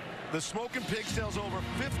 the Smoking Pig sells over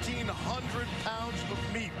 1,500 pounds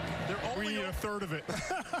of meat. We eat a third of it.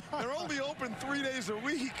 They're only open 3 days a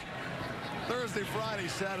week. Thursday, Friday,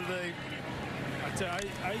 Saturday.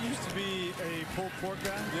 I used to be a pulled pork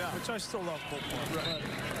guy, which I still love pulled pork. But,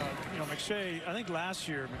 you know, McShay, I think last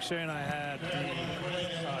year, McShay and I had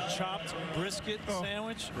the chopped brisket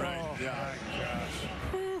sandwich. Right. Oh, yeah. My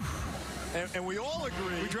gosh. And we all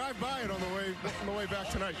agree. We drive by it on the way back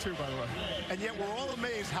tonight, too, by the way. And yet we're all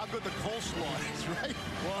amazed how good the coleslaw is, right?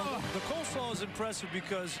 Well, the coleslaw is impressive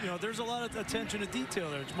because, you know, there's a lot of attention to detail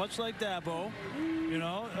there. It's much like Dabo. You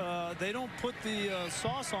know, they don't put the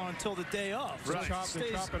sauce on until the day of. So right. It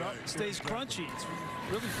chop it up. Stays crunchy. It's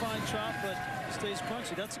really fine chop, but stays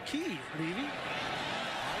crunchy. That's a key, Levy.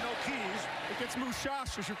 I know keys. It gets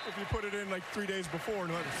mushash if you put it in like 3 days before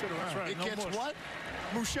and let it sit around. That's right. It gets what?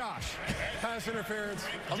 Mushash. Pass interference.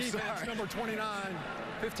 Defense number 29.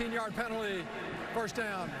 15-yard penalty. First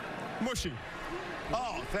down. Mushy.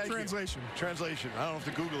 Oh, thank Translation. you. Translation. I don't have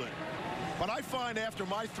to Google it. But I find after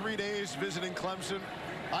my 3 days visiting Clemson,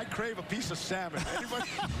 I crave a piece of salmon.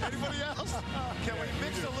 Anybody else? Can we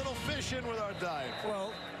mix a little fish in with our diet?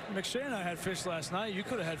 Well, McShay and I had fish last night. You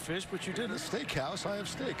could have had fish, but you didn't. In a steakhouse, I have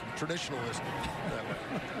steak. I'm traditionalist that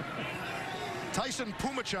way. Tyson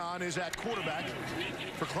Pumachan is at quarterback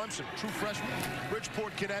for Clemson. True freshman,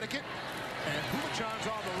 Bridgeport, Connecticut. And Pumachan's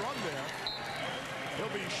on the run there. He'll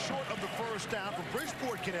be short of the first down from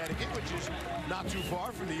Bridgeport, Connecticut, which is not too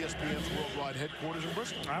far from the ESPN's worldwide headquarters in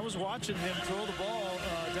Bristol. I was watching him throw the ball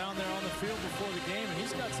down there on the field before the game, and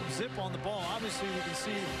he's got some zip on the ball. Obviously, we can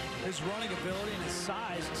see his running ability and his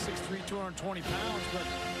size. He's 6'3", 220 pounds, but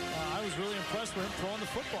I was really impressed with him throwing the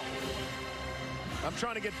football. I'm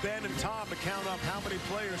trying to get Ben and Tom to count up how many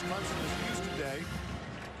players Clemson has used today.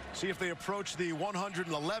 See if they approach the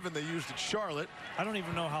 111 they used at Charlotte. I don't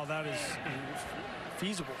even know how that is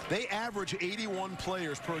feasible. They average 81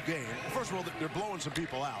 players per game. First of all, they're blowing some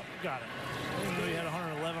people out. Got it. I didn't know you had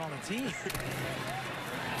 111 on the team.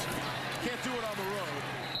 Can't do it on the road.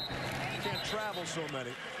 Can't travel so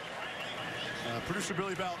many. Producer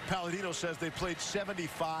Billy Palladino says they played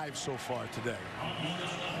 75 so far today.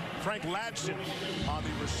 Frank Ladson on the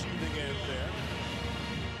receiving end there.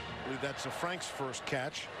 I believe that's Frank's first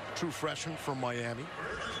catch. True freshman from Miami.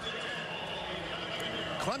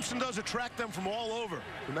 Clemson does attract them from all over.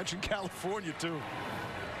 We mentioned California, too.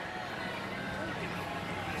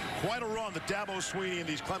 Quite a run that Dabo Swinney and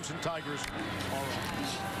these Clemson Tigers are on.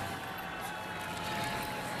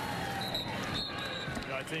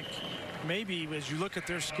 I think maybe as you look at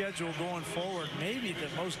their schedule going forward, maybe the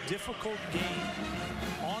most difficult game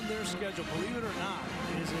on their schedule, believe it or not,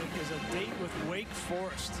 is a date with Wake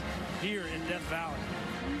Forest here in Death Valley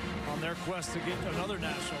on their quest to get another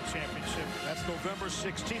national championship. That's November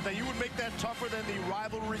 16th. Now, you would make that tougher than the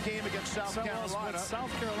rivalry game against South Carolina. What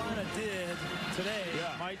South Carolina did today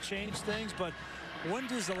might change things, but when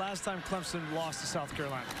is the last time Clemson lost to South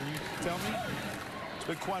Carolina? Can you tell me? It's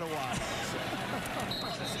been quite a while.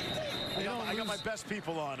 I got my best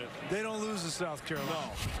people on it. They don't lose to South Carolina.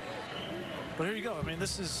 No. But here you go. I mean,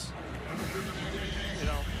 this is, you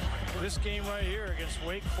know, this game right here against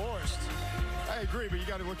Wake Forest. I agree, but you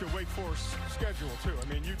got to look at Wake Forest's schedule, too.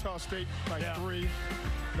 I mean, Utah State by 3,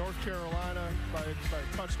 North Carolina by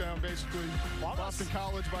a touchdown, basically. Boston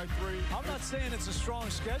College by 3. I'm not saying it's a strong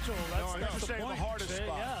schedule. That's the point. The hardest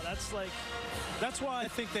spot. Yeah, that's why I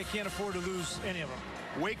think they can't afford to lose any of them.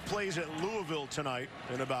 Wake plays at Louisville tonight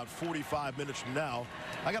in about 45 minutes from now.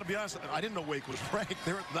 I got to be honest, I didn't know Wake was ranked.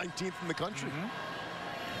 They're at 19th in the country.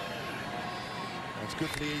 That's good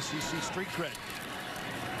for the ACC street cred.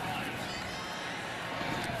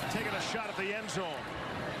 Taking a shot at the end zone,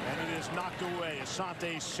 and it is knocked away.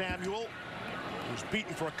 Asante Samuel was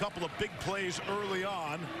beaten for a couple of big plays early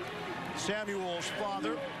on. Samuel's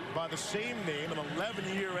father, by the same name, an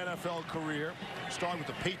 11-year NFL career, started with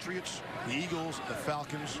the Patriots, the Eagles, the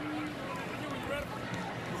Falcons.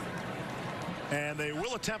 And they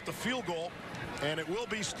will attempt the field goal, and it will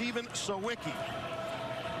be Stephen Sawicki.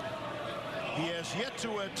 He has yet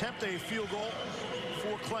to attempt a field goal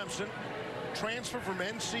for Clemson. Transfer from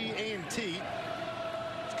NC A&T.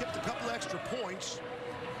 Skipped a couple extra points,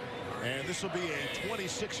 and this will be a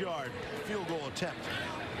 26-yard field goal attempt.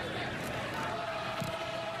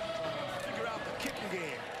 Figure out the kicking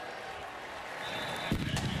game.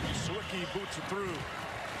 Sawicki boots it through.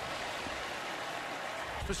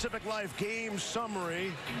 Pacific Life game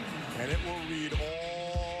summary, and it will read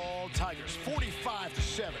all Tigers,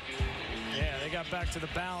 45-7. Yeah, they got back to the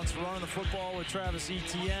balance, running the football with Travis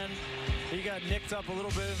Etienne. He got nicked up a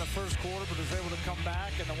little bit in the first quarter, but was able to come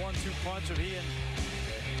back, and the 1-2 punch of he and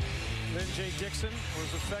then Jay Dixon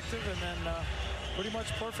was effective, and then pretty much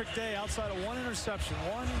perfect day outside of one interception,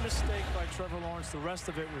 one mistake by Trevor Lawrence. The rest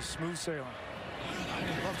of it was smooth sailing.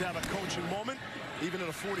 Love to have a coaching moment, even in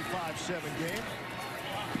a 45-7 game.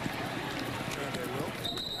 And they will.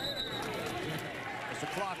 As the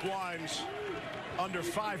clock winds, under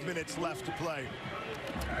 5 minutes left to play.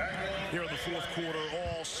 Here in the fourth quarter,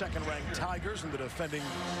 all second-ranked Tigers and the defending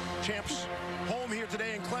champs home here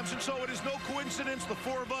today in Clemson. So it is no coincidence the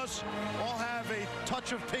four of us all have a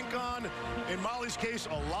touch of pink on. In Molly's case,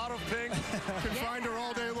 a lot of pink. Can find her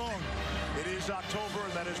all day long. It is October,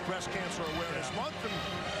 and that is Breast Cancer Awareness Month, and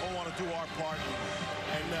we'll want to do our part.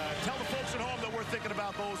 And tell the folks at home that we're thinking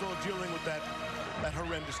about those who are dealing with that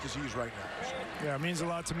horrendous disease right now. Yeah, it means a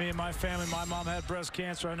lot to me and my family. My mom had breast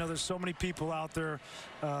cancer. I know there's so many people out there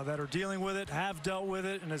that are dealing with it, have dealt with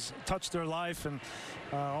it, and has touched their life. And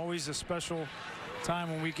always a special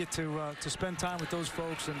time when we get to spend time with those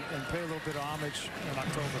folks and pay a little bit of homage in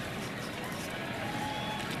October.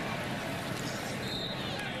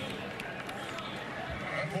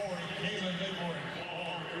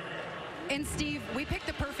 And Steve, we picked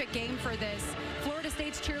the perfect game for this. Florida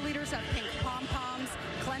State's cheerleaders have pink pom-poms.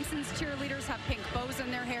 Clemson's cheerleaders have pink bows in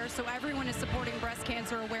their hair, so everyone is supporting breast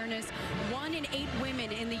cancer awareness. 1 in 8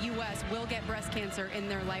 women in the U.S. will get breast cancer in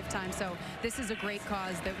their lifetime, so this is a great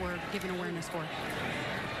cause that we're giving awareness for.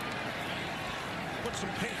 Put some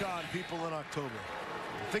pink on people in October.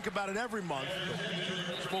 Think about it every month,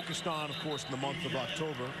 but it's focused on, of course, in the month of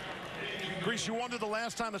October. Grease, you wonder the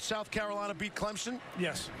last time that South Carolina beat Clemson?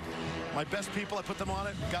 Yes. My best people, I put them on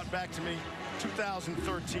it, got back to me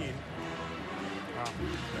 2013. Wow.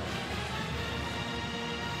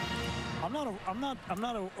 I'm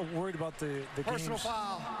not worried about the Personal games.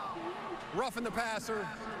 foul, roughing the passer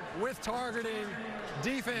with targeting,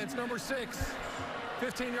 defense number 6,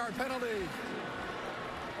 15-yard penalty,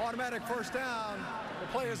 automatic first down. The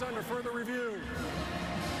play is under further review.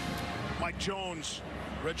 Mike Jones,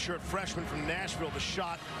 redshirt freshman from Nashville, the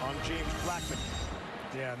shot on James Blackman.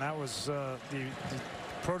 Yeah, and that was the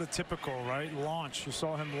prototypical, right, launch. You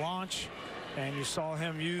saw him launch, and you saw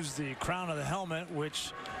him use the crown of the helmet,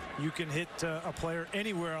 which you can hit a player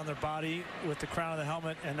anywhere on their body with the crown of the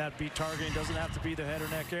helmet, and that beat targeting doesn't have to be the head or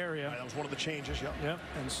neck area. Right, that was one of the changes, yep. Yep,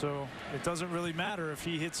 and so it doesn't really matter if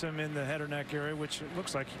he hits him in the head or neck area, which it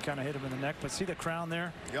looks like he kind of hit him in the neck, but see the crown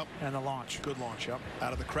there? Yep. And the launch. Good launch, yep.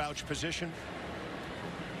 Out of the crouch position.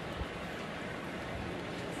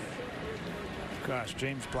 Gosh,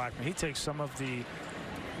 James Blackman, he takes some of the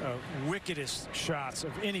wickedest shots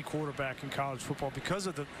of any quarterback in college football. Because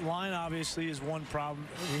of the line, obviously, is one problem.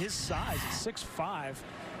 His size is 6'5",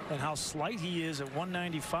 and how slight he is at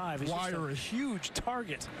 195. He's just a huge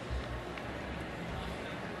target.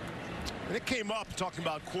 And it came up talking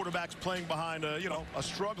about quarterbacks playing behind a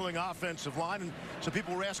struggling offensive line, and so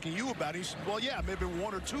people were asking you about it. He said, well, yeah, maybe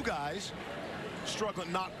 1 or 2 guys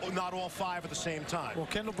struggling, not all 5 at the same time. Well,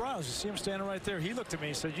 Kendall Browse, you see him standing right there. He looked at me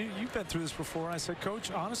and said, you've been through this before. And I said, Coach,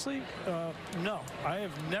 honestly, no. I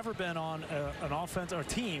have never been on an offense or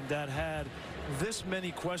team that had this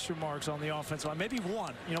many question marks on the offensive line. Maybe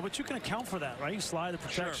 1, but you can account for that, right? You slide the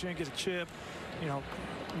protection, sure, get a chip,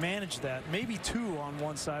 manage that. Maybe 2 on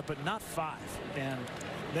one side, but not 5. And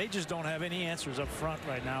they just don't have any answers up front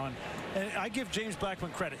right now. And I give James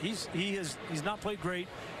Blackman credit. He's not played great.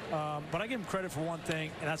 But I give him credit for one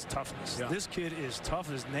thing, and that's toughness. Yeah. This kid is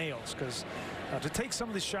tough as nails, because to take some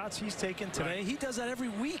of the shots he's taken today, right, he does that every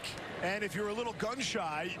week. And if you're a little gun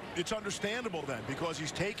shy, it's understandable then, because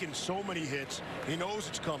he's taken so many hits. He knows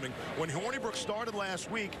it's coming. When Hornibrook started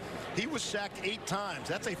last week, he was sacked 8 times.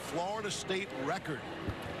 That's a Florida State record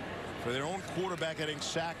for their own quarterback getting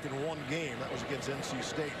sacked in 1 game. That was against NC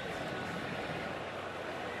State.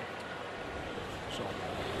 So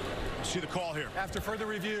see the call here. After further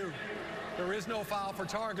review, there is no foul for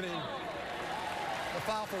targeting. The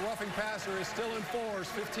foul for roughing passer is still in force,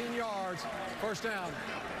 15 yards, first down.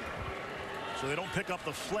 So they don't pick up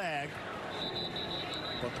the flag,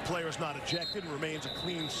 but the player is not ejected and remains a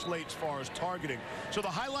clean slate as far as targeting. So the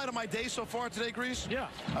highlight of my day so far today, Grease? Yeah.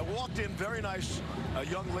 I walked in, very nice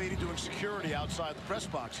young lady doing security outside the press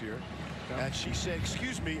box here. Yeah. And she said,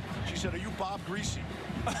 excuse me, she said, are you Bob Greasy?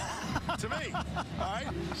 To me, all right?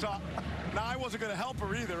 So now I wasn't going to help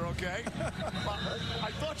her either, okay?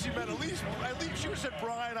 I thought she meant at least she would have said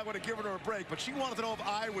Brian, I would have given her a break, but she wanted to know if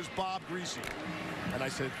I was Bob Greasy. And I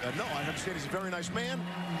said, no, I understand he's a very nice man.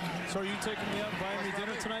 So are you taking me out and buying me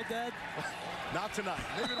dinner tonight, Dad? Not tonight.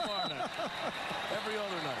 Maybe tomorrow night. Every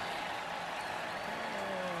other night.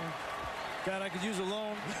 God, I could use a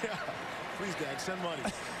loan. Yeah. Please, Dad, send money.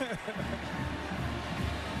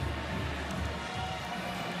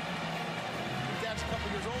 Dad's a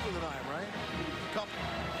couple years older than I am, right? Couple.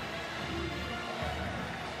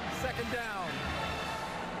 Second down.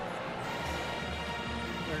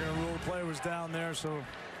 They're going to rule the play was down there, so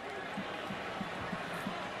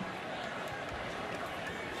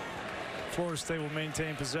Florida State will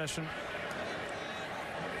maintain possession.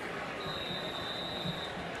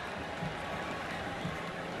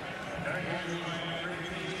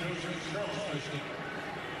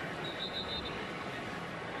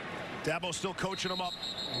 Dabo's still coaching him up.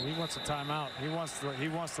 He wants a timeout. He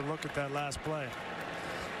wants to look at that last play.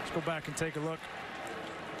 Let's go back and take a look.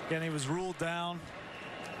 Again, he was ruled down.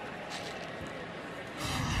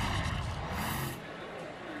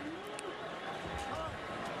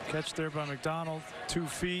 Catch there by McDonald. 2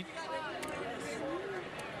 feet.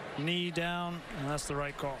 Knee down, and that's the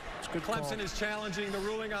right call. It's a good call. Clemson is challenging the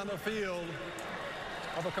ruling on the field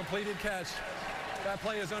of a completed catch. That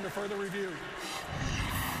play is under further review.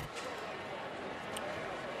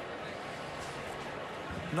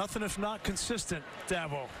 Nothing if not consistent,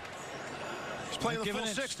 Dabo. He's playing the full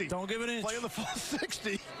 60. Don't give an inch. Playing the full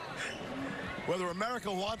 60. Whether America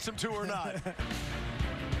wants him to or not.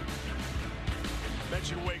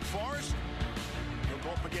 Mention Wake Forest. They'll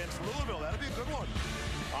go up against Louisville. That'll be a good one.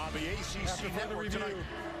 On the ACC After further network review, tonight.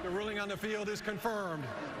 the ruling on the field is confirmed.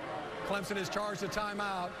 Clemson is charged a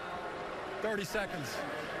timeout. 30 seconds.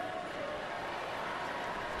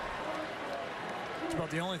 It's about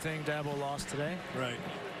the only thing Dabo lost today. Right.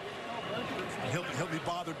 He'll be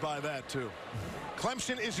bothered by that, too.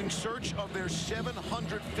 Clemson is in search of their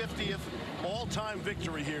 750th all-time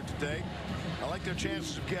victory here today. I like their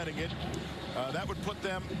chances of getting it. That would put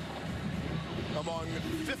them among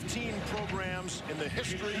 15 programs in the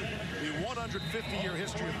history, the 150-year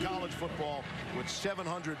history of college football with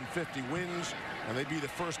 750 wins, and they'd be the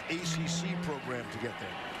first ACC program to get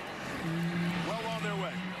there. Well on their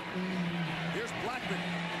way. Here's Blackman.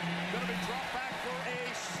 Going to be dropped back for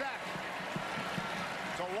a sack.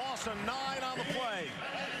 It's a loss of 9 on the play.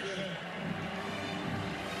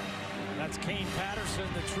 That's Kane Patterson,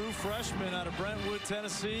 the true freshman out of Brentwood,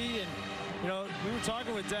 Tennessee. And, you know, we were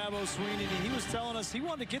talking with Dabo Sweeney, and he was telling us he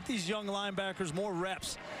wanted to get these young linebackers more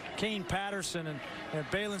reps. Kane Patterson and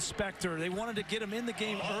Balin Spector, they wanted to get him in the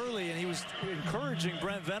game early, and he was encouraging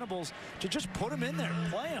Brent Venables to just put him in there,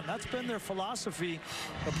 play him. That's been their philosophy.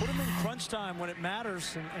 But put him in crunch time when it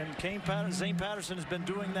matters, and Zane Patterson has been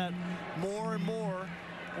doing that more and more,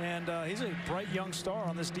 and he's a bright young star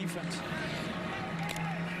on this defense.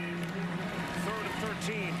 3rd and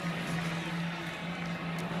 13.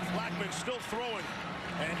 Blackman still throwing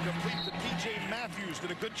and complete to DJ Matthews.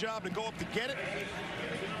 Did a good job to go up to get it.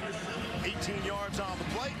 18 yards on the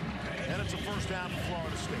play, and it's a first down for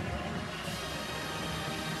Florida State.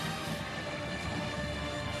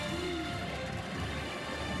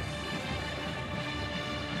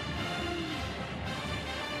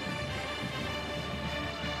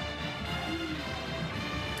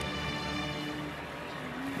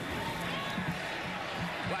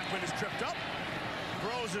 Blackman is tripped up,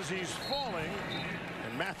 throws as he's falling,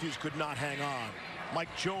 and Matthews could not hang on.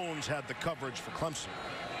 Mike Jones had the coverage for Clemson.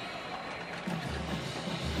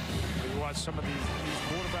 We watched some of these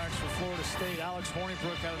quarterbacks for Florida State. Alex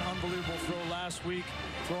Hornibrook had an unbelievable throw last week,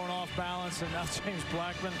 throwing off balance, and now James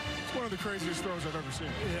Blackman. It's one of the craziest throws I've ever seen.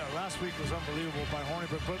 Yeah, last week was unbelievable by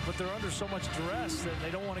Hornibrook, but they're under so much duress that they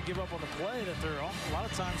don't want to give up on the play that they're a lot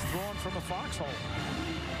of times throwing from a foxhole.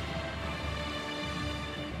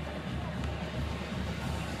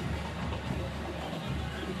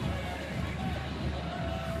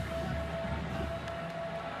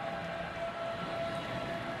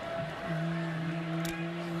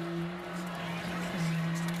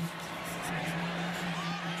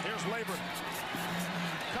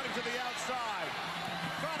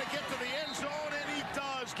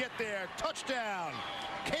 Touchdown,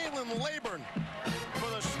 Kalen Laburn for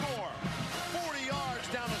the score. 40 yards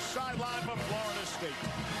down the sideline from Florida State.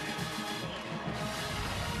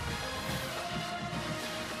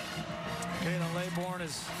 Kalen Laburn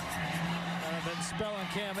has been spelling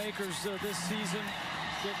Cam Akers this season,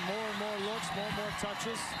 getting more and more looks, more and more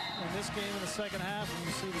touches in this game in the second half. And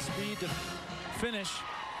you see the speed to finish,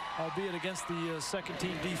 albeit against the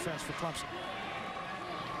second-team defense for Clemson.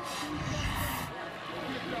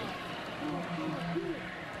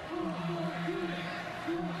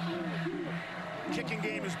 Kicking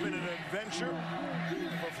game has been an adventure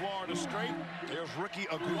for Florida State. There's Ricky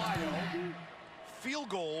Aguayo. Field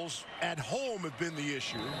goals at home have been the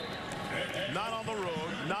issue. Not on the road,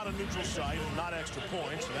 not a neutral site, not extra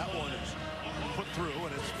points. That one is put through,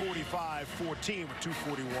 and it's 45-14 with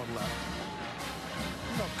 2:41 left.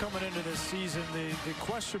 Coming into this season, the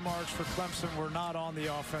question marks for Clemson were not on the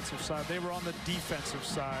offensive side. They were on the defensive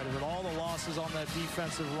side, with all the losses on that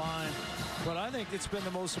defensive line. But I think it's been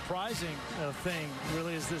the most surprising thing,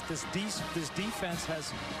 really, is that this defense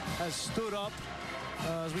has stood up.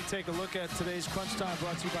 As we take a look at today's Crunch Time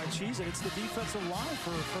brought to you by Cheez-It, it's the defensive line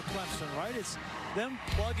for Clemson, right? It's them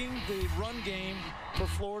plugging the run game for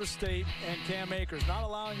Florida State and Cam Akers, not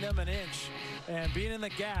allowing them an inch, and being in the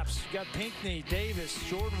gaps. You got Pinckney, Davis,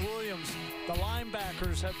 Jordan Williams. The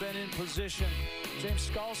linebackers have been in position. James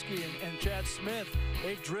Skalski and Chad Smith,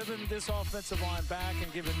 they've driven this offensive line back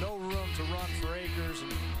and given no room to run for Akers.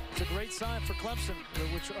 And it's a great sign for Clemson,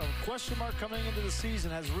 which a question mark coming into the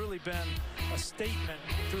season has really been a statement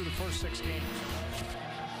through the first 6 games.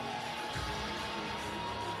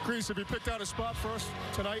 Chris, have you picked out a spot for us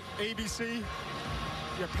tonight? ABC, you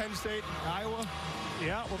got Penn State, Iowa.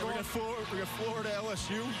 Yeah, we got Florida,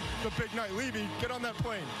 LSU. The big night. Levy, get on that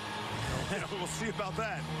plane. Yeah, we'll see about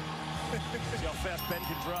that. See how fast Ben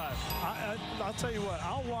can drive. I'll tell you what,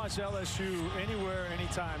 I'll watch LSU anywhere,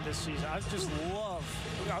 anytime this season.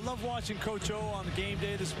 I love watching Coach O on the game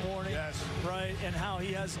day this morning. Yes. Right, and how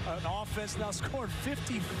he has an offense now scoring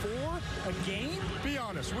 54 a game. Be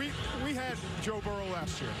honest, we had Joe Burrow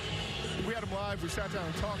last year. We had him live. We sat down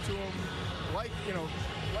and talked to him. Liked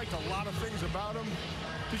a lot of things about him.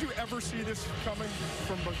 Did you ever see this coming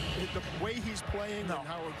from the way he's playing and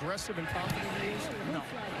how aggressive and confident he is? No.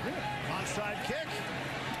 Onside kick.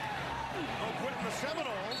 No quitting the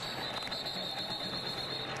Seminoles.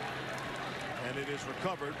 And it is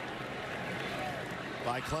recovered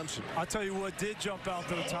by Clemson. I'll tell you what did jump out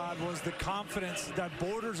though, Todd, was the confidence that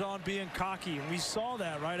borders on being cocky. And we saw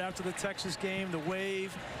that right after the Texas game, the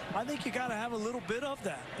wave. I think you got to have a little bit of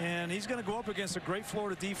that. And he's going to go up against a great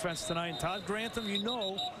Florida defense tonight. And Todd Grantham, you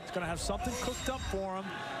know, is going to have something cooked up for him.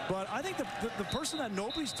 But I think the person that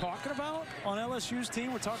nobody's talking about on LSU's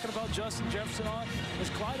team, we're talking about Justin Jefferson on, is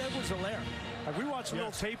Clyde Edwards-Helaire. Like we watched a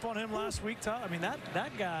little tape on him last week, Todd. I mean,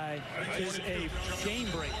 that guy is a game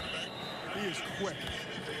breaker. He is quick.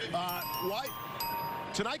 Why?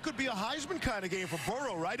 Tonight could be a Heisman kind of game for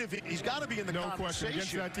Burrow, right? If he's got to be in the conversation. No question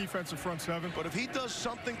against that defensive front seven. But if he does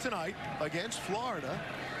something tonight against Florida,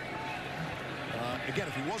 again,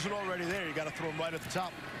 if he wasn't already there, you got to throw him right at the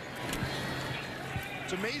top.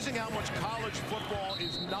 It's amazing how much college football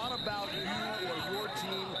is not about you or your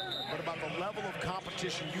team, but about the level of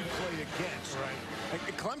competition you play against. Right.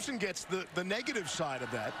 And Clemson gets the negative side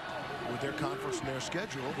of that with their conference and their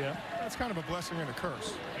schedule. Yeah, that's kind of a blessing and a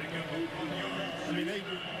curse. I mean,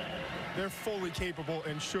 they're fully capable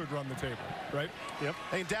and should run the table, right? Yep.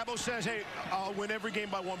 Hey, Dabo says, hey, I'll win every game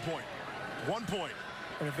by 1 point. 1 point.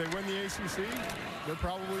 And if they win the ACC, they're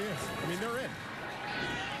probably in. I mean, they're in.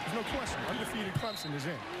 There's no question. Undefeated Clemson is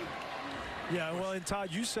in. Yeah, well, and Todd,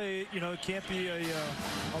 you say, you know, it can't be a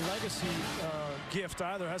legacy gift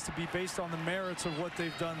either. It has to be based on the merits of what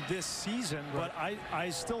they've done this season. Right. But I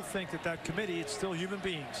still think that committee, it's still human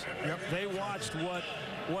beings. Yep. They watched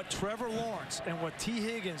what Trevor Lawrence and what T.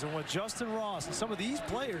 Higgins and what Justin Ross and some of these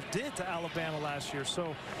players did to Alabama last year.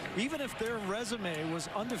 So even if their resume was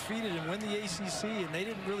undefeated and win the ACC and they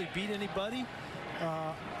didn't really beat anybody,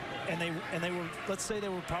 and they were, let's say they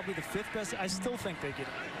were probably the 5th best, I still think they get it.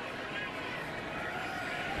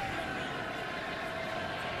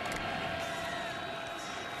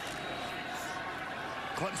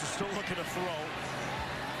 Clemson's still looking to throw.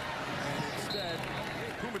 And instead,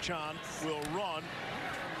 Kumachan will run.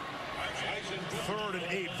 3rd and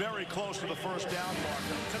 8, very close to the first down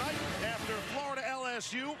marker. Tonight, after Florida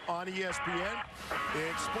LSU on ESPN,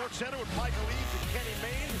 it's SportsCenter with Michael Eaves and Kenny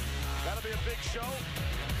Mayne. That'll be a big show.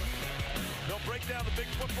 They'll break down the big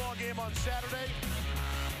football game on Saturday.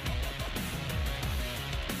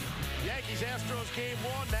 Yankees-Astros game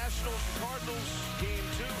 1, Nationals-Cardinals game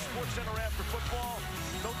 2, SportsCenter after football.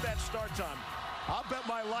 Note that start time. I'll bet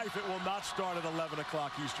my life it will not start at 11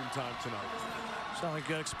 o'clock Eastern time tonight. Sound like a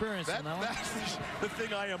good experience. That's the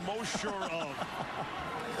thing I am most sure of.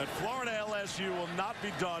 That Florida LSU will not be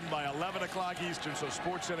done by 11 o'clock Eastern, so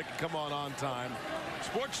SportsCenter can come on time.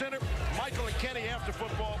 SportsCenter, Michael and Kenny after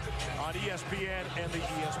football on ESPN and the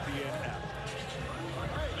ESPN app.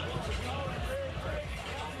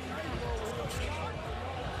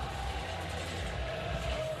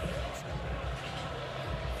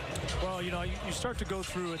 Well, you know, you start to go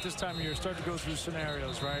through, at this time of year, start to go through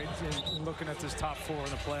scenarios, right? And looking at this top 4 in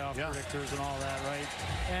the playoff predictors and all that, right?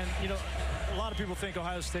 And, you know, a lot of people think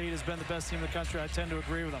Ohio State has been the best team in the country. I tend to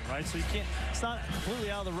agree with them, right? So you can't, it's not completely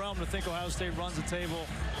out of the realm to think Ohio State runs the table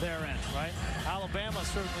their end, right? Alabama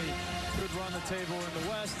certainly could run the table in the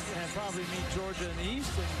West and probably meet Georgia in the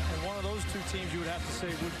East. And one of those 2 teams you would have to say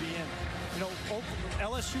would be in. You know,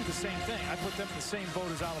 LSU, the same thing. I put them in the same boat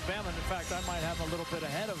as Alabama. And in fact, I might have them a little bit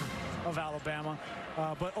ahead of Alabama.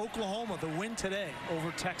 But Oklahoma, the win today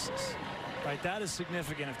over Texas, right? That is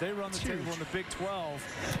significant. If they run the table in the Big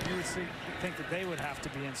 12, you would think that they would have to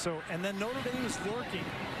be in. So, and then Notre Dame is lurking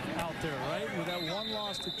out there, right? With that 1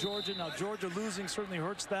 loss to Georgia. Now, Georgia losing certainly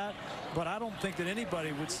hurts that. But I don't think that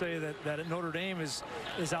anybody would say that Notre Dame is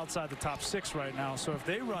outside the top 6 right now. So if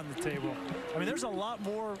they run the table, I mean, there's a lot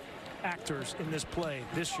more actors in this play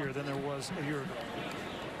this year than there was a year ago.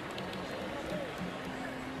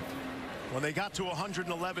 When they got to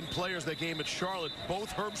 111 players that game at Charlotte,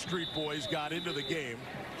 both Herb Street boys got into the game.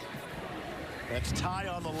 That's Ty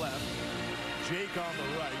on the left, Jake on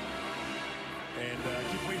the right. And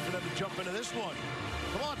keep waiting for them to jump into this one.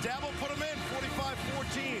 Come on, Dabo, put them in.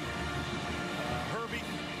 45-14. Herbie,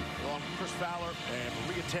 along with Chris Fowler and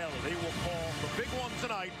Maria Taylor. They will call the big one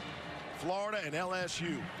tonight. Florida and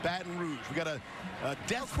LSU, Baton Rouge. We got a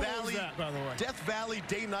Death cool Valley, is that, by the way? Death Valley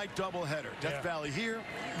day-night doubleheader. Death Valley here,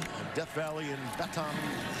 and Death Valley in Baton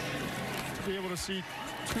Rouge. To be able to see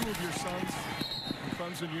 2 of your sons in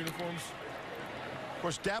Clemson uniforms. Of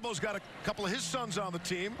course, Dabo's got a couple of his sons on the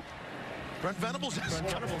team. Brent Venables has a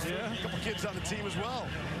couple kids on the team as well.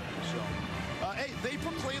 So, hey, they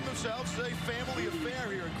proclaim themselves a family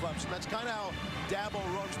affair here in Clemson. That's kind of how Dabo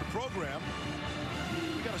runs the program.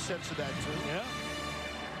 We got a sense of that, too. Yeah.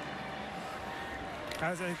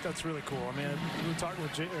 I think that's really cool. I mean, we were talking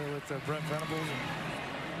with Brent Venables, and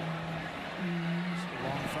a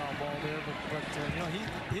long foul ball there, but you know,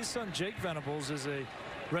 his son Jake Venables is a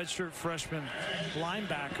redshirt freshman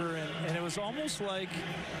linebacker, and it was almost like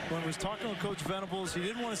when he was talking with Coach Venables, he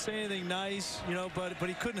didn't want to say anything nice, you know, but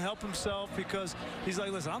he couldn't help himself, because he's like,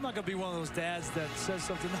 listen, I'm not going to be one of those dads that says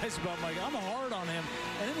something nice about Mike. I'm hard on him,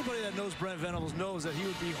 and anybody that knows Brent Venables knows that he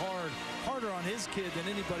would be harder on his kid than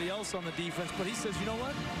anybody else on the defense. But he says, you know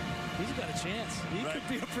what? He's got a chance. He could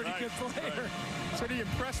be a pretty good player. Said he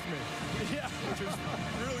impressed me. Yeah, which is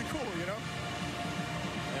really cool, you know.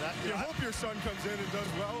 You hope your son comes in and does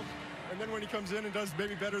well, and then when he comes in and does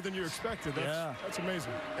maybe better than you expected, that's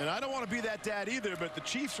amazing. And I don't want to be that dad either, but the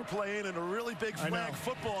Chiefs are playing in a really big flag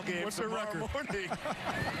football game. What's their record? Morning.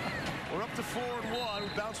 We're up to 4-1. We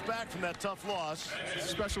bounced back from that tough loss.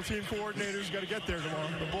 Special team coordinators got to get there tomorrow.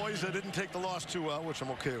 The boys didn't take the loss too well, which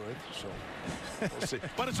I'm okay with. So we'll see.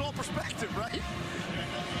 But it's all perspective, right?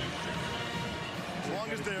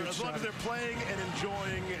 As long as they're playing and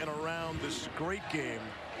enjoying and around this great game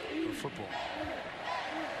of football.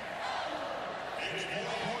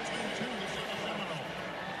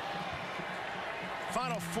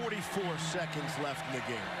 Final 44 seconds left in the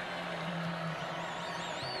game.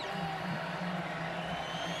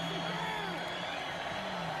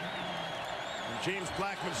 And James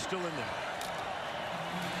Blackman's still in there.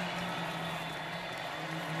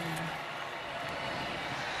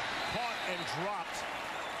 Caught and dropped.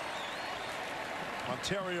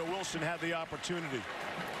 Ontario Wilson had the opportunity.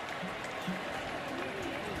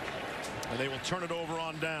 And they will turn it over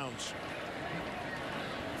on downs.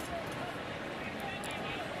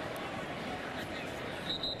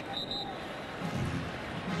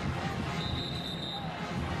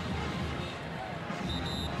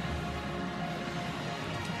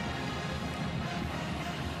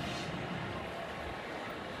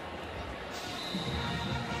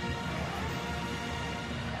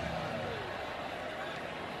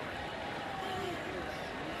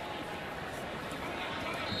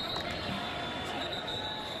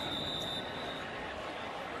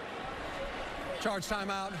 Charge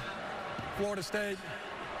timeout. Florida State,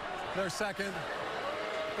 their second.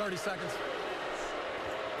 30 seconds.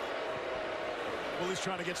 Well, he's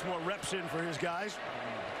trying to get some more reps in for his guys.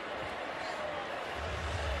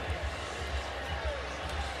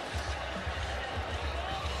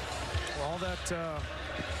 All that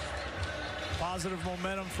positive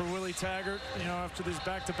momentum for Willie Taggart, you know, after these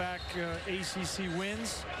back-to-back ACC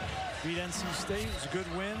wins. Beat NC State. It was a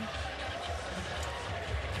good win.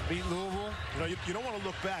 Beat Louisville. You know, you don't want to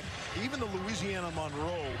look back. Even the Louisiana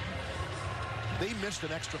Monroe, they missed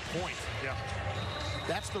an extra point. Yeah.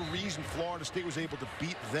 That's the reason Florida State was able to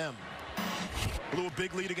beat them. Blew a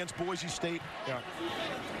big lead against Boise State. Yeah.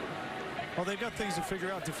 Well, they've got things to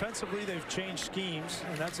figure out. Defensively, they've changed schemes,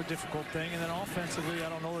 and that's a difficult thing. And then offensively, I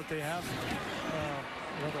don't know that they have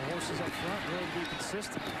you know, the horses up front really to be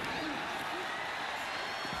consistent.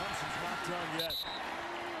 Clemson's not done yet.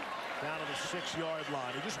 Down to the 6-yard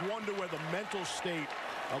line. You just wonder where the mental state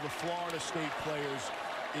of the Florida State players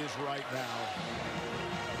is right now.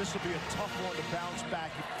 This will be a tough one to bounce back.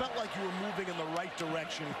 You felt like you were moving in the right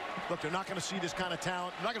direction. Look, they're not going to see this kind of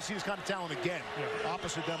talent. They're not going to see this kind of talent again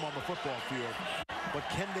opposite them on the football field. But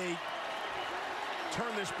can they turn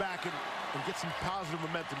this back and get some positive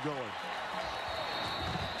momentum going?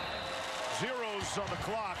 Zeros on the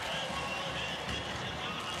clock.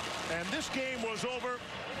 And this game was over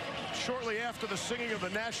shortly after the singing of the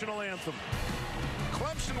national anthem.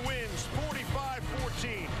 Clemson wins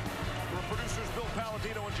 45-14. Our producers Bill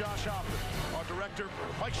Palladino and Josh Hoffman. Our director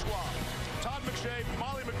Mike Schwab, Todd McShay,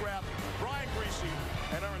 Molly McGrath, Brian Greasy,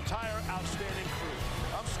 and our entire outstanding crew.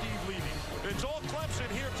 I'm Steve Levy. It's all Clemson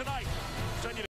here tonight. Send you